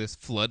and go to this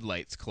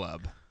Floodlights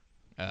Club.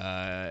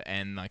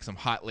 And like some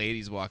hot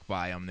ladies walk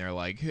by them. They're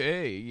like,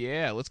 "Hey,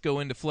 yeah, let's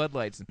go into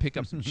Floodlights and pick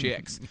up some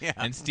chicks." Yeah.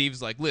 And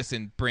Steve's like,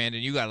 "Listen,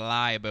 Brandon, you gotta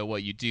lie about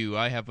what you do.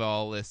 I have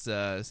all this.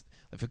 If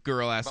a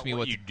girl asks me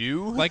what you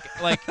do, like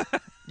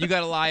you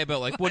gotta lie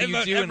about like what do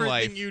you do in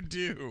life? Everything you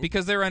do,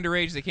 because they're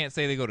underage, they can't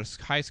say they go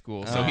to high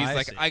school. So he's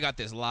like, see. I got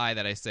this lie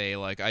that I say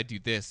like I do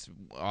this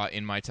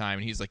in my time,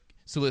 and he's like,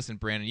 so listen,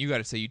 Brandon, you got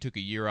to say you took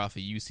a year off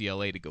of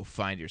UCLA to go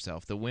find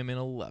yourself. The women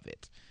will love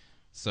it.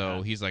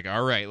 So he's like,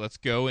 all right, let's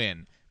go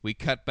in. We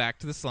cut back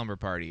to the slumber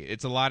party.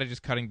 It's a lot of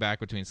just cutting back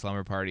between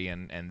slumber party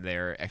and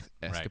their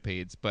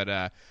escapades. Right.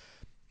 But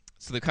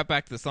so they cut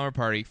back to the slumber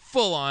party,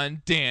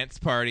 full-on dance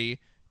party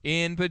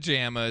in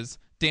pajamas,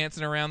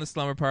 dancing around the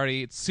slumber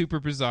party. It's super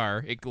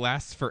bizarre. It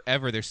lasts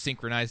forever. They're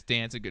synchronized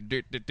dancing, and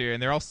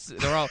they're all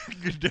and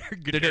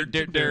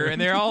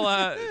they're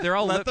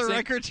all let the lip-sync.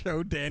 record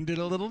show Dan did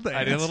a little dance.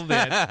 I did a little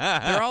dance.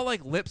 They're all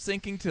like lip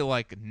syncing to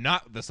like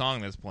not the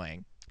song that's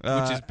playing,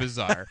 which is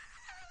bizarre.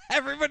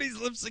 Everybody's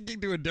lip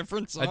syncing to a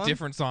different song. A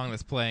different song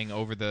that's playing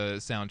over the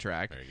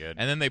soundtrack. Very good.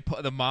 And then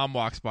the mom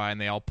walks by and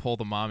they all pull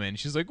the mom in.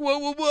 She's like, "Whoa,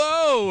 whoa,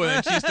 whoa!" And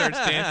then she starts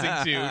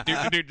dancing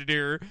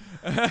to.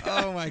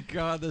 Oh my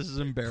god, this is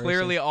embarrassing.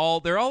 Clearly,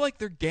 they're all like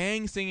their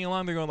gang singing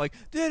along. They're going like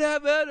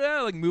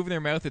like moving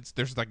their mouth.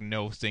 There's like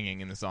no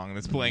singing in the song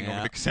that's playing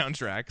over the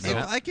soundtrack. So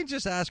If I can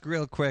just ask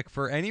real quick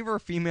for any of our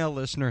female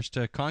listeners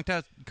to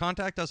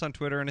contact us on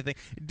Twitter or anything.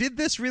 Did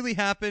this really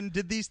happen?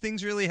 Did these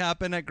things really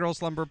happen at girl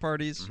slumber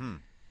parties? Mm-hmm.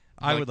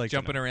 I would like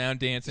jumping to know. around,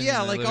 dancing.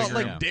 Yeah, in the living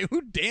room.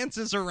 who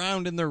dances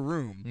around in their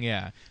room?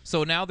 Yeah.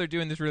 So now they're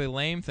doing this really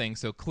lame thing.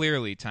 So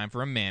clearly, time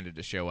for Amanda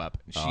to show up.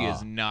 She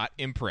is not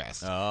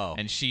impressed. Oh.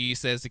 And she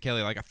says to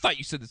Kelly, like, "I thought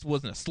you said this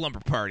wasn't a slumber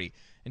party,"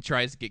 and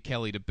tries to get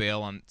Kelly to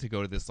bail on to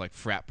go to this like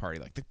frat party.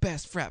 Like, the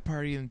best frat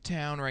party in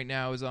town right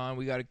now is on.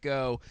 We got to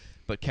go.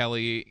 But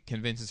Kelly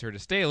convinces her to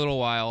stay a little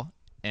while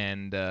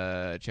and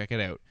check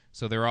it out.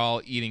 So they're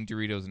all eating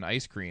Doritos and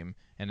ice cream,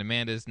 and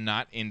Amanda's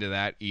not into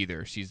that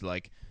either. She's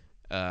like,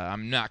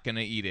 I'm not going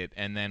to eat it.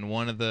 And then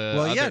one of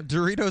the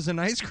Doritos and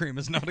ice cream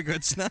is not a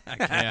good snack.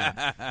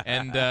 Yeah.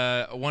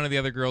 And one of the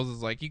other girls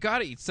is like, "You got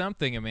to eat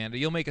something, Amanda.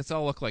 You'll make us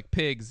all look like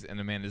pigs." And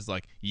Amanda's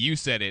like, "You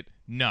said it,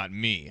 not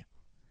me."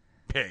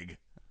 Pig.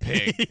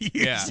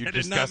 Yeah. Said You it, not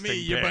disgusting me,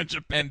 you pig. bunch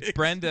of pigs. And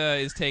Brenda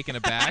is taken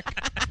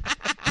aback.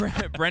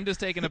 Brenda's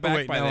taken aback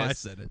Wait, by no,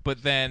 this. I said it.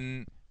 But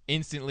then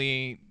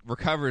instantly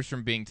recovers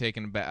from being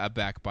taken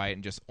aback by it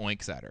and just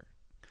oinks at her.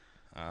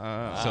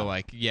 So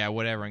like, yeah,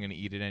 whatever, I'm going to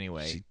eat it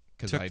anyway.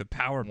 Because took I the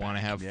power want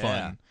to back. have Yeah.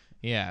 fun.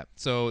 Yeah.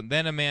 So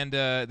then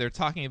Amanda, they're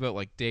talking about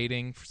like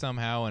dating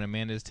somehow, and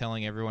Amanda's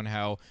telling everyone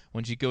how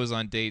when she goes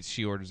on dates,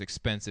 she orders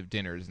expensive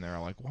dinners, and they're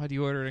all like, "Why do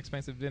you order an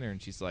expensive dinner?"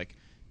 And she's like,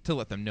 "To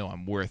let them know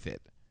I'm worth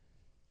it."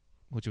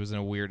 which was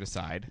a weird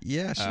aside.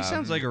 Yeah, she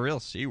sounds like a real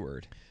C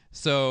word.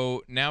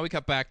 So now we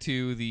cut back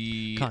to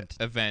the Cunt.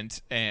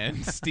 event,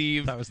 and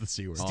Steve. That was the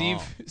C word.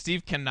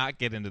 Steve cannot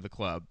get into the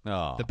club.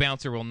 Oh. The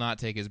bouncer will not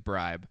take his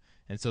bribe,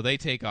 and so they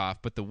take off.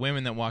 But the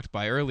women that walked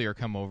by earlier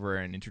come over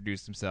and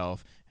introduce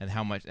themselves and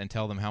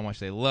tell them how much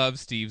they love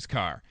Steve's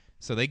car.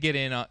 So they get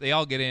in. They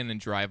all get in and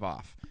drive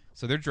off.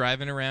 So they're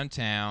driving around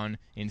town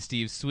in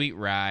Steve's sweet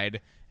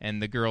ride. And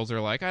the girls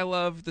are like, I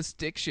love the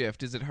stick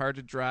shift. Is it hard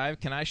to drive?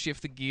 Can I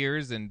shift the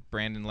gears? And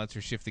Brandon lets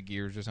her shift the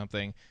gears or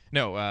something.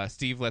 No,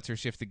 Steve lets her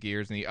shift the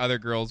gears. And the other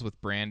girl's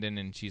with Brandon,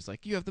 and she's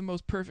like, you have the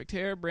most perfect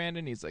hair,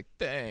 Brandon. He's like,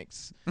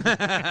 thanks.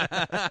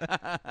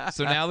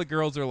 So now the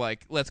girls are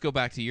like, let's go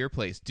back to your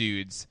place,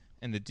 dudes.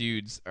 And the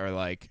dudes are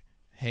like,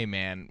 hey,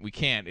 man, we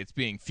can't. It's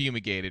being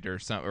fumigated or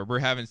something. Or we're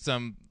having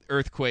some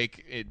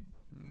earthquake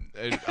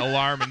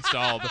alarm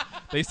installed.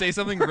 They say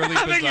something really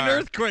bizarre. Having an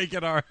earthquake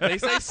in our house. They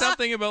say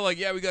something about we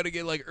got to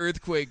get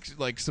earthquake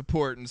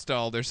support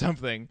installed or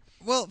something.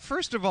 Well,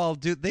 first of all,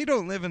 dude, they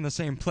don't live in the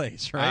same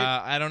place,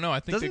 right? I don't know. I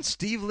think Doesn't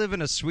Steve live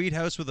in a sweet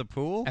house with a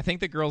pool? I think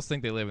the girls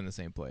think they live in the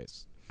same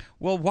place.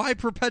 Well, why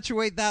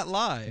perpetuate that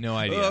lie? No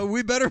idea.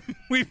 We better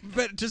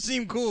to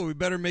seem cool. We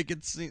better make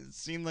it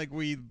seem like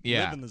we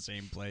live in the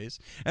same place.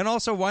 And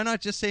also, why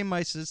not just say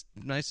my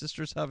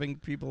sister's having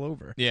people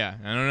over? Yeah,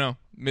 I don't know.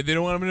 They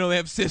don't want them to know they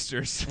have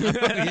sisters.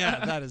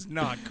 Yeah, that is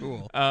not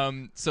cool.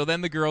 So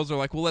then the girls are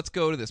like, well, let's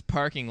go to this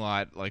parking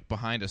lot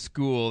behind a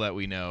school that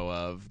we know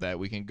of that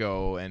we can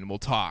go and we'll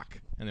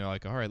talk. And they're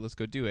like, all right, let's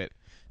go do it.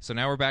 So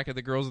now we're back at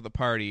the girls at the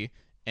party.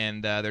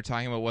 And they're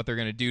talking about what they're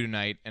going to do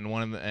tonight,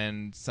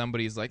 and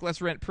somebody's like,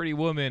 let's rent Pretty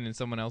Woman, and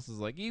someone else is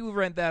like, you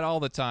rent that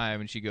all the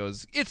time, and she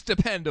goes, it's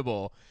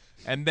dependable.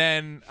 And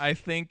then I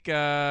think,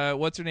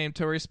 what's her name,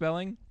 Tori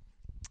Spelling?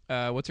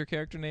 What's her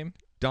character name?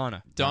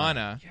 Donna.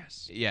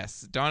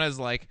 Yes. Donna's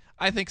like,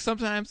 I think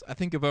sometimes I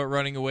think about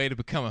running away to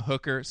become a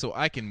hooker so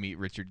I can meet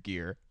Richard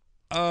Gere.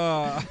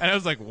 And I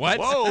was like, what?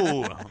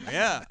 Whoa.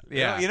 Yeah.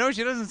 Yeah. You know,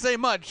 she doesn't say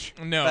much.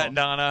 No. That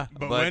Donna.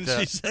 But when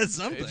she says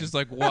something. It's just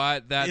like,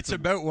 what? It's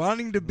about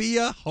wanting to be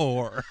a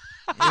whore.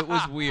 It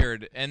was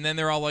weird. And then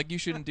they're all like, you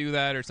shouldn't do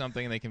that or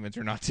something, and they convince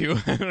her not to.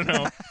 I don't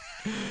know.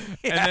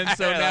 And then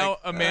so now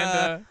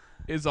Amanda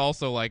is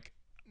also like,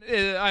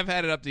 I've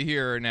had it up to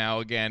here now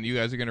again. You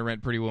guys are going to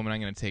rent Pretty Woman.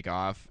 I'm going to take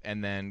off.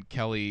 And then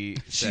Kelly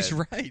says, she's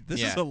right.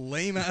 This is a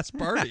lame-ass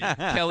party.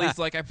 Kelly's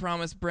like, I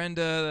promised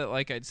Brenda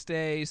that I'd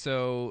stay,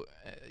 so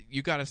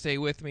you got to stay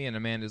with me. And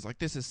Amanda's like,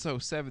 this is so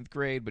 7th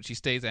grade, but she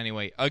stays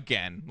anyway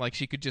again.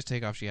 She could just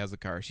take off. She has the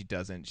car. She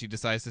doesn't. She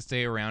decides to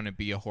stay around and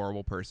be a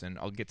horrible person.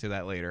 I'll get to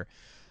that later.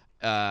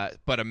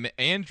 But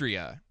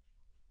Andrea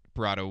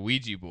brought a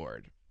Ouija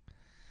board.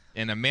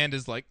 And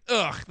Amanda's like,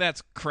 ugh,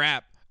 that's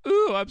crap.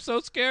 Ooh, I'm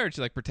so scared.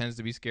 She pretends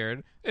to be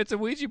scared. It's a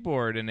Ouija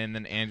board. And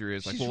then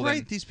Andrea's like, she's well, right.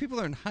 then... These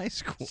people are in high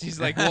school. She's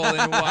like, well,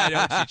 then why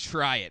don't you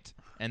try it?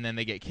 And then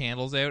they get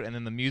candles out, and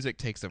then the music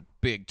takes a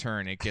big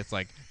turn. It gets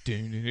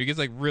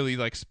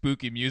really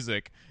spooky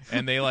music.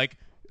 And they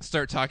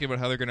start talking about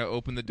how they're going to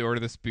open the door to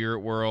the spirit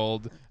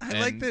world.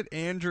 I like that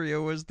Andrea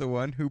was the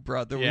one who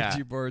brought the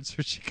Ouija board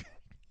so she could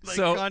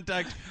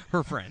contact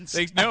her friends.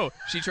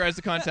 She tries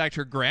to contact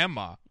her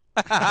grandma.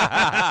 She's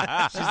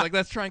like,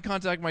 let's try and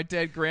contact my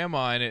dead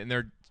grandma, and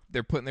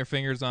they're putting their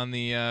fingers on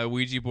the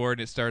Ouija board,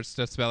 and it starts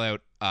to spell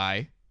out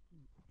I-M-H-E-R-E.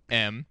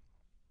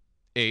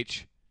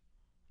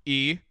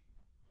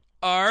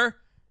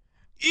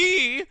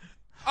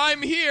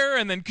 I'm here,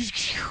 and then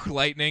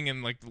lightning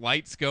and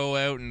lights go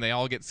out, and they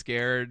all get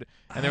scared,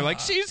 and they're like,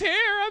 she's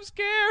here, I'm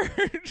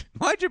scared.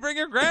 Why'd you bring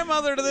your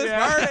grandmother to this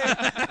party?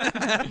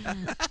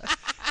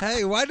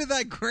 Hey, why did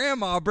that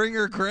grandma bring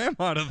her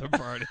grandma to the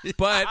party?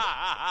 But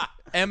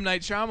M.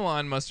 Night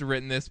Shyamalan must have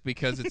written this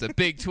because it's a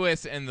big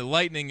twist, and the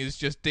lightning is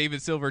just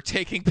David Silver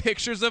taking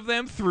pictures of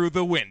them through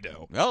the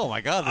window. Oh, my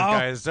God, this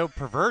guy is so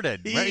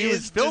perverted. He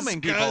was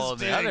filming disgusting. people in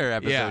the other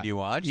episode you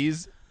watched.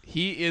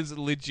 He is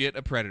legit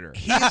a predator.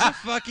 He's a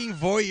fucking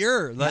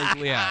voyeur.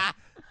 Yeah.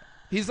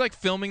 He's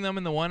filming them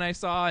in the one I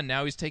saw, and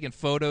now he's taking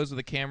photos with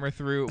a camera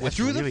through the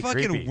really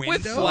fucking creepy. window?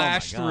 with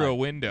flash through a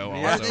window.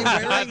 Are they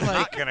wearing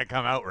not going to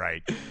come out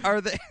right. Are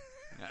they?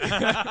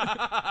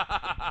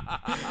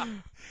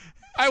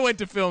 I went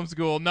to film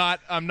school.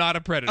 I'm not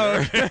a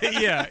predator.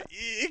 Yeah,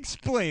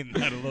 explain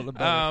that a little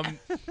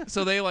bit.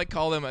 So they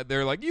call them.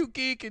 They're like, you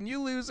geek and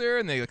you loser,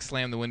 and they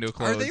slam the window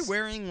closed. Are they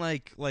wearing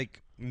like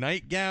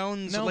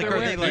nightgowns? No, are they're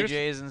they wearing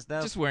PJs and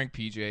stuff? just wearing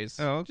PJs.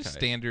 Oh, okay. Just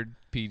standard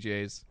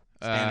PJs.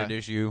 Standard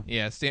issue.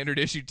 Yeah, standard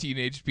issue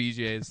teenage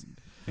PJs.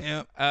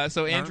 Yeah.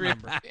 So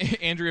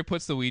Andrea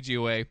puts the Ouija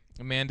away.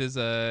 Amanda's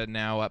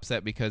now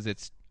upset because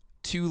it's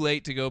too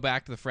late to go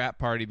back to the frat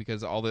party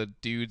because all the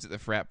dudes at the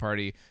frat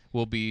party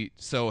will be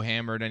so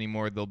hammered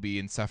anymore they'll be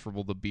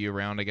insufferable to be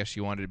around. I guess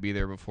she wanted to be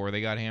there before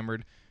they got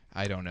hammered.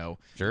 I don't know.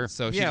 Sure.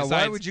 So she decides,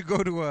 why would you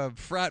go to a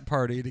frat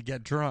party to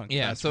get drunk?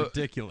 Yeah, That's so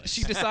ridiculous.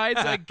 She decides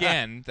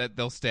again that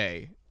they'll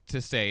stay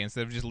instead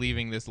of just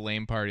leaving this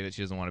lame party that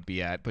she doesn't want to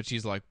be at. But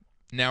she's like,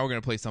 now we're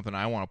going to play something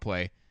I want to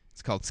play.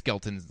 It's called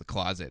Skeletons in the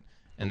Closet.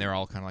 And they're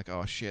all kind of like,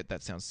 oh, shit,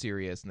 that sounds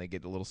serious. And they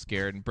get a little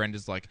scared. And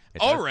Brenda's like,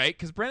 all right,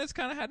 because Brenda's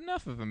kind of had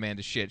enough of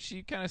Amanda's shit.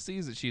 She kind of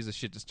sees that she's a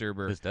shit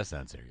disturber. This does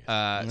sound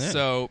serious.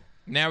 So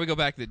now we go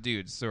back to the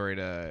dudes. Sorry,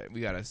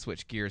 we got to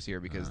switch gears here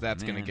because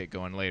that's going to get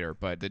going later.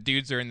 But the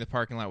dudes are in the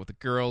parking lot with the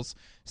girls.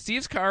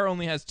 Steve's car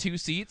only has 2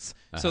 seats,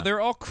 so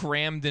they're all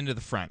crammed into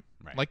the front.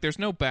 Right. Like, there's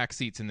no back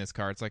seats in this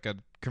car. It's like a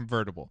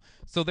convertible.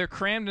 So they're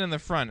crammed in the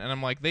front, and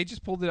I'm like, they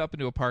just pulled it up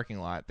into a parking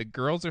lot. The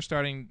girls are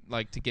starting,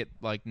 like, to get,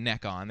 like,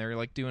 neck on. They're,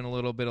 like, doing a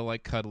little bit of,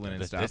 like, cuddling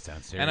and stuff. This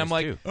sounds serious, and I'm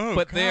like, too.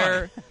 but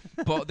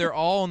they're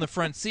all in the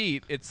front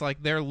seat. It's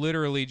like they're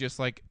literally just,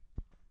 like,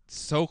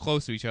 so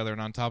close to each other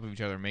and on top of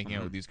each other making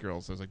out with these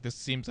girls. So I was like, this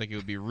seems like it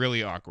would be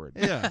really awkward.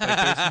 Yeah. Like,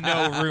 there's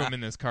no room in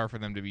this car for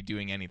them to be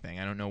doing anything.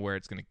 I don't know where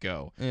it's going to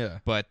go. Yeah.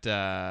 But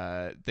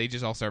they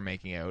just all start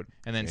making out.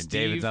 And then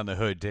David's on the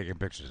hood taking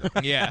pictures of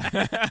it.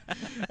 Yeah.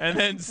 And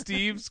then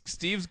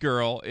Steve's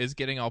girl is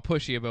getting all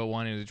pushy about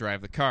wanting to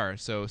drive the car.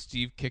 So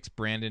Steve kicks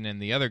Brandon and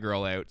the other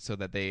girl out so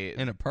that they...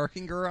 In a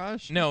parking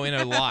garage? No, in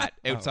a lot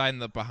outside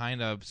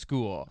behind a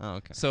school. Oh,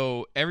 okay.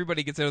 So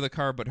everybody gets out of the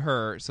car but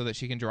her so that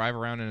she can drive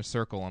around in a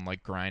circle and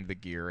like grind the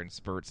gear and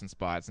spurts and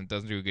spots and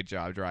doesn't do a good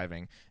job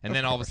driving. And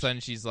then all of a sudden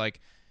she's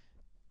like,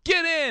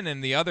 get in!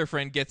 And the other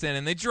friend gets in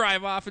and they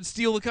drive off and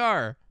steal the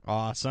car.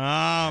 Awesome.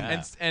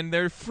 And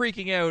they're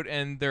freaking out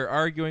and they're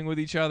arguing with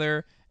each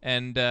other.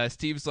 And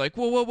Steve's like,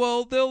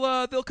 well,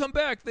 they'll come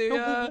back.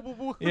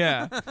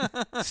 Yeah.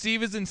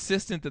 Steve is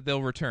insistent that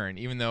they'll return,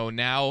 even though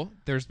now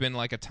there's been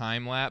like a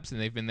time lapse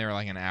and they've been there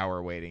like an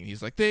hour waiting.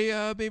 He's like,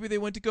 maybe they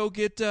went to go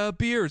get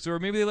beers, or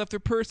maybe they left their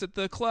purse at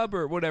the club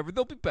or whatever.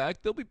 They'll be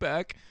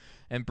back.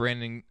 And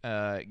Brandon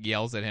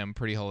yells at him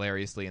pretty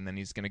hilariously, and then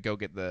he's gonna go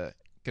get the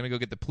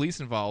police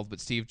involved. But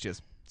Steve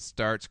just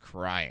starts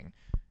crying.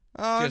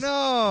 Oh, just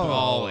no.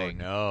 bawling.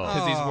 No.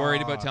 Because he's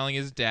worried about telling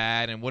his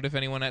dad, and what if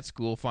anyone at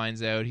school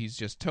finds out? He's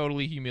just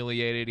totally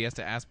humiliated. He has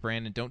to ask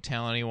Brandon, don't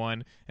tell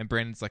anyone. And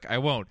Brandon's like, I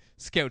won't.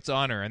 Scout's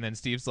honor. And then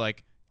Steve's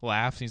like,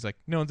 laughs, and he's like,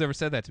 no one's ever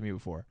said that to me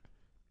before.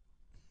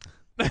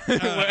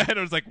 And I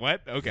was like,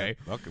 what? Okay.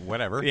 Okay,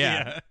 whatever.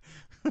 Yeah.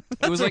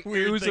 It was like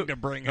weird it was thing to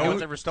bring No up.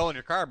 one's ever stolen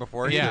your car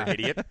before. Yeah, You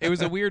idiot. It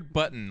was a weird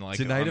button, like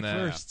Tonight on at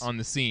the first. on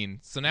the scene.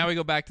 So now we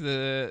go back to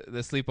the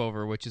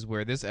sleepover, which is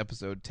where this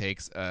episode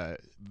takes a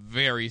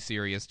very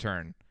serious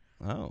turn.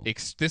 Oh.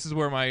 This is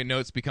where my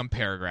notes become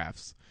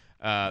paragraphs,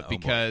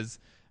 because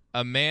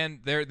a man,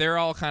 they're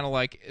all kind of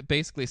like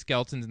basically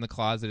skeletons in the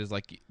closet. Is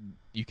like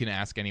you can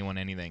ask anyone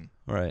anything.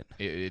 Right.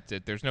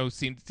 There's no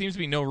seems to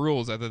be no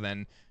rules other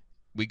than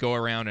we go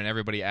around and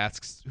everybody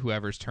asks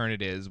whoever's turn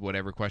it is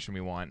whatever question we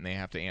want, and they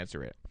have to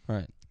answer it.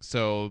 Right.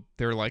 So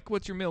they're like,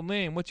 what's your middle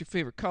name? What's your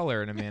favorite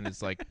color? And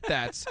Amanda's like,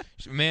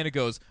 Amanda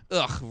goes,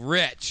 ugh,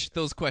 Rich.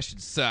 Those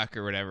questions suck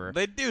or whatever.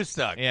 They do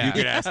suck. Yeah. You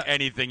can ask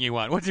anything you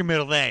want. What's your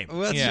middle name?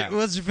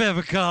 What's your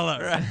favorite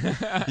color?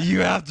 You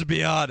have to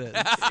be honest.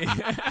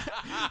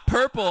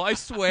 Purple, I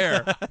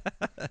swear.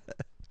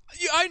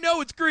 I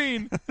know it's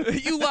green.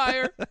 You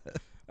liar.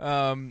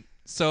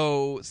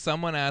 So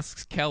someone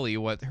asks Kelly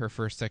what her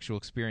first sexual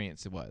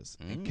experience was.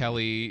 And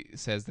Kelly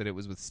says that it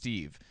was with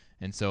Steve.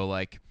 And so,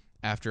 like,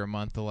 after a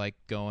month of, like,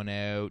 going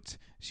out,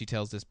 she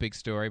tells this big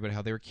story about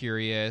how they were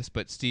curious,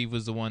 but Steve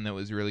was the one that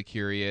was really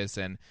curious,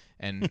 and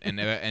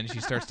she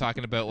starts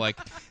talking about, like...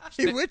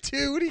 Hey, what do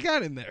you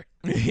got in there?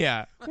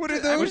 Yeah. What are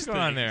those What's going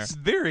on there? It's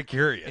very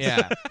curious.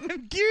 Yeah.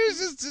 I'm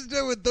curious as to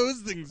know what those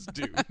things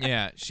do.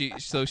 Yeah, she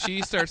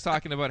starts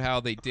talking about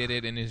how they did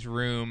it in his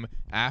room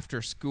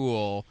after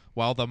school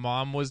while the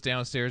mom was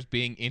downstairs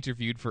being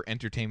interviewed for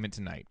Entertainment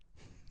Tonight.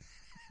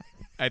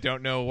 I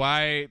don't know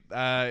why.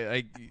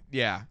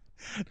 Yeah.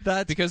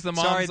 That's because the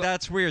mom's sorry.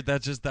 That's weird.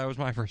 That was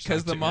my first.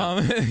 Because the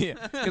mom,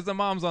 because the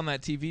mom's on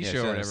that TV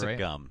show or whatever, right?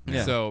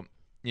 Yeah. So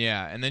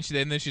yeah, and then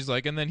she's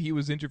like, and then he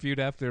was interviewed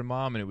after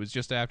mom, and it was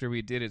just after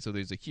we did it. So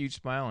there's a huge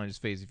smile on his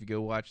face if you go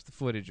watch the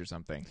footage or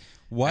something.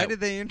 Why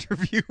did they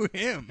interview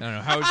him? I don't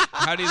know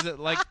how does it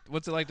like.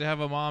 What's it like to have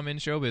a mom in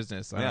show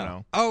business? I don't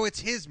know. Oh, it's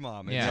his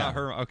mom. It's Yeah. not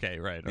her. Okay,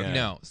 right. Okay.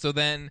 No. So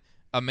then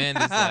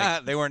Amanda's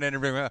like, they weren't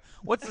interviewing.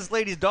 What's this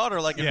lady's daughter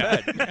like in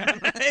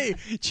bed? Hey,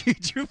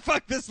 did you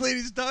fuck this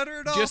lady's daughter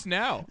at all? just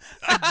now.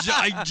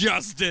 I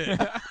just did.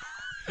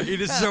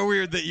 It is so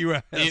weird that you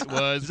asked. It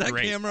was Is that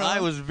great. camera I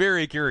on? was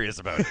very curious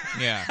about it.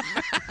 Yeah.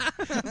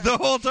 The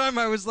whole time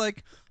I was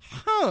like,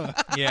 huh.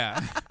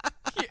 Yeah.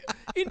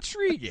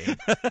 Intriguing.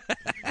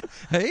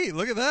 Hey,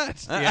 look at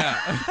that.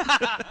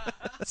 Yeah.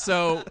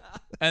 So,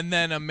 and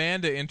then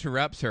Amanda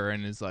interrupts her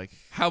and is like,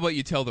 how about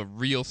you tell the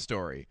real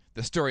story?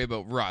 The story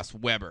about Ross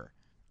Weber.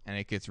 And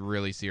it gets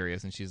really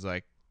serious, and she's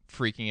like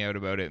freaking out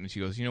about it, and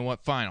she goes, you know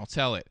what? Fine, I'll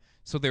tell it.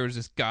 So there was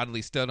this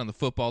godly stud on the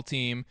football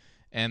team,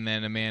 and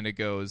then Amanda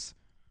goes,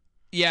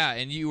 yeah,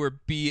 and you were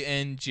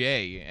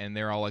BNJ. And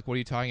they're all like, what are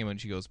you talking about?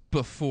 And she goes,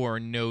 before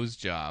nose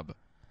job.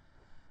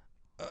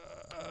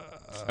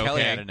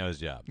 Kelly had a nose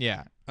job.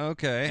 Yeah.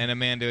 Okay. And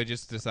Amanda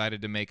just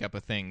decided to make up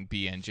a thing,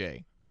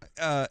 BNJ.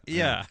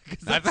 Yeah. 'Cause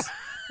that's-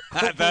 I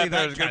thought there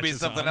that was going to be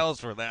catches something on. else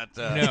for that.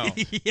 No.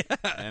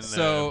 And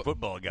So-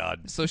 football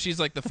god. So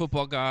she's like, the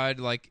football god,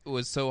 like,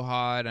 was so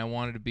hot, and I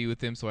wanted to be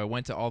with him, so I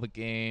went to all the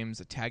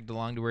games, I tagged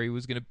along to where he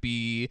was going to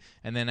be,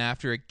 and then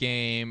after a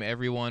game,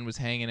 everyone was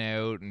hanging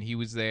out, and he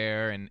was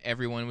there, and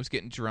everyone was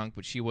getting drunk,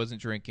 but she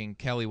wasn't drinking,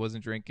 Kelly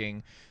wasn't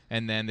drinking,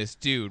 and then this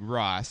dude,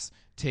 Ross,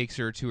 takes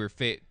her to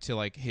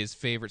like his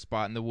favorite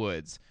spot in the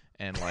woods,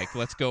 and like,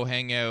 let's go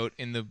hang out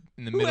in the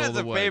middle of the Who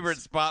has woods. a favorite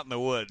spot in the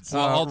woods?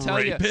 Well, I'll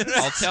tell you. rapist.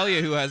 I'll tell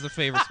you who has a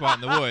favorite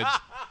spot in the woods.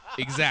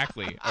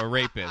 Exactly, a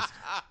rapist.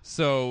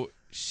 So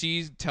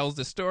she tells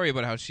the story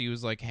about how she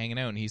was like hanging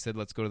out, and he said,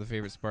 "Let's go to the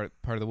favorite part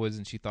of the woods,"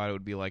 and she thought it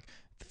would be like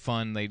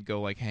fun. They'd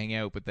go like hang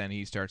out, but then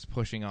he starts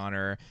pushing on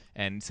her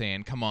and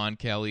saying, "Come on,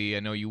 Kelly, I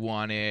know you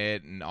want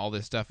it," and all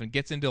this stuff, and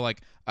gets into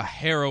like a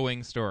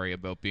harrowing story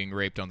about being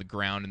raped on the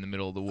ground in the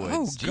middle of the woods.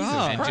 Oh, Jesus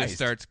God. And Christ. just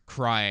starts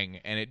crying,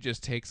 and it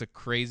just takes a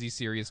crazy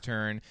serious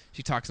turn.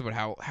 She talks about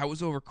how it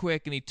was over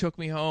quick, and he took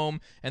me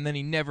home, and then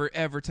he never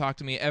ever talked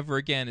to me ever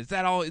again. Is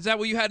that all? Is that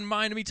what you had in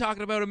mind of me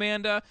talking about,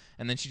 Amanda?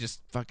 And then she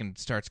just fucking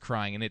starts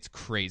crying, and it's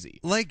crazy,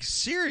 Like,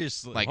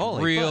 seriously. like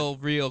Holy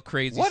real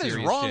crazy. What is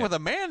serious wrong shit. with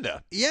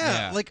Amanda?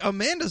 Yeah, Yeah. like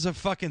Amanda's a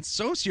fucking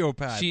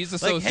sociopath. She's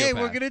a Like, hey, sociopath.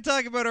 we're going to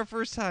talk about our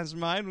first times.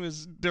 Mine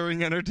was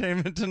during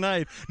Entertainment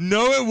Tonight.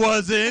 No, it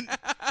wasn't.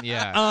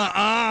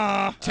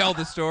 Yeah, tell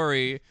the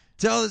story.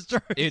 Tell the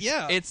story. It's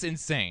yeah. it's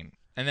insane.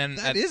 And then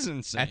That is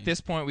insane. At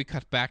this point, we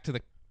cut back to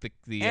the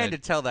And to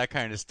tell that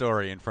kind of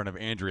story in front of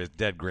Andrea's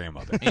dead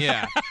grandmother.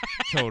 yeah,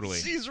 totally.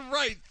 She's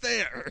right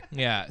there.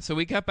 Yeah, so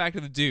we cut back to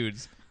the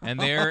dudes, and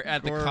they're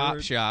at the cop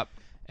Awkward. shop,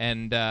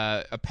 and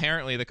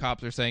apparently the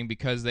cops are saying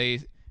because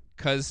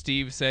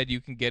Steve said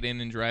you can get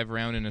in and drive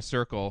around in a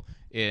circle,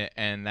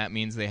 and that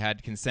means they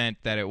had consent,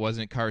 that it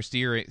wasn't car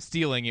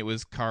stealing, it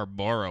was car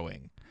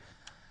borrowing.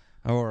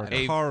 Or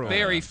A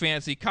very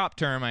fancy cop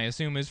term, I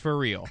assume, is for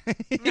real.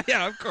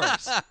 yeah, of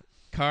course.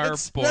 Car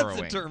That's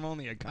borrowing. a term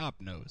only a cop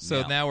knows.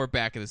 So now we're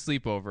back at the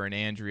sleepover, and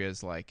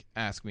Andrea's like,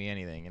 ask me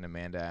anything. And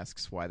Amanda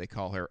asks why they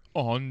call her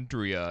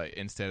Andrea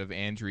instead of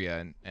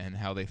Andrea, and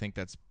how they think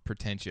that's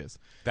pretentious.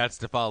 That's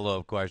the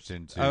follow-up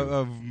question to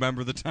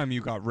remember the time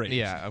you got raped?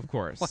 Yeah, of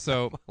course.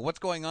 So what's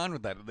going on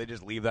with that? Did they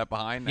just leave that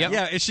behind now? Yep.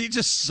 Yeah, is she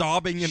just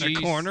sobbing in a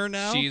corner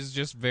now? She's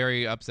just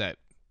very upset.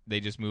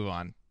 They just move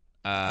on.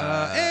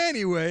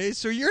 Anyway,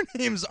 so your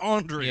name's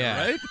Andrea,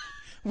 Yeah. right?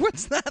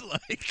 What's that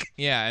like?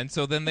 Yeah, and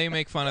so then they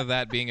make fun of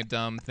that being a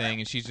dumb thing,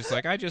 and she's just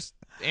like,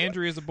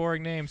 Andrea's a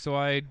boring name, so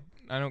I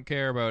don't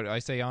care about it. I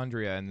say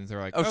Andrea, and they're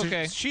like, Oh,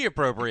 okay. she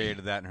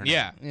appropriated that in her name.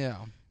 Yeah.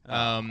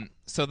 Yeah.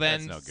 So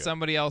then That's no good.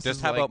 somebody else Just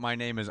is how like, about my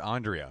name is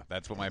Andrea?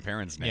 That's what my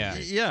parents named Yeah.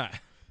 me. Yeah.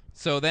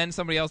 So then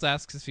somebody else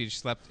asks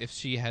if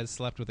she has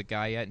slept with a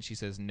guy yet, and she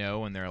says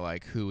no, and they're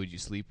like, who would you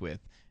sleep with?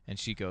 And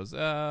she goes,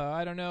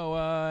 I don't know,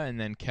 and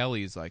then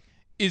Kelly's like,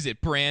 is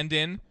it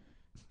Brandon?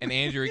 And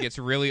Andrea gets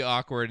really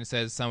awkward and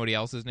says somebody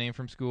else's name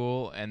from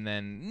school, and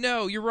then,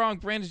 no, you're wrong,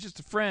 Brandon's just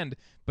a friend.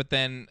 But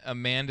then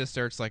Amanda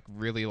starts like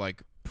really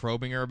like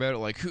probing her about it,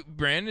 like, who,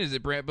 Brandon, is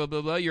it Brandon, blah,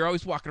 blah, blah, you're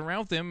always walking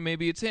around with him,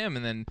 maybe it's him.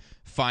 And then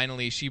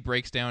finally she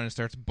breaks down and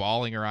starts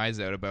bawling her eyes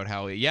out about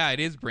how, yeah,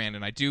 it is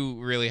Brandon, I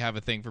do really have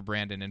a thing for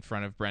Brandon in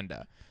front of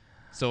Brenda.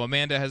 So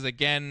Amanda has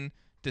again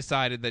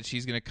decided that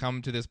she's going to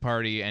come to this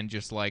party and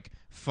just like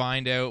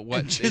find out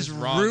what just is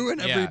wrong. ruin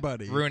Yeah,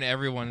 everybody. ruin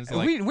everyone's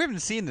like, we haven't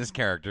seen this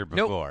character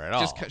before at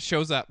all. just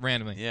shows up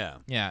randomly.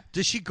 Yeah.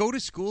 Does she go to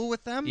school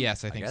with them?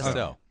 Yes, I think guess so.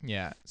 so.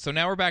 Yeah. So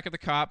now we're back at the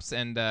cops,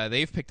 and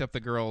they've picked up the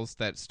girls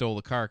that stole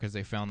the car because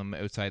they found them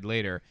outside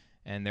later,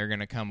 and they're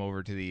gonna come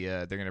over to the.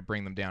 They're gonna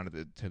bring them down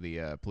to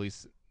the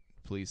police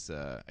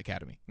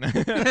academy.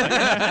 They've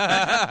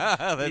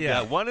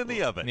got one in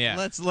the oven. Yeah.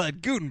 Let's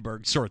let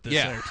Gutenberg sort this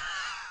Yeah. out.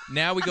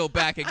 Now we go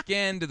back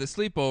again to the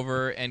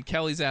sleepover, and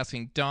Kelly's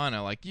asking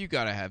Donna, like, you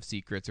gotta have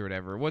secrets or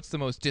whatever. What's the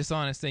most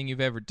dishonest thing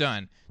you've ever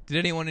done? Did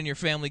anyone in your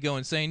family go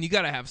insane? You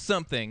gotta have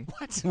something.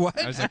 What?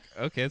 I was like,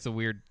 okay, that's a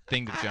weird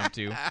thing to jump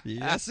to.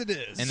 Yes, it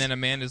is. And then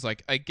Amanda's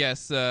like, I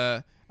guess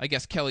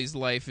Kelly's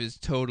life is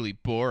totally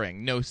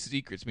boring. No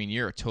secrets mean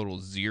you're a total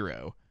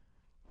zero.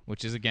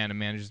 Which is, again,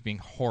 Amanda just being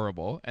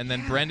horrible. And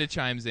then Brenda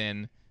chimes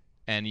in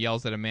and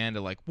yells at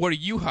Amanda, like, what are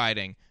you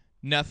hiding?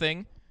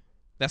 Nothing.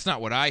 That's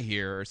not what I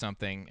hear, or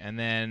something. And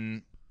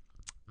then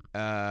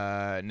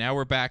now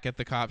we're back at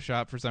the cop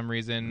shop for some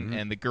reason,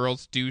 and the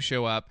girls do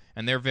show up,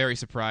 and they're very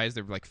surprised.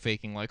 They're like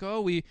faking, like,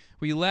 oh, we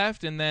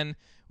left, and then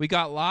we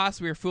got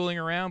lost. We were fooling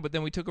around, but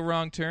then we took a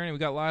wrong turn, and we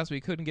got lost.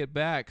 We couldn't get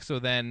back. So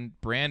then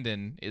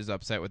Brandon is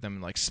upset with them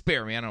and like,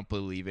 spare me. I don't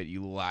believe it,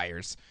 you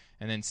liars.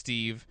 And then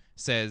Steve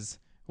says,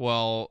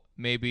 well,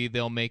 maybe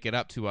they'll make it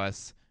up to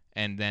us.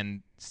 And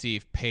then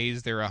Steve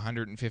pays their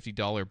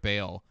 $150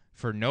 bail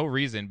for no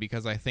reason,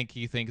 because I think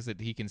he thinks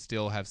that he can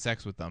still have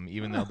sex with them,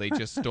 even though they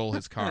just stole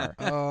his car.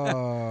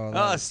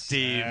 Oh,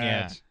 Steve.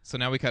 Yeah. So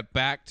now we cut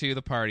back to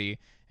the party,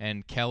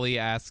 and Kelly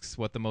asks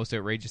what the most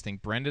outrageous thing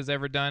Brenda's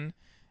ever done.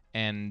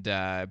 And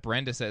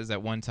Brenda says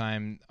that one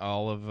time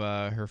all of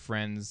her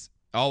friends,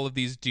 all of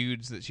these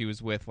dudes that she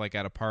was with, like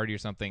at a party or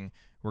something,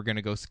 were going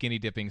to go skinny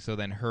dipping, so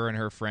then her and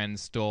her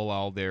friends stole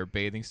all their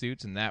bathing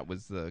suits, and that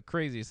was the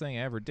craziest thing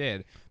I ever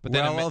did. But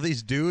then all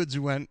these dudes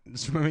who went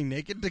swimming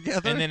naked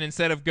together? And then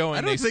instead of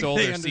going, they stole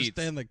their seats,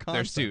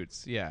 their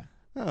suits. Yeah.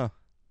 Oh.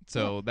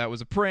 So that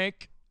was a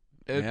prank,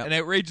 an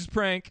outrageous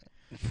prank.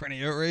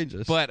 Pretty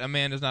outrageous. But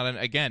Amanda's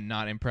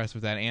not impressed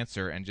with that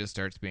answer and just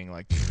starts being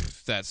like,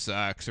 that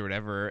sucks or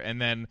whatever.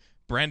 And then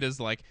Brenda's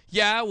like,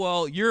 yeah,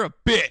 well, you're a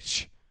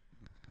bitch.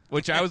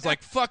 Which I was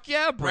like, fuck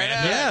yeah, Brenda.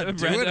 Yeah,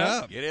 do it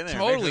up. Get in there.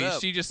 Totally.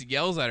 She just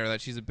yells at her that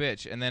she's a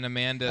bitch. And then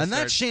Amanda And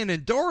that's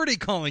Shannon Doherty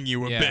calling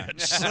you a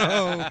bitch.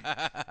 So.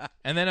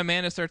 And then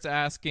Amanda starts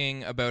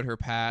asking about her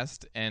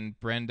past, and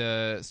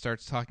Brenda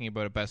starts talking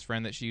about a best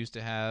friend that she used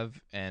to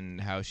have and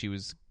how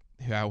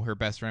her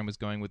best friend was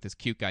going with this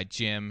cute guy,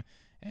 Jim,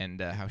 and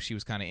how she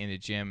was kind of into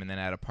Jim. And then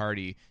at a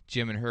party,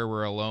 Jim and her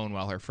were alone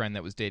while her friend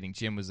that was dating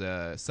Jim was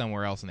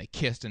somewhere else, and they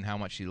kissed and how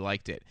much she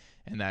liked it.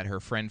 And that her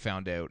friend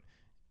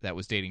that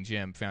was dating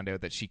Jim found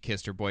out that she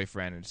kissed her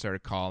boyfriend and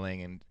started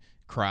calling and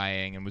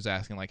crying and was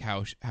asking like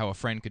how a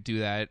friend could do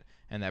that.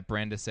 And that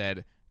Brenda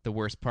said the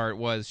worst part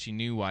was she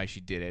knew why she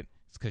did it.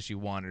 It's because she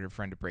wanted her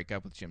friend to break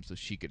up with Jim so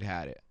she could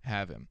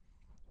have him.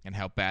 And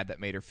how bad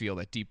that made her feel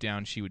that deep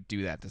down she would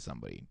do that to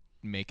somebody.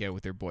 Make out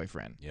with their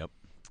boyfriend. Yep.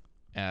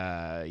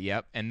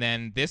 And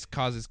then this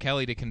causes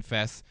Kelly to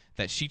confess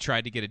that she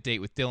tried to get a date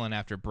with Dylan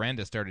after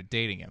Brenda started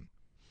dating him,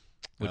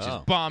 which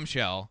is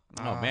bombshell.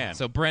 Oh, man.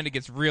 So Brenda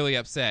gets really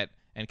upset,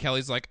 and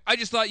Kelly's like, I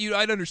just thought you'd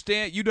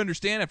understand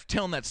after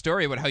telling that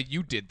story about how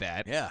you did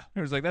that. Yeah.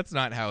 I was like, that's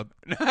not how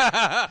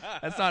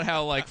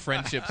like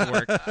friendships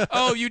work.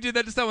 Oh, you did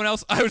that to someone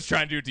else? I was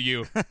trying to do it to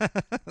you.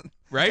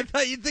 Right? I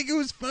thought you'd think it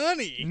was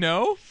funny.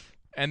 No.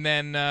 And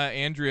then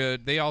Andrea,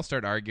 they all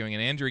start arguing,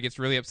 and Andrea gets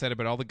really upset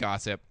about all the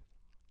gossip.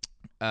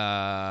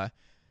 So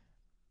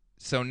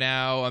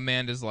now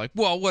Amanda's like,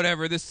 well,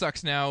 whatever, this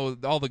sucks now.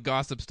 All the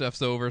gossip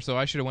stuff's over, so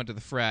I should have went to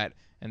the frat.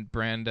 And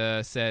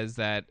Brenda says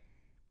that...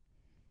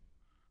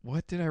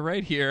 What did I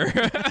write here?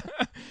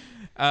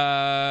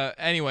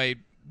 Anyway,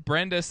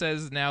 Brenda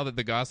says now that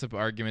the gossip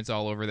argument's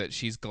all over that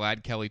she's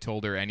glad Kelly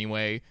told her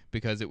anyway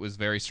because it was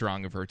very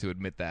strong of her to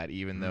admit that,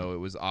 even though it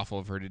was awful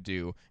of her to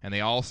do. And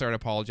they all start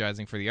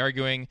apologizing for the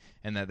arguing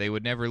and that they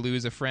would never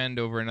lose a friend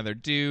over another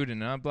dude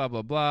and blah,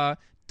 blah, blah.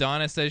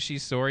 Donna says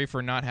she's sorry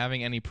for not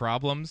having any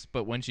problems,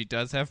 but when she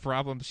does have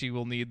problems, she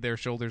will need their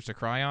shoulders to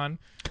cry on.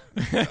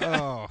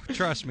 Oh,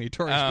 trust me,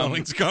 Tori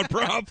Spelling's got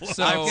problems.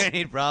 So, I'm going to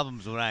need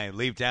problems when I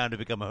leave town to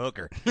become a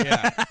hooker.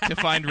 Yeah, to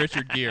find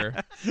Richard Gere.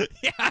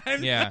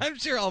 I'm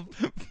sure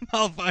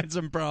I'll find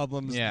some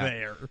problems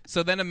there.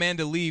 So then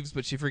Amanda leaves,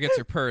 but she forgets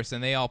her purse,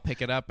 and they all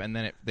pick it up, and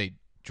then they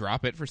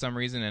drop it for some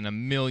reason, and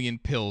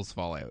 1,000,000 pills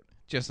fall out.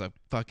 Just a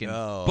fucking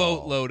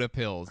boatload of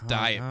pills,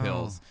 diet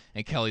pills.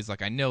 And Kelly's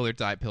like, I know they're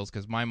diet pills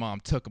because my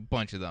mom took a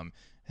bunch of them.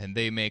 And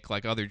they make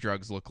like other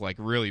drugs look like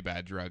really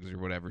bad drugs or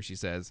whatever she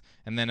says.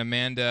 And then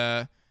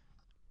Amanda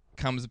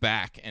comes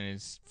back and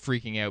is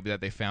freaking out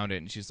that they found it.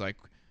 And she's like,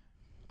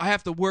 I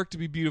have to work to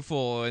be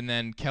beautiful. And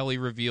then Kelly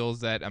reveals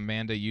that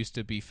Amanda used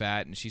to be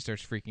fat. And she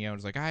starts freaking out.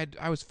 It's like,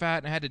 I was fat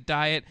and I had to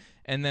diet.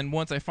 And then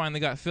once I finally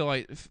got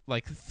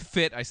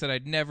fit, I said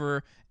I'd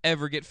never,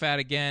 ever get fat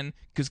again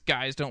because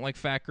guys don't like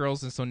fat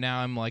girls. And so now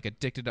I'm like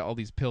addicted to all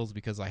these pills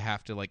because I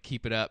have to like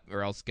keep it up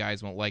or else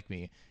guys won't like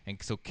me. And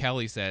so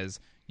Kelly says,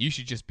 you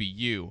should just be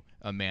you,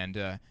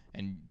 Amanda,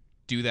 and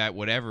do that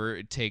whatever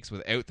it takes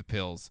without the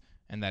pills.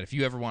 And that if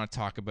you ever want to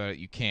talk about it,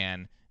 you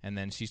can. And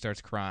then she starts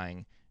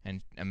crying.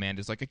 And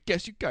Amanda's like, I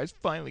guess you guys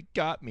finally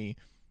got me.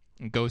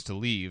 And goes to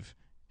leave.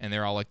 And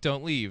they're all like,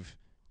 don't leave.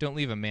 Don't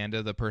leave,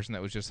 Amanda, the person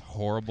that was just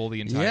horrible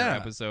the entire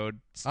episode.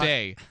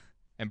 Stay.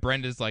 And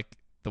Brenda's like,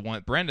 the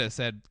one Brenda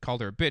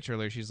called her a bitch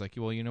earlier. She's like,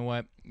 well, you know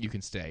what? You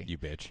can stay. You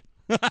bitch.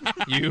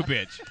 You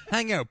bitch.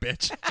 Hang out,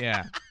 bitch.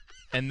 Yeah.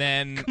 And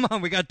then... Come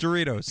on, we got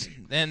Doritos.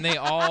 Then they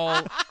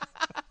all...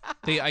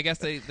 I guess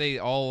they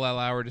all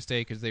allow her to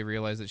stay because they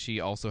realize that she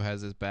also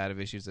has as bad of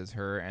issues as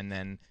her. And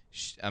then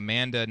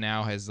Amanda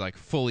now has like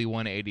fully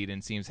 180'd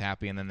and seems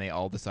happy. And then they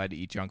all decide to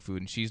eat junk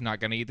food. And she's not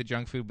going to eat the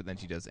junk food, but then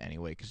she does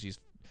anyway because she's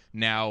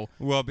now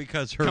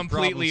because her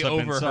completely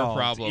over her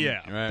problem.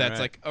 Yeah, that's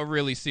like a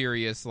really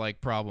serious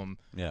like problem.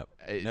 Yeah,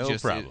 no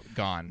problem.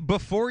 Gone.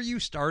 Before you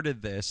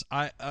started this,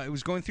 I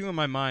was going through in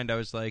my mind. I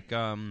was like,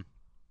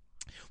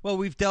 well,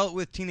 we've dealt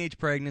with teenage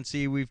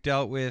pregnancy. We've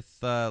dealt with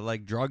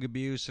like drug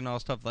abuse and all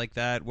stuff like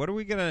that. What are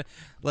we gonna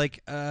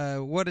like?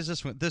 What is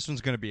this one? This one's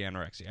gonna be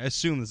anorexia. I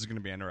assume this is gonna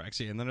be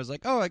anorexia. And then I was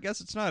like, oh, I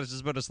guess it's not. It's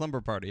just about a slumber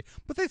party.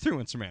 But they threw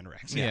in some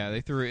anorexia. Yeah, they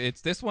threw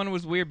it. This one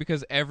was weird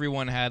because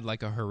everyone had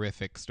like a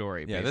horrific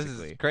story. Yeah, basically.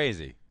 This is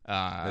crazy.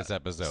 This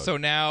episode. So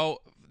now.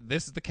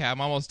 This is the cab.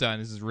 I'm almost done.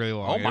 This is really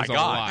long. Oh, my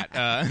God.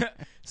 A lot.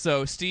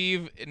 So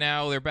Steve,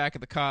 now they're back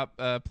at the cop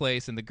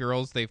place, and the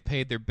girls, they've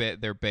paid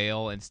their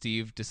bail, and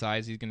Steve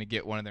decides he's going to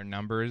get one of their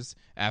numbers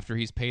after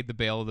he's paid the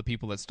bail of the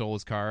people that stole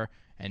his car,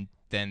 and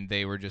then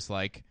they were just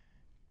like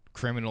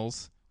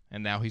criminals,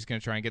 and now he's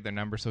going to try and get their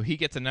number. So he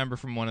gets a number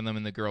from one of them,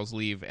 and the girls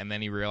leave, and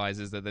then he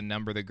realizes that the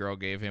number the girl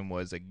gave him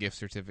was a gift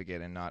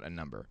certificate and not a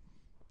number.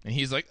 And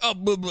he's like, oh,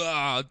 blah,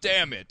 blah,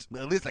 damn it.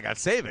 At least I got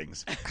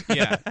savings.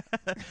 Yeah.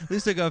 At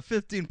least I got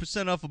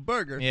 15% off a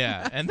burger.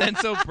 Yeah. And then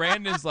so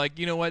Brandon's like,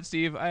 you know what,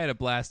 Steve? I had a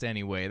blast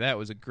anyway. That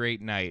was a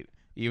great night,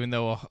 even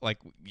though, like,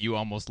 you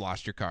almost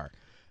lost your car.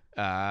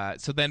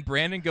 So then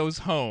Brandon goes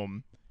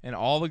home, and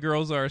all the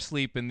girls are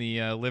asleep in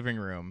the living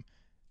room,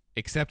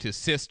 except his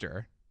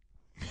sister.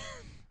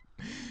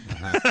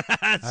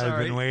 I've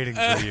been waiting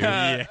for you.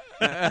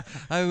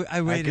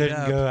 I waited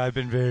up. go. I've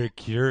been very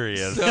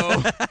curious.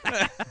 So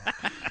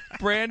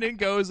Brandon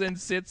goes and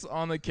sits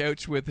on the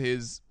couch with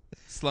his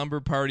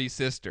slumber party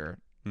sister,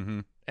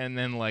 and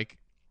then like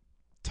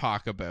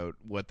talk about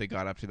what they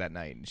got up to that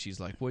night. And she's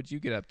like, "What'd you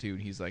get up to?"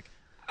 And he's like,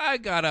 "I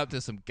got up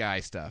to some guy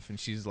stuff." And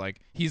he's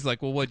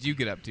like, "Well, what'd you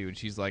get up to?" And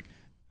she's like,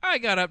 "I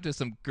got up to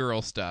some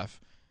girl stuff."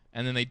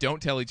 And then they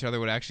don't tell each other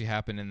what actually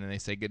happened, and then they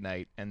say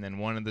goodnight. And then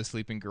one of the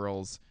sleeping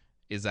girls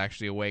is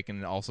actually awake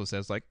and also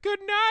says like good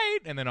night,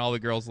 and then all the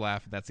girls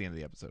laugh, and that's the end of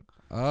the episode.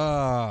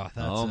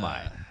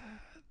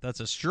 That's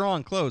a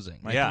strong closing.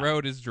 My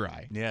throat is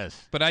dry. Yes.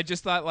 But I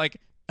just thought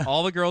like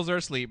all the girls are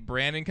asleep.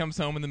 Brandon comes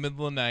home in the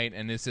middle of the night,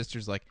 and his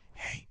sister's like,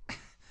 hey,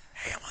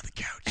 I'm on the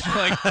couch.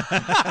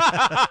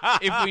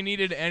 Like, if we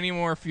needed any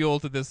more fuel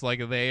to this,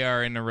 like they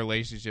are in a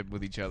relationship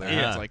with each other.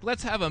 Yeah. It's like,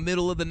 let's have a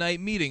middle of the night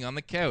meeting on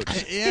the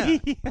couch. Yeah.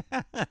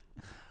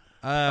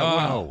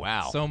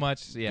 Wow. So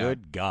much. Yeah.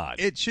 Good God.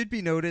 It should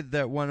be noted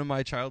that one of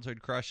my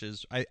childhood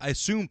crushes, I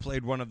assume,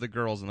 played one of the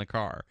girls in the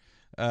car.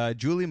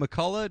 Julie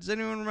McCullough. Does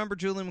anyone remember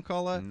Julie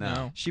McCullough?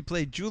 No. She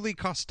played Julie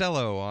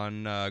Costello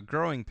on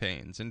Growing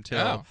Pains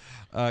until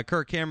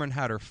Kirk Cameron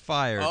had her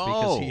fired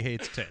because he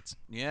hates tits.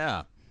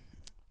 Yeah.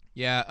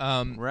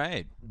 Yeah.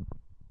 Right.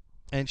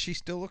 And she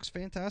still looks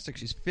fantastic.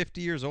 She's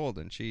 50 years old,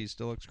 and she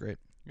still looks great.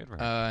 Good for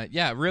her.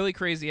 Yeah, really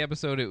crazy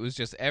episode. It was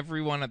just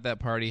everyone at that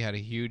party had a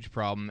huge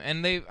problem,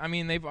 and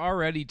they've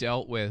already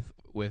dealt with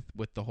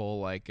the whole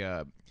like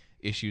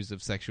issues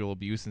of sexual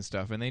abuse and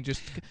stuff, and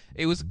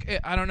it was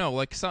I don't know,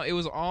 like it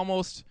was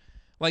almost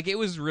like it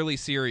was really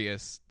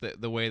serious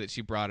the way that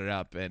she brought it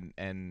up,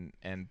 and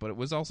but it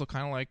was also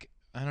kind of like,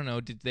 I don't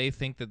know, did they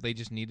think that they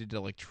just needed to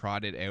like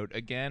trot it out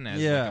again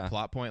as like a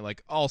plot point?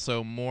 Like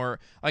also more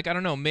like, I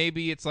don't know,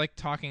 maybe it's like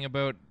talking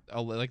about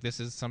like this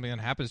is something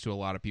that happens to a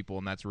lot of people,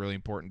 and that's really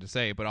important to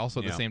say, but also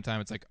at the same time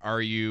it's like,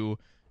 are you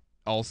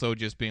also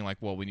just being like,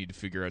 well, we need to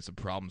figure out some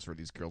problems for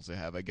these girls to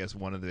have. I guess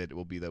one of it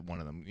will be that one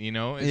of them, you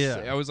know?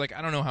 I was like,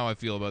 I don't know how I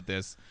feel about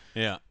this.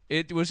 Yeah.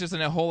 It was just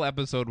in a whole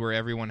episode where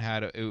everyone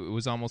had it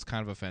was almost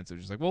kind of offensive.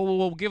 Just like, well,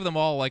 we'll give them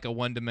all like a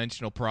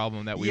one-dimensional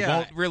problem that we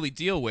won't really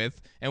deal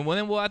with, and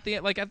then we'll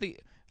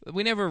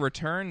we never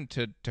return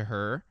to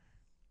her.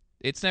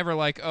 It's never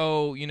like,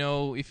 oh, you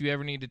know, if you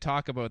ever need to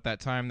talk about that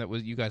time that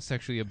you got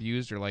sexually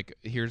abused, or like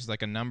here's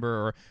like a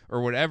number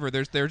or whatever.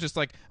 They're just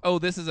like, oh,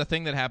 this is a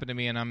thing that happened to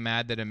me, and I'm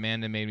mad that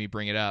Amanda made me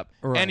bring it up.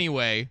 Right.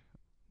 Anyway,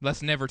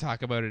 let's never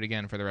talk about it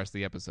again for the rest of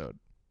the episode.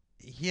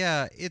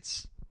 Yeah, I don't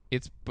know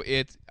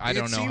how I felt about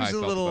it. It seems a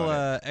little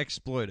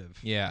exploitive.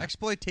 Yeah.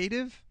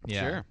 Exploitative?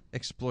 Yeah. Sure.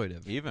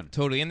 Exploitive. Even.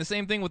 Totally. And the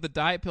same thing with the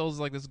diet pills.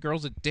 Like, this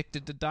girl's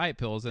addicted to diet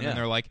pills, and then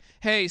they're like,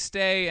 hey,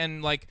 stay,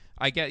 and like,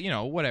 I get, you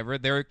know, whatever.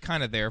 They're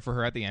kind of there for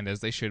her at the end, as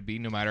they should be,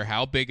 no matter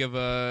how big of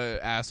a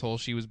asshole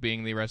she was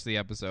being the rest of the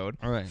episode.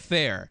 All right.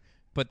 Fair.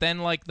 But then,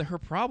 like, her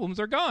problems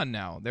are gone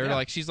now. They're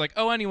like, she's like,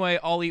 oh, anyway,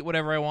 I'll eat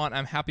whatever I want.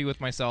 I'm happy with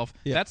myself.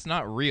 Yeah. That's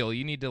not real.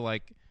 You need to,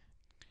 like,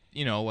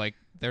 you know, like,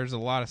 there's a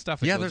lot of stuff.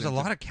 There's a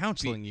lot of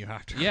counseling you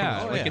have to go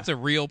through. It's a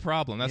real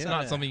problem. That's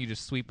not something you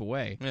just sweep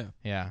away.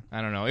 Yeah.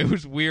 I don't know. It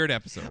was a weird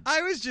episode.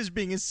 I was just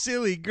being a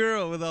silly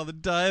girl with all the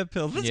diet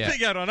pills. Let's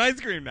pick out on ice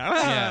cream now.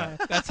 Yeah,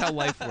 that's how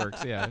life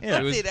works. Yeah.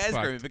 Let's eat ice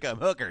cream and become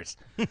hookers.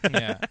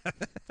 Yeah.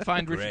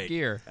 Find Richard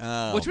Gere.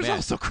 Which was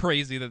also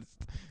crazy. That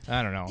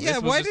I don't know. Yeah,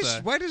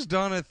 why does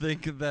Donna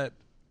think that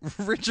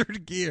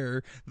Richard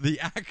Gere, the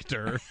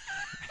actor,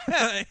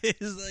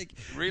 is like,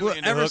 really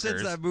into ever hookers.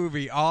 Since that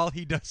movie, all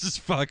he does is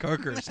fuck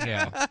hookers.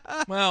 Yeah.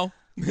 Well,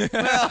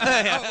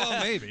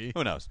 maybe.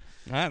 Who knows?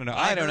 I don't know.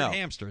 I don't know.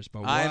 Hamsters,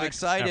 but I'm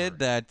excited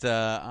that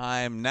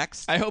I'm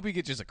next. I hope you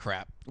get just a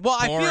crap. Well,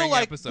 I feel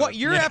like episode.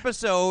 Your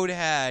episode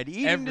had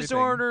eating Everything.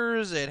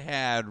 disorders, it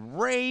had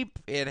rape,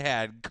 it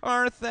had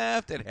car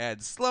theft, it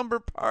had slumber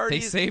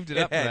parties. They saved it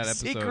up for had that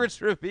episode.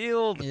 Secrets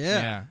revealed.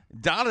 Yeah.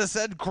 Donna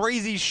said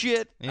crazy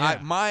shit. Yeah.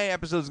 My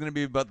episode is going to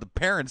be about the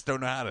parents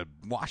don't know how to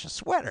wash a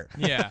sweater.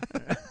 Yeah.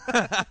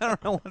 I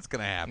don't know what's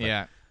going to happen.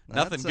 Yeah.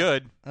 Nothing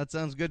good. That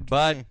sounds good.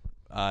 But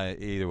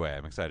either way,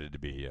 I'm excited to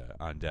be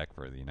on deck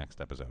for the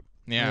next episode.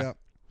 Yeah.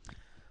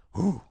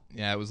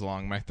 Yeah, it was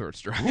long. My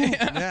throat's dry.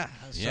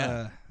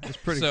 It's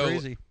pretty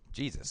crazy.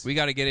 Jesus. We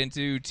got to get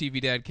into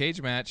TV Dad Cage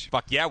Match.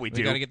 Fuck yeah, we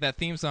do. We got to get that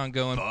theme song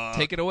going.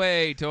 Take it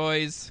away,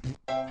 toys.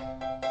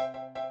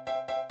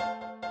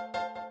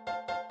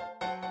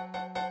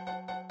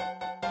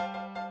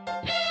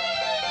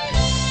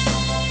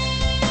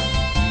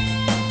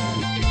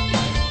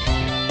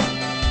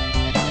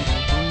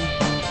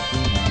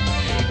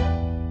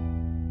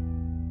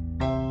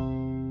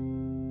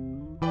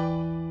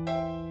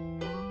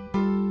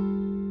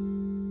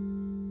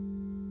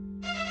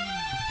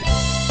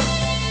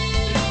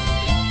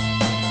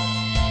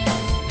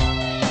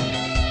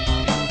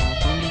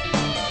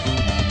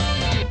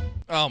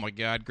 Oh my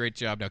God, great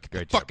job! Now get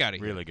Great the fuck job. out of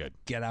here. Really good.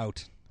 Get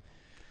out.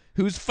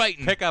 Who's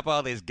fighting? Pick up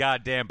all these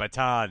goddamn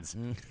batons.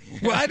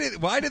 Why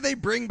did they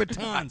bring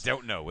batons? I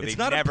don't know. It's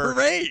They not never a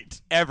parade.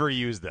 ever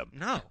use them.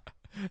 No.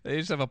 They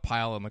just have a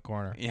pile in the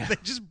corner. Yeah. They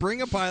just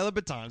bring a pile of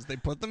batons. They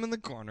put them in the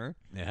corner.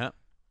 Yeah.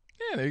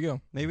 Yeah, there you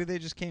go. Maybe they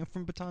just came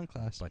from baton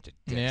class. Bunch of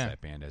dicks Yeah.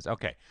 that band is.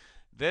 Okay.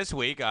 This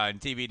week on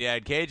TV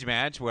Dad Cage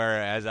Match,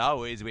 where, as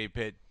always, we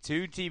pit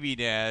two TV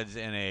dads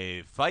in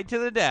a fight to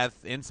the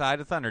death inside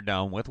a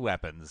Thunderdome with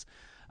weapons.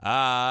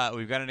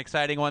 We've got an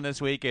exciting one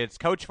this week. It's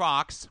Coach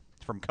Fox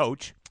from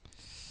Coach,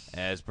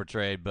 as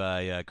portrayed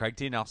by Craig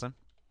T. Nelson,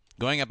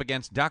 going up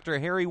against Dr.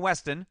 Harry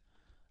Weston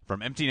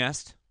from Empty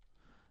Nest.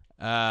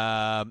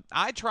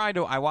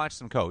 I watched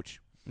some Coach.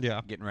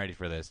 Yeah. Getting ready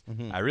for this.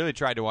 Mm-hmm. I really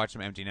tried to watch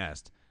some Empty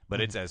Nest,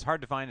 but it's as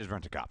hard to find as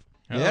Rent-A-Cop.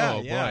 Yeah,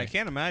 Oh, yeah, boy. I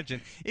can't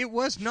imagine. It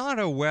was not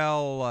a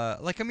well,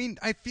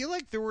 I feel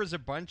like there was a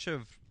bunch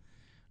of,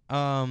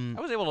 I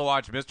was able to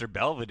watch Mr.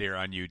 Belvedere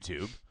on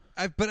YouTube.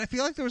 but I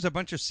feel like there was a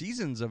bunch of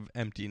seasons of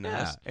Empty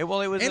Nest. Yeah. It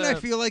was And I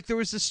feel like there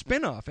was a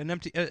spin-off,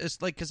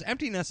 it's like, because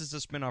Empty Nest is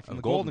a spin-off from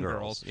the Golden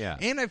Girls. Yeah.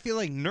 And I feel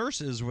like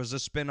Nurses was a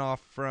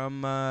spin-off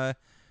from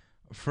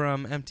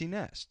Empty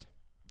Nest.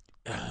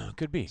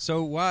 could be.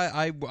 So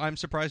I'm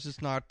surprised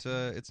it's not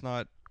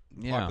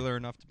popular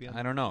enough to be on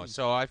I don't know.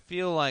 So I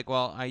feel like,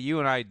 you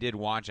and I did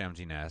watch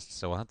Empty Nest,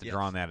 so we'll have to Yes.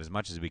 draw on that as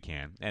much as we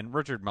can. And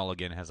Richard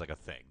Mulligan has like a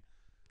thing.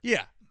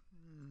 Yeah.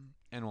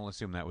 And we'll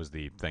assume that was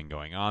the thing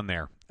going on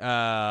there.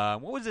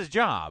 What was his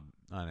job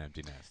on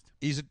Empty Nest?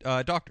 He's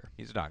a doctor.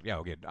 He's a doctor. Yeah,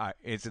 okay.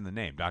 It's in the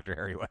name, Dr.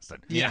 Harry Weston.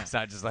 Yeah. It's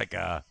not just like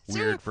a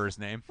weird first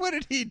name. What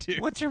did he do?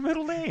 What's your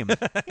middle name?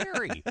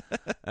 Harry.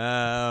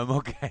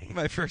 Okay.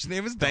 My first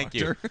name is Thank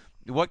Doctor.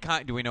 you. What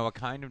kind? Do we know what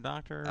kind of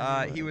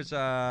doctor? He was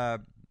a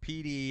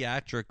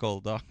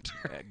pediatrical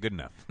doctor. Good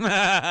enough.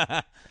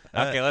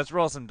 Okay, let's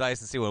roll some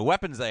dice and see what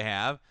weapons they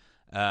have.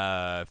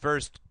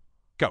 First,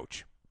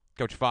 Coach.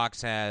 Coach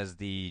Fox has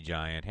the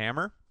giant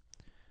hammer.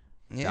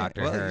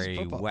 Dr. well, he's a Harry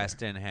football player.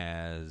 Weston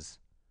has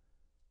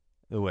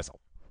the whistle.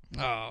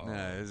 Oh.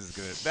 This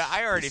is good.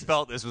 I already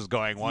felt this was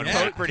going one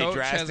Yeah. way pretty Coach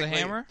has a drastically.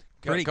 hammer?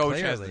 Pretty Coach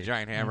has clearly. the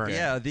giant hammer.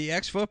 Yeah, the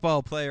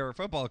ex-football player,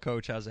 football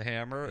coach has a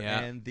hammer, Yeah.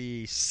 and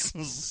the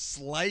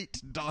slight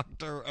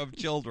doctor of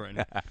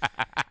children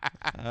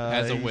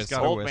Has a he's whistle.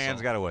 got a Old whistle.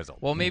 man's got a whistle.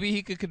 Well, maybe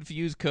he could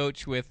confuse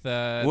Coach with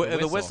the The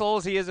whistle.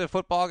 whistles, he is a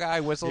football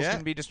guy. Whistles Yeah.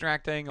 can be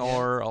distracting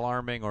or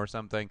alarming or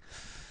something.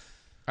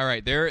 All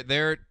right,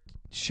 they're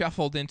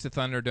shuffled into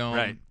Thunderdome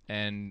Right.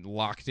 and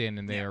locked in,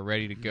 and they are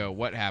ready to go.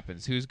 What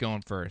happens? Who's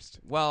going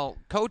first? Well,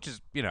 Coach is,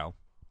 he's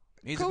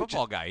a Coach-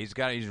 football guy. He's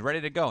ready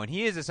to go, and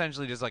he is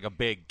essentially just like a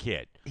big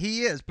kid.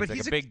 He is, but He's like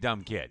he's a big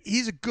dumb kid.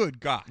 He's a good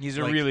guy. He's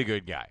a Like, really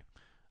good guy.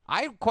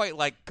 I quite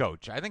like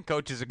Coach. I think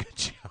Coach is a good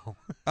show.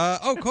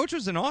 Coach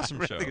was an awesome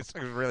I show. think it's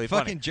really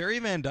Fucking funny. Jerry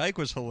Van Dyke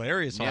was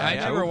hilarious. on Yeah, that I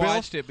show. never Bill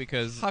watched it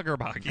because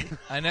Hagerbach.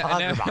 I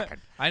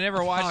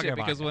never watched it Hagerbach.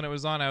 because when it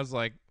was on, I was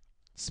like,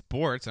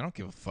 sports. I don't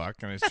give a fuck.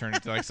 And it's turned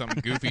into like some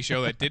goofy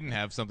show that didn't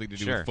have something to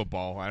do Sure. with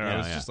football. I don't know. Yeah, I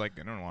was yeah. just like,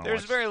 I don't want to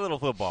There's watch. very little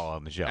football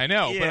on the show. I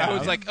know, but I Yeah,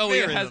 was like, oh,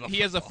 he very has little he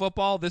has a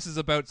football. This is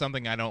about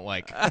something I don't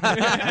like.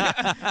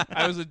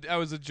 I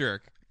was a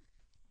jerk.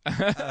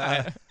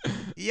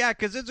 Yeah,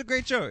 because it's a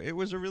great show. It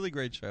was a really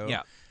great show.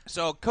 Yeah.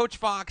 So Coach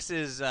Fox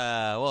is,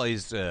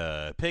 he's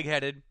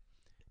pig-headed.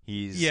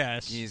 He's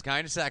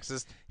kind of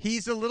sexist.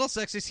 He's a little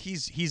sexist.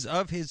 He's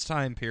of his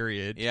time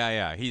period.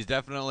 Yeah. He's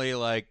definitely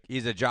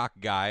he's a jock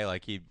guy.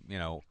 Like he,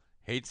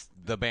 hates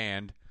the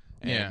band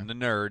and Yeah. the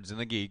nerds and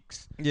the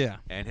geeks. Yeah.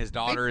 And his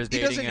daughter is He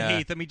dating. doesn't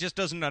hate them. He just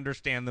doesn't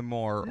understand them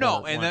more.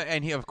 No, or and want-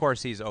 and he of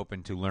course he's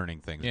open to learning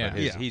things. Yeah.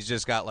 But Yeah. he's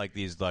just got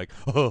these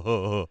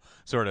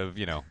sort of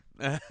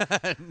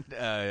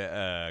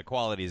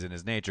qualities in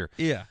his nature.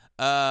 yeah.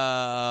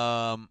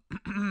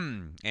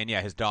 And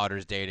yeah, his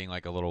daughter's dating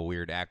a little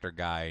weird actor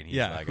guy, and he's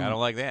Yeah. I don't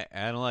like that.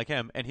 I don't like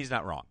him, and he's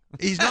not wrong.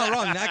 He's not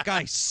wrong. That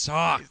guy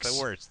sucks. He's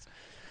the worst.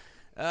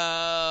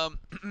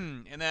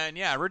 And then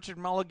Richard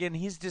Mulligan,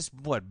 he's just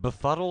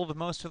befuddled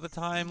most of the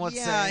time.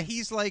 Let's say.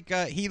 he's like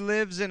he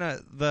lives in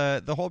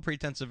the whole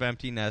pretense of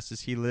Empty Nest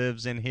is he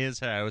lives in his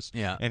house.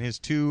 Yeah. And his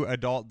two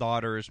adult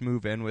daughters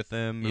move in with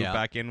him, move Yeah.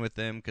 back in with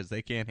him because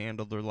they can't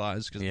handle their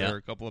lives because Yeah. there are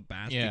a couple of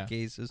basket Yeah.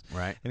 cases.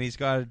 Right. And he's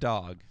got a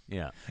dog.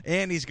 Yeah.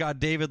 And he's got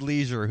David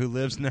Leisure who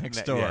lives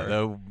next door. Yeah,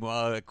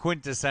 the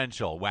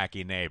quintessential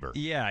wacky neighbor.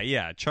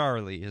 Yeah,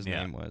 Charlie, his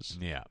Yeah. name was.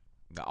 Yeah.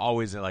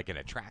 Always in a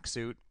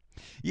tracksuit.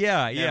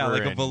 Yeah, Never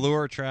like a in-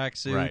 velour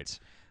tracksuit.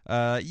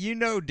 Right. You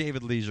know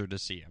David Leisure to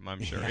see him,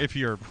 I'm sure, if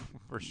you're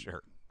For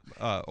sure.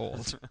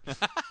 old.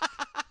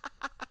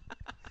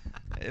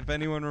 If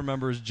anyone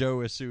remembers Joe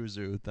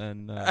Isuzu,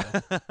 then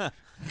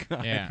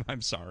Yeah.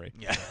 I'm sorry.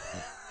 Yeah.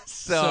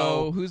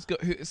 So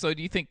so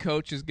do you think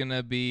Coach is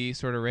gonna be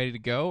sort of ready to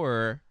go,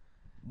 or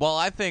Well,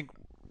 I think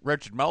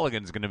Richard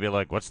Mulligan's going to be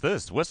like, "What's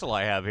this whistle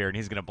I have here?" And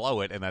he's going to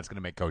blow it, and that's going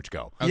to make Coach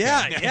go. Okay.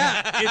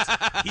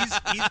 Yeah.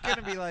 He's going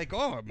to be like,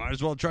 "Oh, I might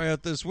as well try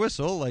out this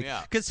whistle," like,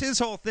 because his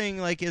whole thing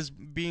like is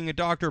being a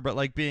doctor, but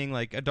like being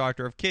like a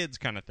doctor of kids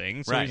kind of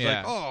thing. So he's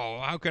like,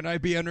 "Oh, how can I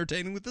be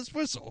entertaining with this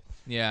whistle?"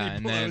 Yeah, he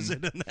and blows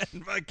then it, and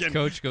then fucking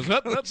Coach goes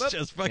up,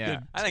 just fucking.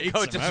 Yeah. I think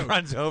Coach just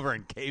runs over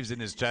and caves in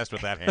his chest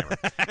with that hammer.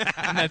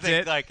 And that's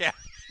it. Like, yeah.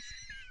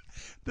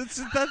 That's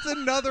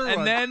another one.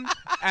 And then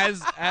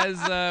as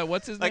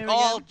what's his like name?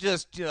 all again?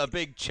 just a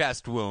big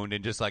chest wound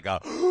and just like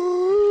a.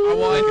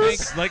 Well, I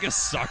think like a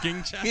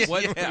sucking chest.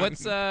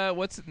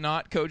 What's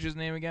not Coach's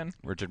name again?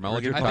 Richard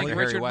Mulligan. I think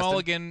Richard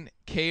Mulligan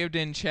caved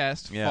in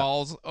chest,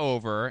 falls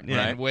over,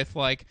 and with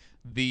like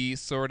the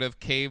sort of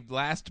caved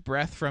last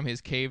breath from his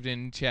caved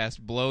in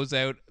chest blows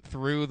out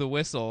through the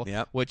whistle,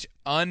 which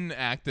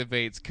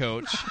unactivates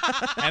Coach.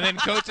 And then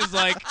Coach is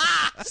like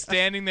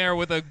standing there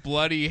with a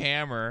bloody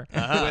hammer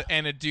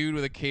and a dude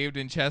with a caved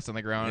in chest on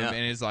the ground,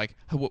 and is like,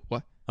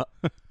 what?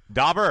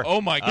 Dauber.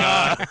 Oh my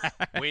God!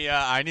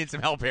 I need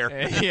some help here.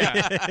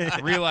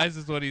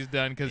 Realizes what he's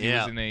done because he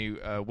was in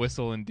a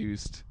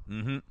whistle-induced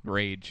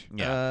rage.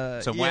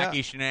 Some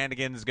wacky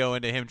shenanigans go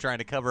into him trying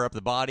to cover up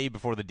the body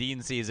before the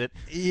dean sees it.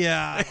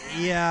 Yeah.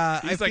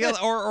 I like, feel,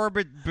 or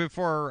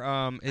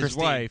before his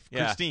Christine. wife,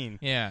 Yeah. Christine.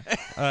 Yeah,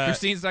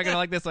 Christine's not gonna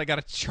like this. I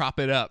gotta chop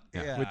it up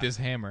with this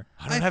hammer.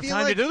 I don't have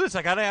time to do this.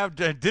 I gotta have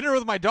dinner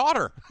with my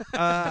daughter.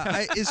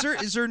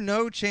 Is there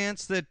no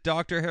chance that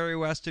Dr. Harry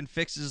Weston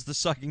fixes the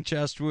sucking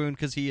chest wound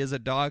because he is a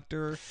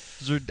doctor?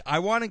 I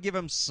want to give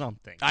him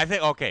something. I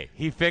think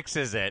he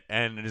fixes it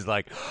and is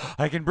like,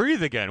 I can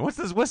breathe again. What's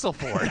this whistle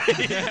for?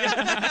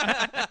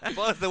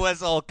 Blows the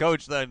whistle.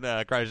 Coach then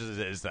crushes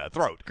his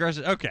throat.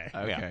 Okay.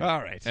 All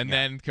right. And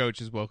then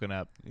Coach is woken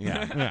up.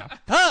 Yeah.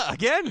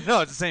 Again?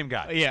 No, it's the same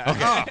guy.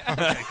 Yeah.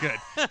 Okay,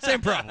 good. Same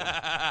problem.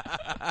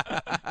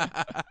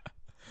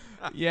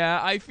 Yeah,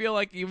 I feel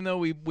like even though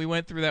we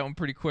went through that one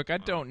pretty quick, I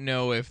don't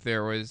know if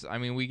there was. I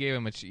mean, we gave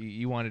him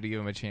you wanted to give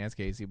him a chance,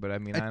 Casey, but I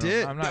mean, I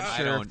did. I'm not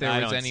sure if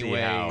there was any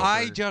way.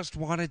 I just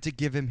wanted to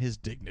give him his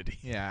dignity.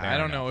 Yeah, I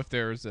don't know if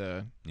there was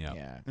a.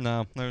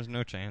 No, there's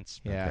no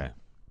chance. Yeah. Okay.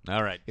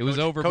 All right. It was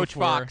over Coach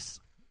before.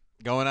 Fox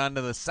going on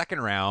to the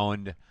second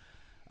round.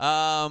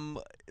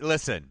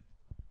 Listen,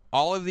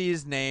 all of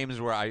these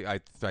names where I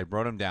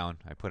wrote them down.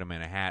 I put them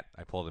in a hat.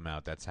 I pulled them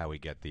out. That's how we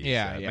get these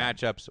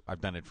matchups. I've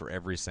done it for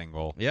every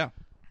single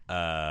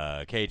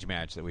cage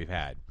match that we've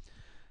had.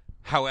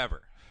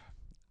 However,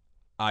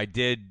 I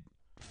did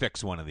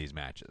fix one of these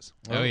matches.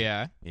 Oh,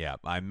 yeah? Yeah.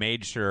 I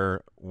made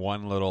sure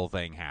one little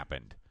thing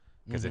happened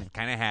because it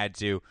kind of had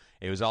to.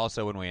 It was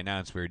also when we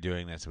announced we were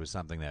doing this, it was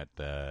something that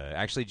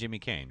actually Jimmy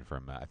Kane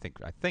from, I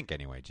think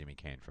anyway, Jimmy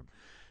Kane from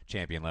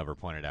Champion Lever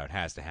pointed out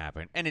has to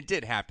happen, and it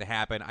did have to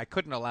happen. I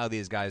couldn't allow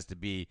these guys to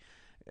be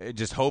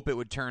just hope it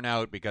would turn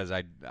out because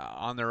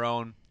on their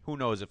own, who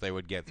knows if they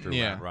would get through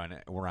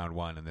round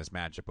one and this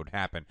matchup would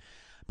happen.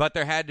 But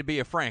there had to be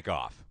a Frank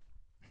off.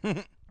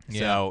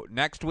 So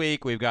next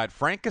week we've got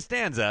Frank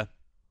Costanza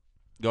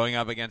going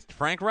up against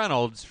Frank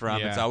Reynolds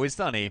from It's Always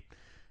Sunny.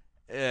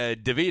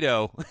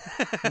 DeVito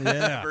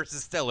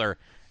versus Stiller.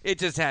 It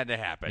just had to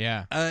happen.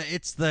 Yeah.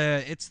 It's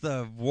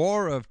the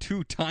war of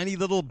two tiny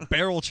little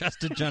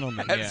barrel-chested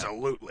gentlemen.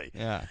 Absolutely.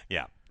 Yeah.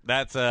 Yeah.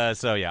 That's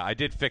I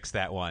did fix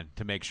that one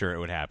to make sure it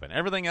would happen.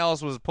 Everything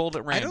else was pulled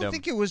at random. I don't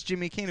think it was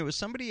Jimmy Kane. It was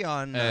somebody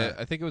on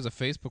I think it was a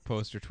Facebook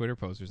post or Twitter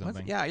post or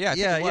something. Yeah,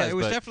 it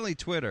was definitely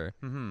Twitter.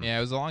 Mm-hmm. Yeah,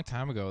 it was a long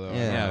time ago though.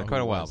 Yeah,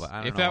 quite a while, but I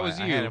don't if know. that was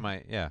I you, had it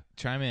in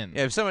chime in.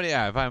 Yeah, if somebody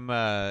if I'm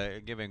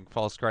giving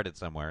false credit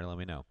somewhere, let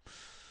me know.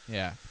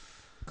 Yeah.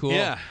 Cool.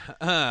 Yeah.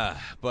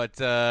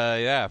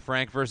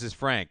 Frank versus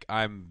Frank.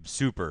 I'm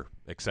super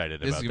excited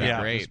This about is that. gonna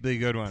be great. This will be a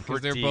good one.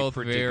 Because they're both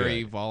pretty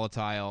very good.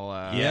 volatile.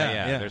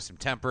 Yeah. There's some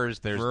tempers.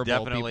 There's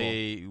verbal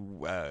definitely,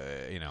 some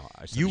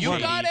You shady-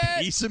 want got a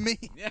it! piece of me?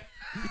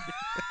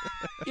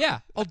 Yeah,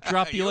 I'll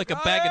drop you like a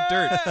bag of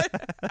dirt.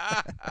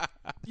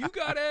 You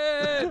got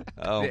it.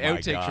 Oh, the my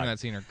outtakes God. from that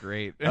scene are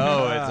great.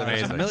 Oh, it's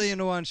It's amazing. a 1,000,000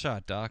 to 1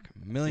 shot, Doc.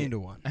 1,000,000 to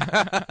 1.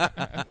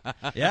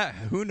 Yeah,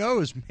 who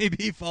knows?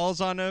 Maybe he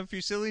falls on a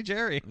Fusilli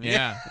Jerry.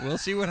 Yeah. We'll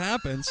see what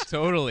happens.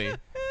 Totally. You're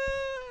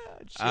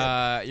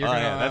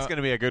gonna, that's going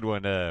to be a good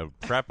one to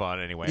prep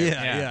on anyway.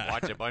 Yeah.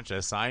 Watch a bunch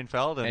of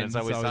Seinfeld and And It's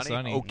Always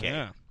Sunny. Okay.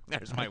 Yeah.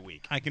 There's my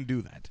week. I can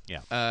do that. Yeah.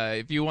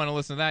 if you want to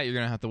listen to that, you're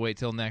going to have to wait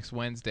till next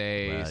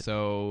Wednesday. Right.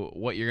 So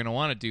what you're going to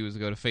want to do is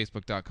go to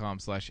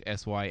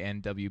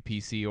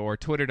facebook.com/SYNWPC or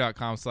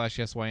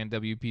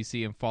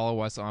twitter.com/SYNWPC and follow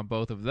us on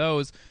both of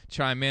those.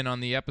 Chime in on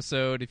the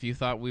episode if you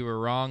thought we were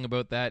wrong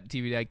about that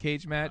TV Dad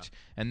cage match,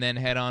 and then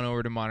head on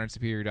over to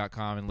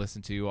modernsuperior.com and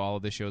listen to all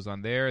of the shows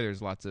on there.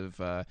 There's lots of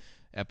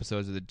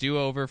episodes of the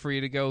Do-Over for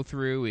you to go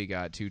through. We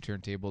got 2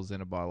 turntables and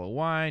a bottle of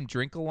wine.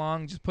 Drink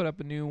Along just put up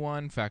a new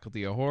one.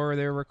 Faculty of Horror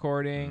they're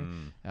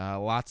recording.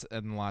 Lots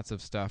and lots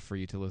of stuff for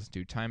you to listen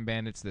to. Time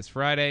Bandits this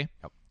Friday.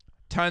 Yep.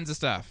 Tons of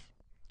stuff.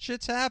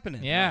 Shit's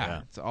happening.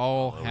 Yeah. It's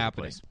all over the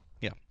happening. place.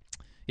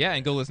 Yeah,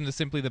 and go listen to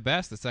Simply the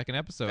Best, the second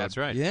episode. That's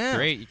right. Yeah.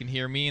 Great. You can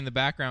hear me in the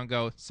background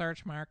go,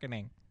 search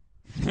marketing.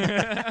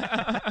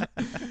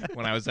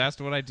 When I was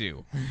asked what I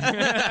do.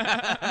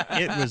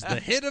 It was the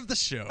hit of the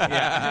show.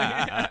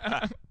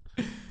 Yeah.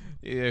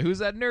 Yeah, who's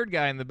that nerd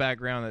guy in the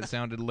background that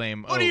sounded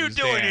lame? What are you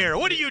doing here?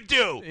 What do you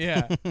do?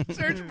 Yeah.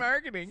 Search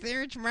marketing.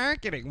 Search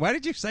marketing. Why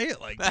did you say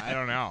it like that? I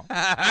don't know.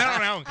 I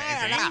don't know,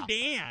 Casey. I'm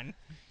Dan.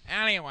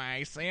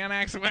 Anyway, see you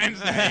next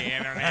Wednesday,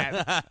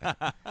 Internet.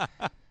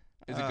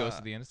 Is it Ghost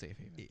of the End of Safe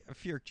Haven?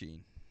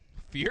 Fiergene.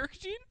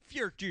 Fiergene?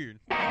 Fiergene.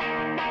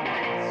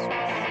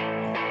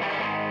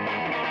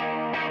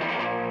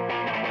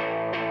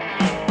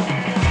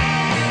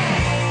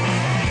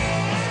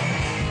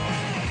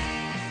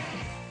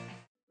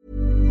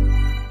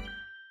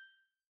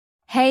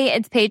 Hey,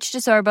 it's Paige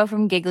DeSorbo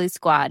from Giggly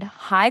Squad.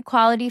 High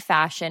quality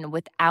fashion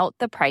without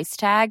the price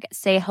tag.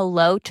 Say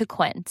hello to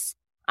Quince.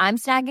 I'm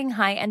snagging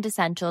high-end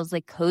essentials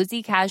like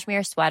cozy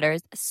cashmere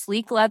sweaters,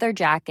 sleek leather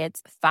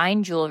jackets,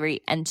 fine jewelry,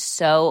 and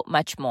so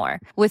much more.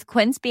 With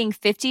Quince being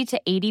 50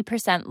 to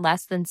 80%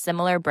 less than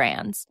similar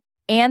brands.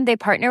 And they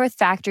partner with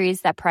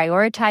factories that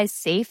prioritize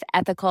safe,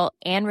 ethical,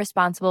 and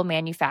responsible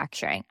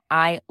manufacturing.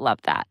 I love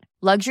that.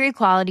 Luxury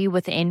quality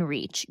within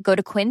reach. Go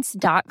to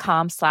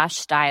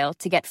quince.com/style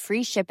to get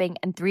free shipping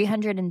and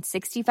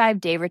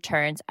 365-day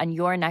returns on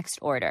your next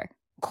order.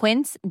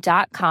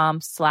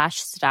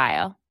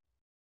 Quince.com/style.